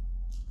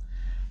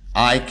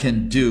 I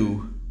can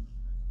do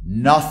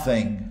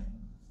nothing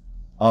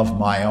of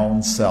my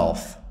own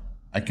self.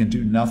 I can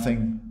do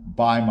nothing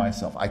by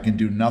myself. I can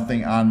do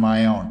nothing on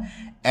my own.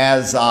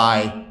 As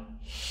I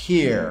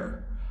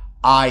hear,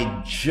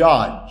 I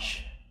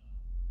judge.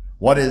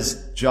 What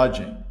is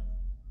judging?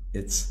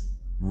 It's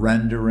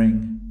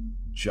rendering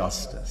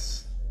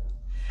justice.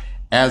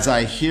 As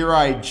I hear,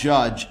 I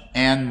judge,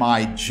 and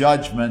my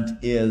judgment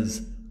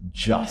is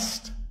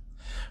just.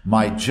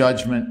 My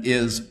judgment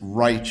is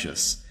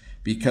righteous,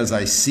 because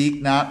I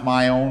seek not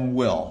my own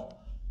will,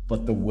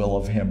 but the will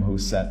of him who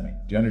sent me.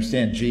 Do you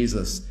understand?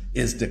 Jesus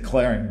is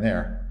declaring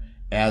there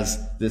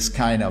as this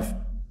kind of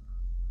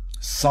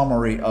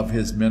summary of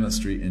his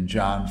ministry in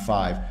John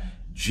 5.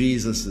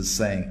 Jesus is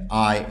saying,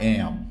 I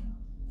am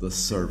the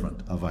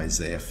servant of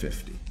Isaiah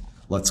 50.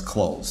 Let's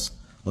close.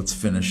 Let's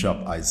finish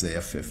up Isaiah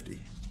 50.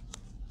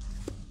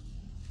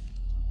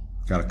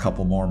 Got a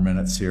couple more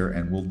minutes here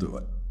and we'll do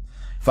it.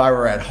 If I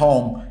were at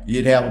home,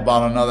 you'd have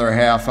about another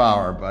half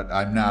hour, but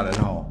I'm not at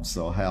home,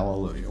 so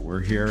hallelujah. We're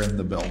here in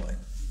the building.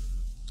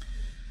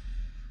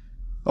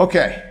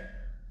 Okay,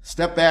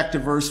 step back to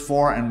verse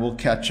 4 and we'll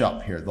catch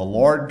up here. The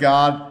Lord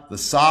God, the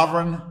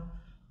sovereign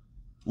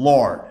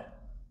Lord,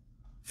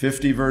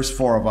 50 verse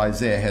 4 of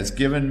Isaiah, has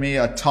given me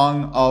a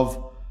tongue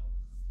of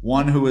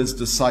one who is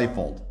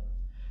discipled,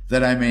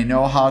 that I may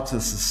know how to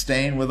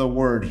sustain with a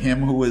word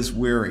him who is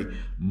weary.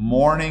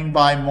 Morning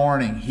by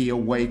morning he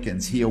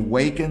awakens. He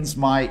awakens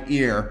my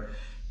ear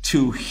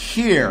to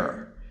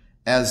hear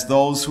as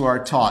those who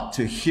are taught,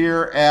 to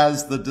hear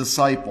as the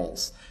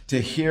disciples, to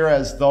hear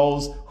as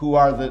those who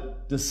are the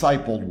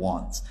discipled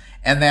ones.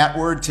 And that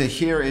word to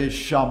hear is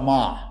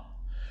shama.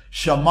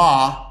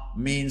 Shama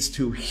means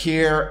to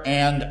hear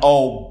and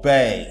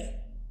obey.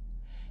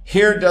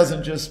 Hear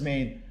doesn't just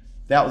mean,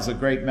 that was a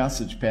great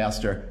message,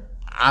 Pastor.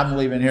 I'm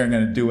leaving here and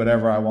going to do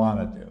whatever I want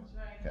to do.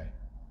 Okay.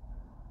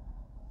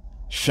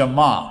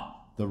 Shema,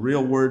 the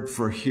real word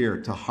for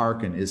hear, to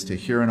hearken, is to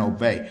hear and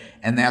obey.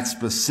 And that's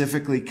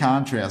specifically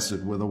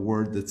contrasted with a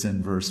word that's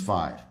in verse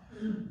 5.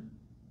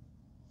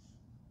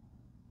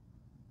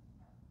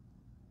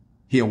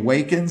 He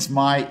awakens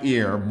my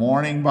ear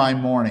morning by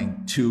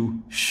morning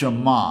to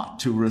shema,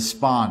 to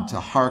respond, to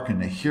hearken,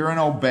 to hear and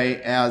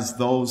obey as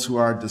those who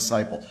are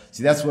disciples.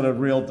 See, that's what a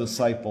real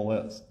disciple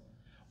is.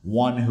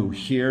 One who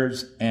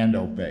hears and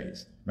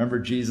obeys. Remember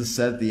Jesus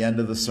said at the end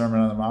of the Sermon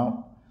on the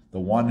Mount, the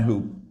one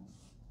who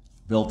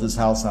built his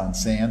house on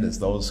sand is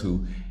those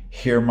who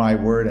hear my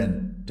word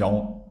and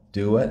don't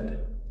do it.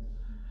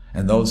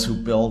 And those who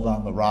build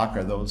on the rock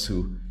are those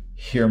who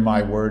hear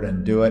my word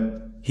and do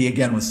it. He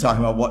again was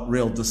talking about what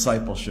real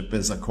discipleship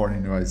is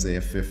according to Isaiah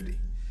 50.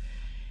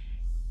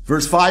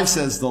 Verse 5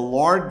 says, the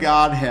Lord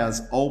God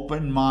has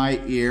opened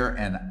my ear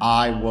and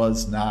I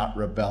was not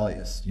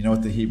rebellious. You know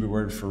what the Hebrew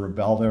word for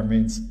rebel there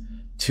means?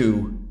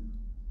 To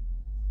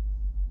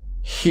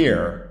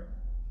hear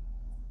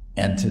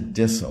and to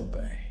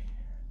disobey.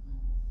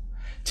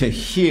 To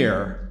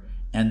hear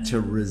and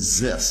to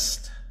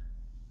resist.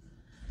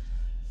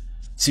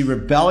 See,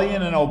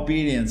 rebellion and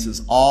obedience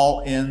is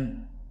all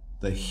in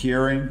the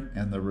hearing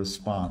and the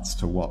response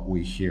to what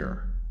we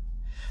hear.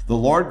 The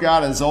Lord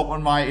God has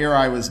opened my ear.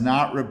 I was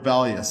not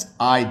rebellious.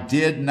 I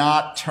did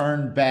not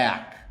turn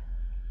back.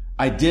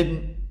 I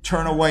didn't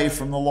turn away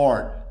from the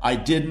Lord. I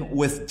didn't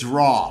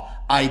withdraw.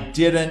 I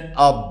didn't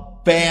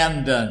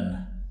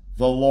abandon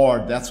the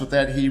Lord. That's what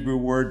that Hebrew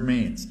word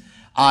means.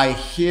 I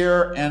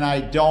hear and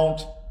I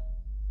don't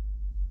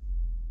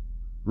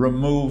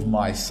remove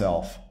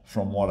myself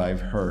from what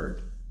I've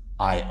heard.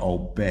 I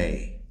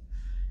obey.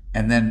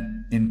 And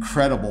then,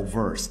 incredible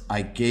verse,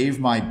 I gave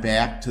my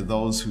back to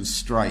those who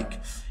strike,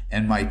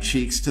 and my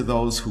cheeks to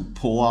those who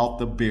pull out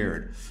the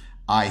beard.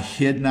 I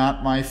hid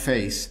not my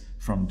face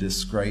from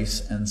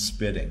disgrace and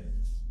spitting.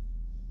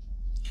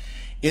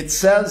 It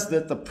says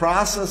that the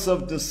process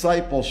of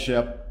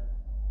discipleship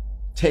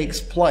takes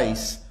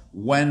place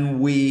when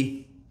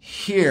we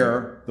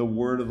hear the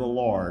word of the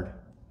Lord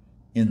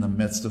in the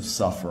midst of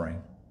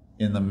suffering,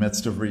 in the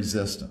midst of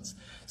resistance.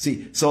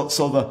 See, so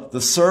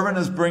the servant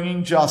is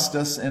bringing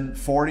justice in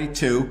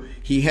 42.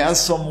 He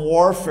has some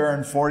warfare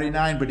in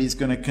 49, but he's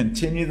going to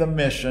continue the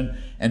mission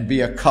and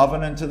be a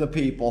covenant to the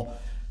people.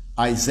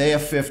 Isaiah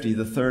 50,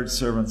 the third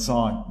servant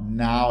song,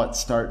 now it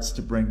starts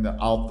to bring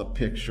out the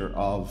picture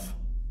of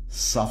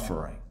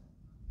suffering.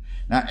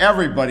 Now,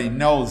 everybody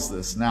knows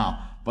this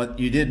now, but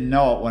you didn't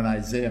know it when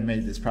Isaiah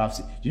made this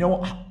prophecy. You know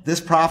what? This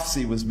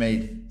prophecy was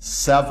made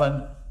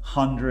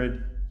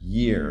 700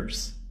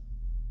 years.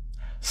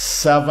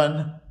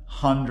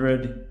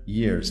 700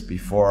 years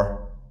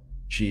before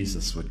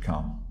Jesus would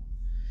come.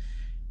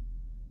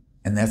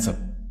 And that's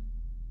a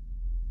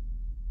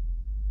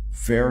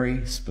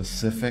very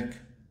specific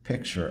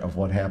picture of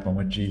what happened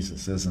with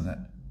Jesus, isn't it?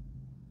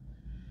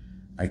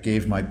 I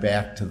gave my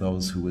back to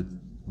those who would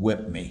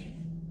whip me.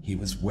 He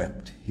was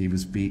whipped. He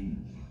was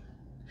beaten.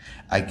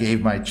 I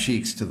gave my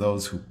cheeks to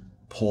those who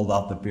pulled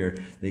out the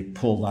beard. They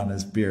pulled on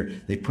his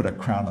beard. They put a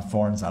crown of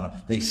thorns on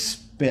him. They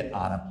spit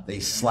on him. They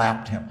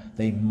slapped him.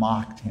 They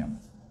mocked him.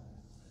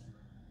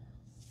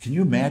 Can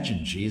you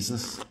imagine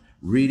Jesus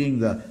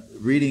reading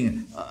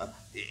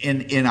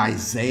in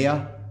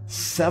Isaiah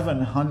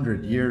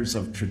 700 years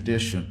of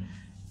tradition,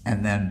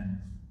 and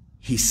then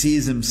he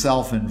sees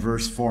himself in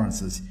verse 4 and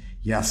says,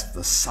 yes,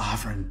 the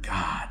sovereign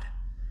God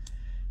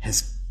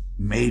has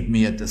made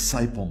me a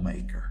disciple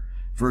maker.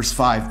 Verse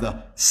 5,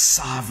 the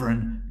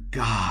sovereign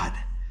God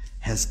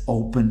has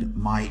opened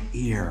my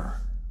ear.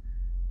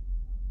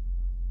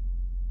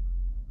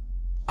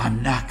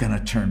 I'm not going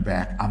to turn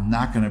back. I'm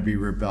not going to be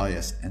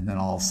rebellious. And then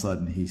all of a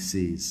sudden he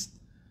sees.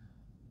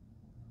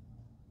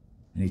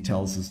 And he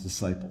tells his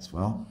disciples,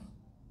 well,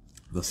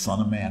 the Son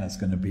of Man is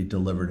going to be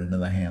delivered into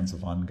the hands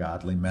of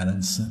ungodly men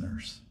and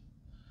sinners.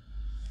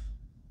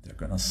 They're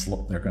going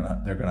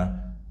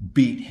to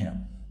beat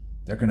him.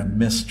 They're going to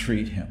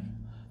mistreat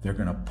him. They're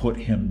going to put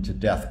him to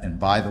death. And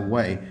by the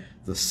way,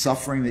 the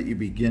suffering that you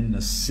begin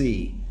to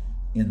see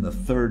in the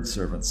third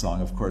servant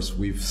song, of course,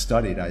 we've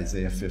studied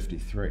Isaiah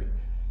 53.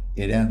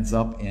 it ends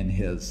up in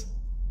his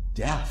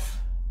death.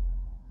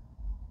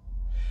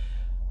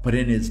 But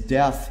in his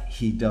death,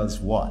 he does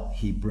what?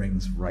 He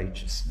brings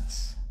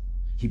righteousness.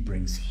 He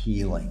brings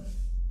healing.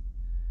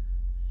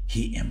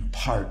 He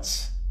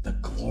imparts the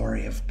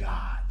glory of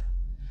God.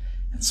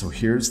 And so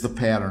here's the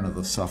pattern of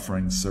the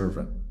suffering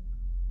servant,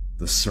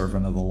 the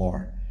servant of the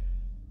Lord.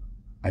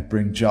 I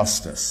bring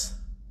justice.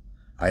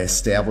 I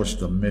establish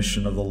the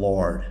mission of the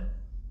Lord.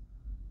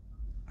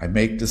 I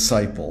make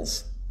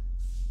disciples,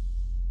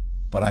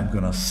 but I'm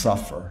going to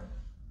suffer.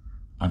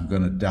 I'm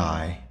going to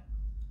die.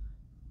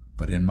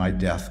 But in my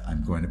death,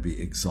 I'm going to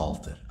be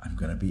exalted. I'm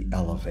going to be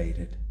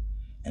elevated.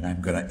 And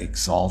I'm going to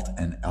exalt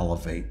and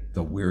elevate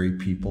the weary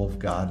people of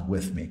God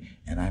with me.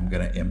 And I'm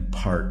going to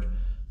impart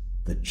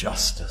the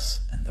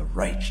justice and the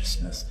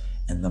righteousness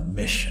and the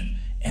mission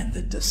and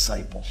the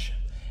discipleship.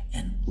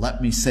 And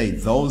let me say,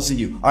 those of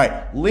you, all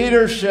right,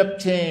 leadership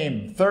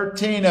team,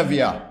 13 of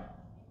you.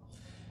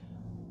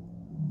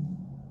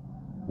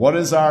 What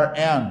is our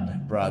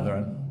end,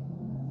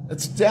 brethren?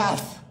 It's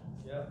death.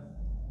 Yeah.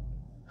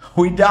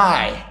 We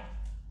die.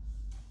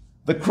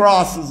 The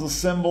cross is a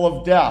symbol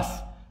of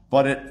death,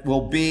 but it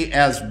will be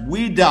as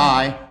we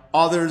die,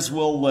 others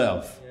will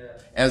live. Yeah.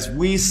 As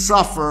we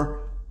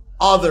suffer,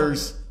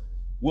 others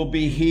will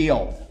be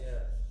healed.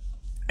 Yeah.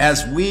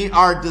 As we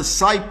are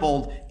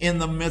discipled in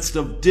the midst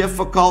of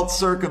difficult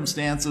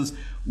circumstances,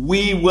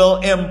 we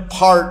will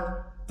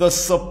impart the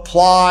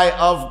supply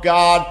of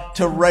God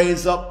to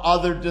raise up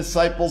other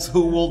disciples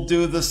who will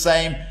do the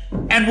same,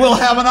 and we'll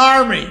have an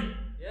army.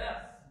 Yes.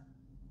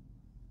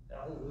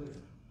 Hallelujah.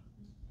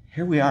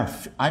 Here we are.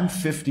 I'm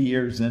 50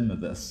 years into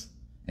this,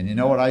 and you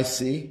know what I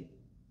see?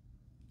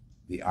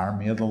 The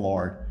army of the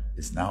Lord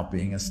is now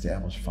being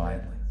established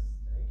finally.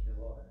 Thank you,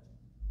 Lord.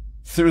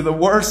 Through the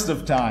worst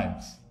of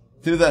times.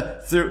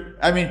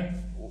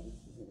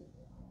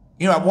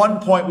 At one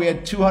point we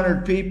had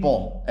 200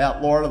 people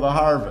at Lord of the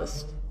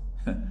Harvest.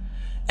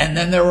 And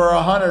then there were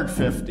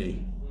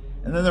 150.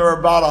 And then there were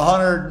about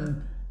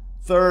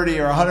 130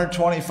 or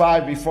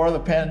 125 before the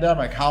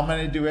pandemic. How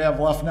many do we have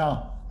left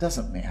now? It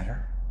doesn't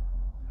matter.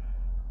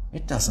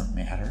 It doesn't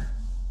matter.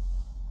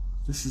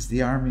 This is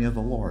the army of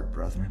the Lord,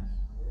 brethren.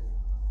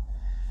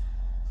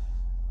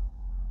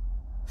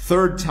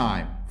 Third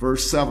time,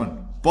 verse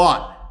 7.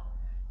 But,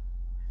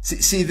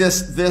 see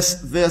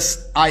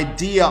this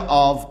idea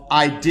of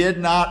I did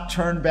not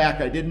turn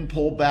back, I didn't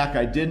pull back,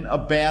 I didn't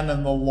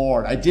abandon the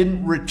Lord, I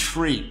didn't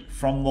retreat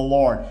from the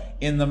Lord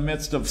in the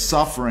midst of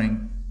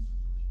suffering.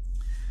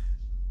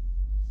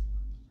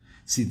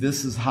 See,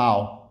 this is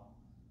how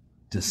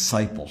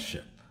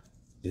discipleship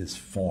is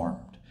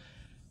formed.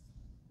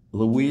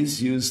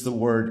 Louise used the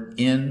word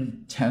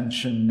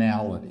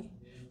intentionality.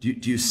 Do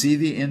you see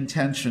the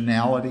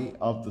intentionality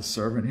of the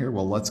servant here?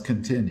 Well, let's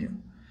continue.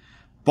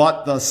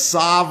 But the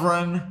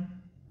sovereign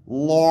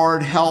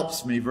Lord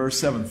helps me. Verse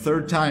 7,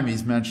 third time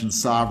he's mentioned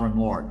sovereign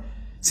Lord.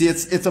 See,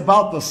 it's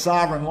about the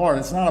sovereign Lord.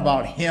 It's not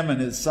about him and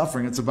his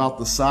suffering. It's about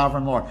the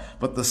sovereign Lord.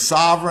 But the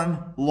sovereign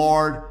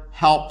Lord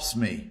helps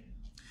me.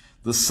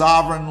 The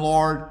sovereign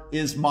Lord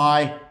is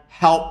my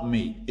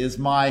helpmeet, is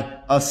my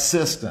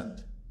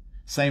assistant.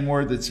 Same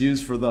word that's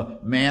used for the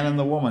man and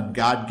the woman.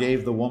 God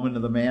gave the woman to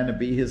the man to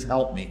be his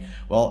helpmeet.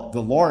 Well,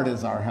 the Lord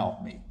is our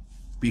helpmeet.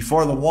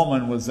 Before the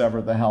woman was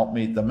ever the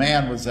helpmeet, the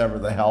man was ever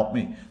the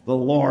helpmeet. The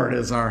Lord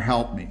is our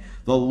helpmeet.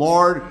 The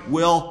Lord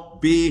will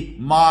be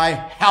my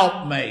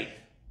helpmate.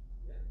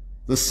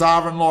 The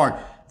sovereign Lord.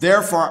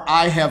 Therefore,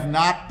 I have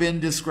not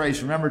been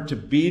disgraced. Remember, to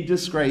be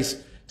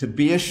disgraced, to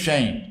be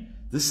ashamed.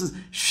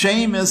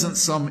 Shame isn't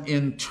some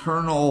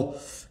internal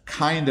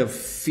kind of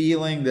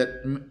feeling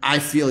that I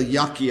feel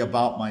yucky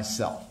about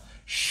myself.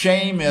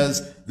 Shame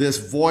is this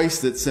voice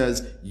that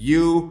says,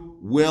 you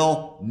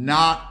will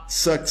not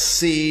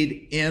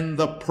succeed in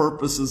the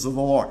purposes of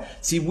the Lord.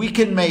 See, we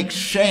can make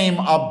shame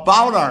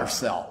about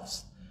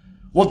ourselves.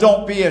 Well,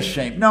 don't be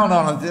ashamed. No,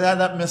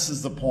 that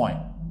misses the point.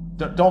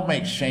 Don't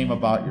make shame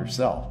about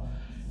yourself.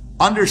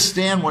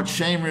 Understand what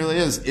shame really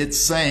is. It's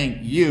saying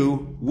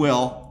you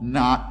will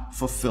not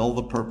fulfill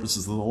the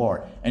purposes of the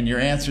Lord. And your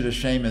answer to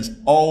shame is,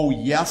 oh,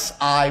 yes,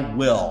 I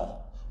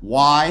will.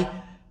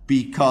 Why?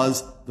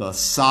 Because the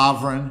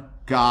sovereign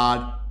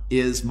God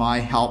is my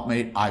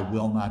helpmate. I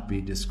will not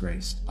be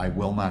disgraced. I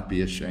will not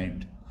be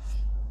ashamed.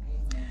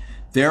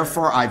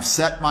 Therefore, I've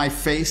set my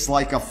face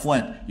like a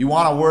flint. You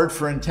want a word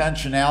for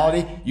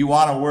intentionality? You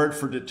want a word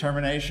for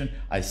determination?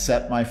 I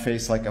set my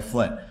face like a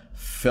flint.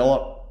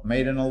 Philip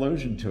made an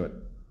allusion to it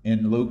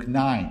in Luke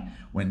 9.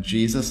 When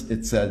Jesus,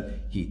 it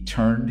said, he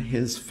turned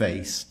his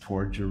face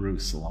toward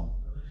Jerusalem.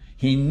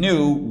 He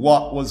knew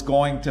what was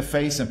going to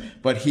face him,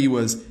 but he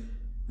was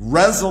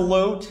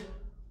resolute.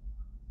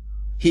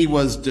 He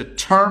was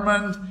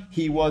determined.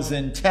 He was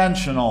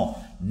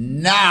intentional.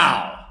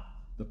 Now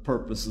the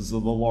purposes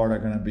of the Lord are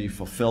going to be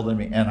fulfilled in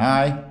me, and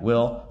I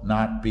will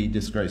not be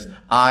disgraced.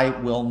 I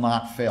will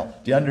not fail.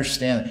 Do you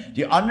understand that?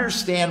 Do you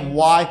understand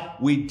why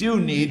we do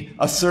need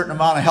a certain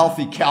amount of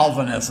healthy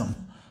Calvinism?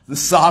 The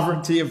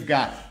sovereignty of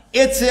God.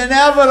 It's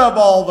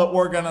inevitable that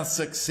we're going to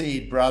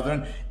succeed,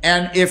 brethren.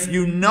 And if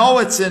you know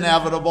it's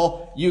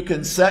inevitable, you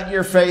can set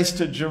your face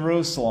to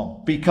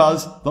Jerusalem,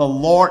 because the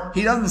Lord,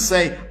 he doesn't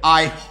say,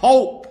 I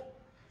hope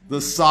the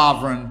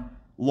sovereign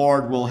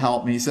Lord will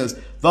help me. He says,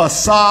 the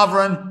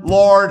sovereign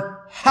Lord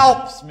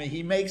helps me.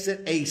 He makes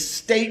it a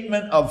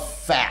statement of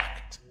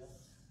fact.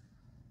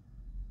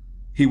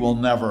 He will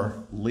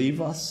never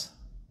leave us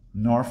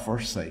nor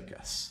forsake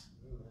us.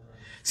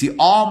 See,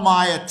 all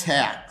my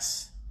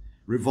attacks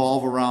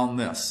revolve around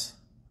this.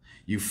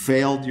 You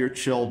failed your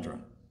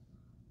children.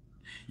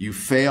 You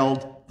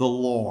failed the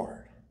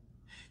Lord.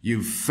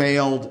 You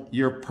failed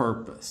your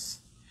purpose.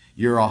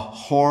 You're a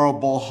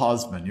horrible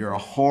husband. You're a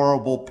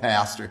horrible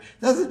pastor.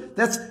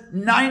 That's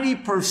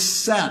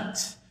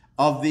 90%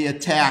 of the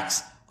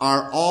attacks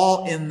are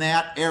all in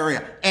that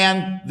area.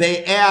 And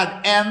they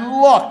add,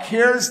 and look,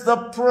 here's the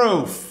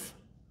proof.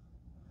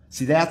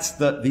 See, that's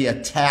the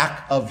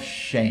attack of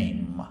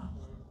shame.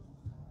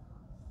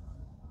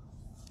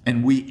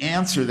 And we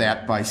answer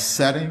that by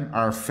setting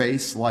our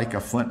face like a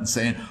flint and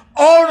saying,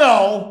 oh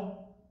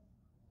no!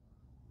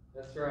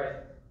 That's right.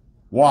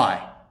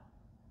 Why?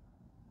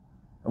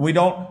 We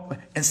don't,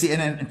 and see,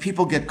 and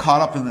people get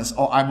caught up in this,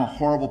 oh, I'm a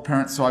horrible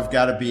parent, so I've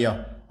got to be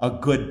a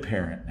good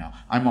parent now.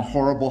 I'm a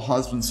horrible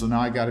husband, so now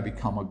I got to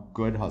become a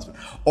good husband.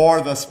 Or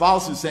the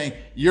spouse is saying,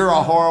 you're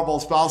a horrible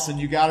spouse and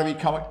you got to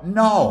become a,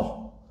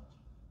 no.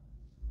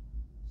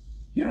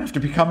 You don't have to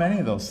become any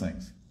of those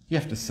things. You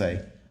have to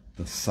say,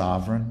 the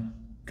sovereign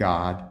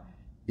God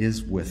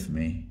is with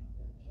me.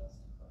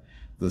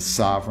 The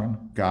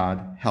sovereign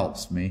God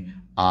helps me.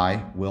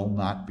 I will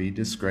not be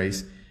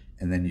disgraced.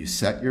 And then you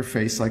set your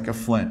face like a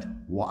flint.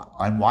 Why?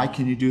 And why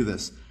can you do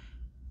this?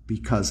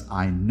 Because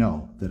I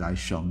know that I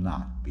shall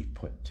not be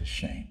put to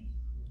shame.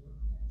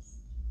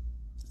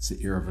 It's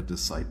the ear of a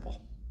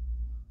disciple.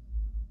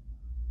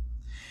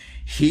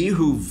 He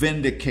who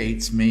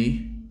vindicates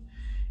me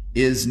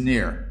is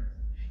near.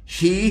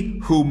 He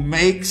who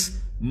makes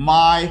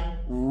my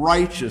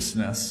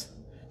righteousness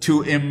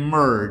to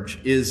emerge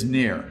is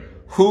near.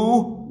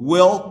 Who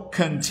will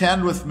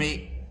contend with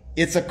me?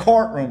 It's a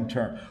courtroom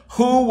term.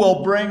 Who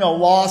will bring a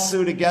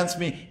lawsuit against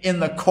me in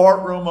the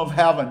courtroom of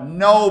heaven?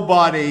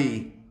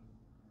 Nobody.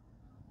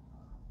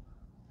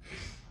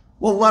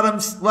 Well, let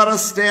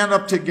us stand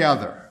up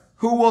together.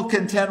 Who will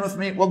contend with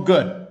me? Well,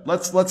 good.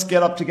 Let's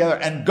get up together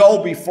and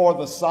go before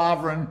the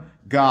sovereign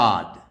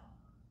God.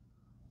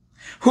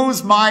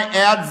 Who's my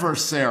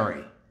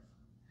adversary?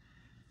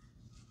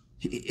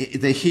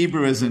 The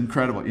Hebrew is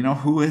incredible. You know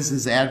who is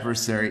his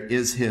adversary?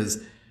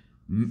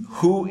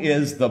 Who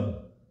is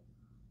the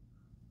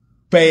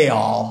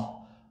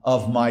Baal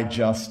of my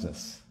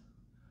justice?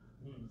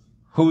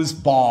 Who's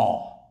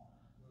Baal?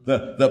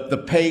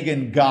 The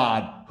pagan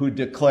god who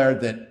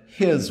declared that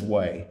his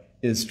way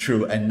is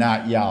true and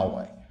not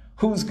Yahweh.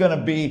 Who's going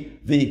to be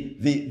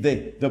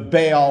the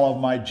Baal of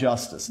my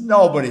justice?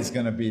 Nobody's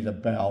going to be the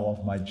Baal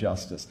of my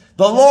justice.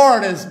 The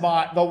Lord is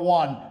the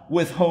one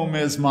with whom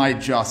is my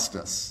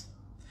justice.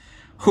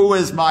 Who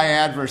is my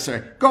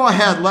adversary? Go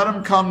ahead, let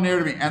him come near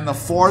to me. And the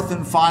fourth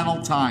and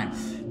final time,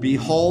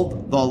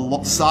 behold,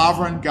 the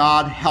sovereign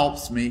God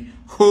helps me.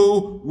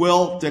 Who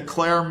will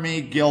declare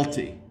me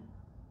guilty?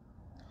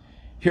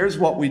 Here's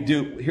what we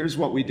do. Here's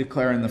what we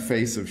declare in the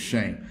face of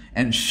shame.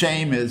 And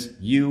shame is,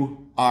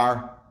 you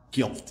are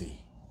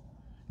guilty.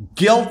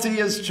 Guilty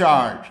is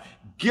charged.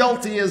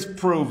 Guilty is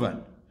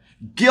proven.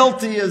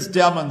 Guilty is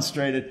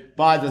demonstrated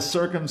by the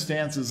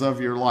circumstances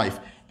of your life.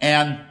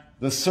 And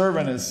the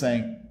servant is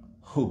saying,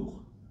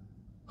 who?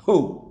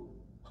 Who?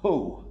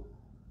 Who?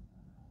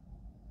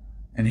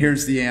 And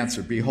here's the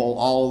answer. Behold,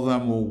 all of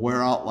them will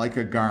wear out like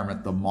a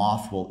garment. The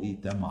moth will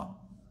eat them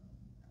up.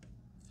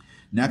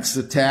 Next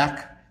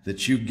attack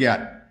that you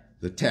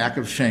get, the attack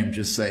of shame,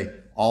 just say,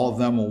 all of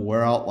them will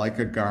wear out like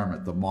a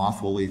garment. The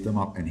moth will eat them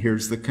up. And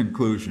here's the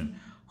conclusion.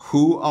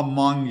 Who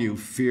among you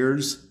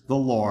fears the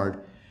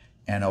Lord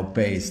and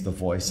obeys the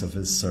voice of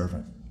his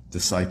servant?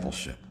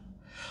 Discipleship.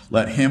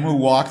 Let him who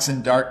walks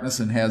in darkness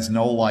and has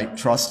no light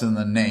trust in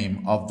the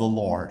name of the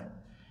Lord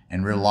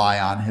and rely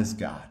on his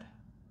God.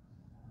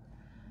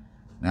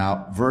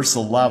 Now, verse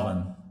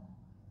 11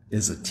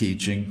 is a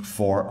teaching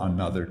for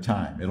another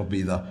time. It'll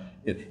be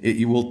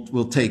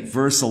we'll take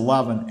verse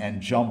 11 and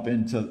jump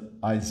into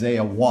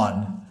Isaiah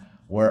 1,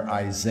 where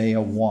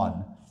Isaiah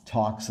 1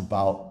 talks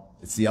about,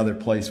 it's the other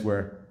place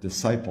where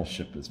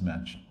discipleship is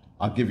mentioned.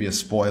 I'll give you a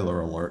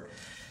spoiler alert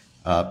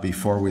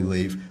before we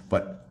leave,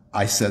 but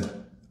I said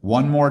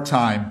one more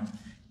time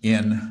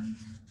in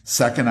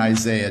 2nd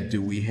Isaiah,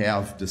 do we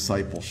have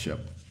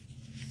discipleship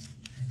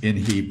in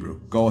Hebrew?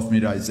 Go with me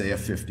to Isaiah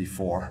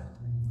 54.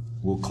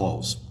 We'll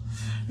close.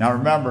 Now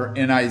remember,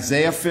 in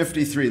Isaiah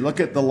 53, look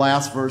at the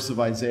last verse of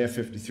Isaiah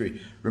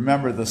 53.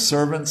 Remember, the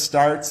servant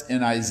starts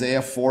in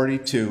Isaiah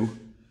 42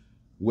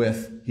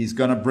 with, he's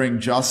going to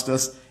bring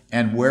justice.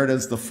 And where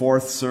does the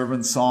fourth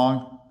servant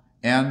song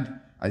end?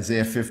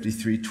 Isaiah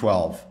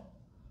 53:12.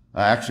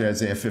 Actually,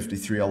 Isaiah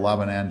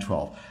 53:11 and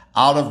 12.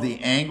 Out of the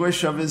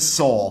anguish of his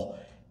soul,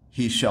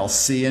 he shall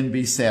see and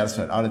be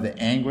satisfied. Out of the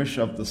anguish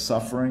of the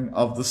suffering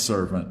of the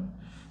servant,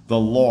 the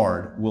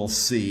Lord will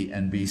see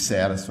and be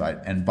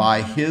satisfied. And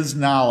by his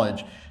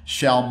knowledge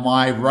shall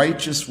my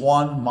righteous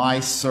one, my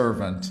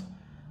servant,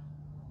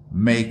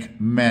 make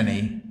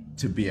many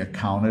to be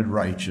accounted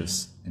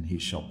righteous, and he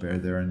shall bear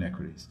their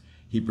iniquities.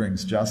 He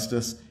brings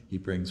justice, he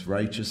brings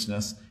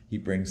righteousness, he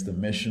brings the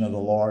mission of the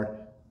Lord,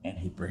 and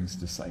he brings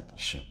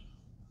discipleship.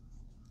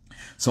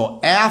 So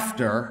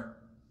after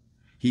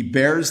he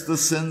bears the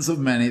sins of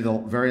many, the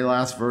very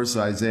last verse,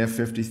 Isaiah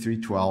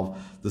 53:12,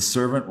 the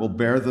servant will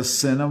bear the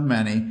sin of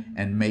many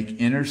and make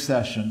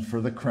intercession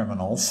for the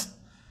criminals.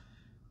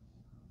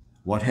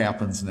 What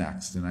happens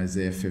next in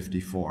Isaiah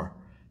 54?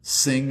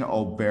 Sing,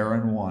 O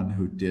barren one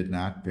who did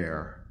not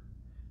bear.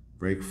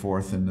 Break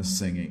forth into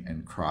singing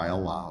and cry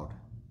aloud,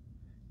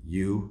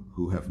 you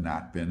who have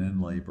not been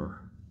in labor.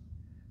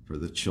 For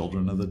the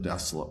children of the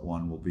desolate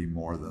one will be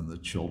more than the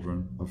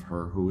children of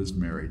her who is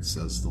married,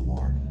 says the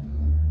Lord.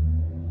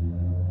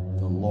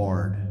 The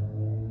Lord,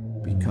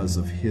 because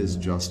of his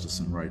justice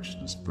and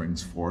righteousness,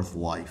 brings forth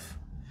life.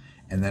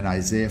 And then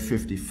Isaiah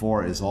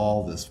 54 is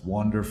all this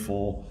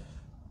wonderful,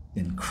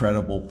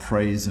 incredible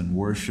praise and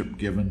worship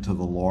given to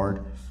the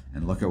Lord.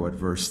 And look at what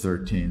verse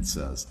 13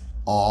 says.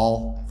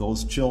 All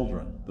those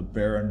children, the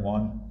barren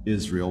one,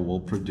 Israel, will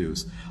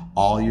produce.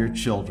 All your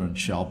children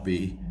shall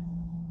be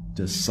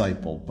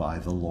discipled by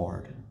the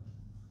Lord.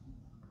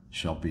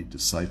 Shall be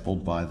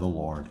discipled by the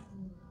Lord.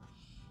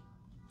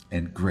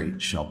 And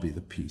great shall be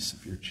the peace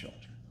of your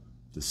children.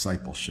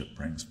 Discipleship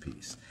brings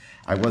peace.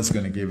 I was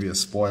going to give you a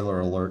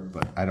spoiler alert,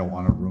 but I don't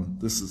want to ruin.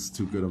 This is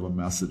too good of a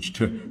message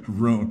to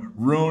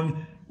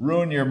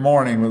ruin your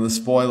morning with a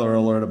spoiler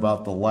alert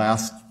about the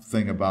last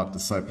thing about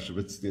discipleship.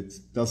 It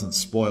doesn't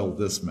spoil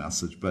this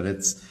message, but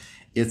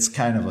it's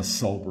kind of a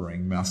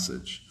sobering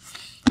message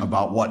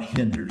about what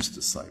hinders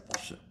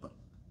discipleship. But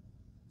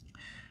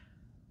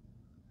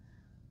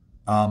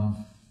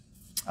I'm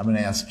going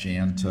to ask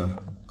Jan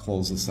to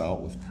close us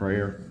out with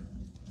prayer,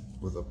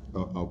 with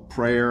a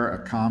prayer,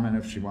 a comment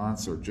if she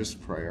wants, or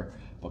just prayer,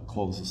 but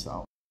close us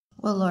out.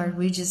 Well, Lord,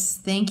 we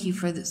just thank you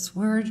for this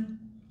word.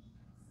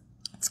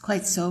 It's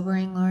quite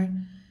sobering,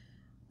 Lord.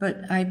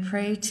 But I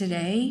pray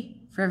today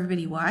for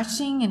everybody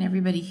watching and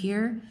everybody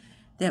here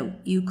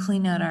that you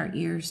clean out our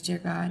ears, dear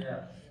God,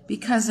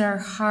 because our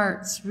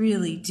hearts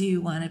really do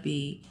want to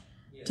be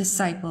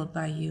discipled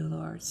by you,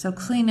 Lord. So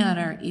clean out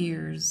our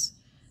ears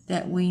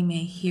that we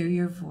may hear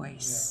your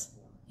voice.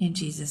 In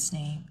Jesus'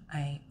 name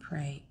I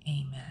pray,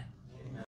 amen.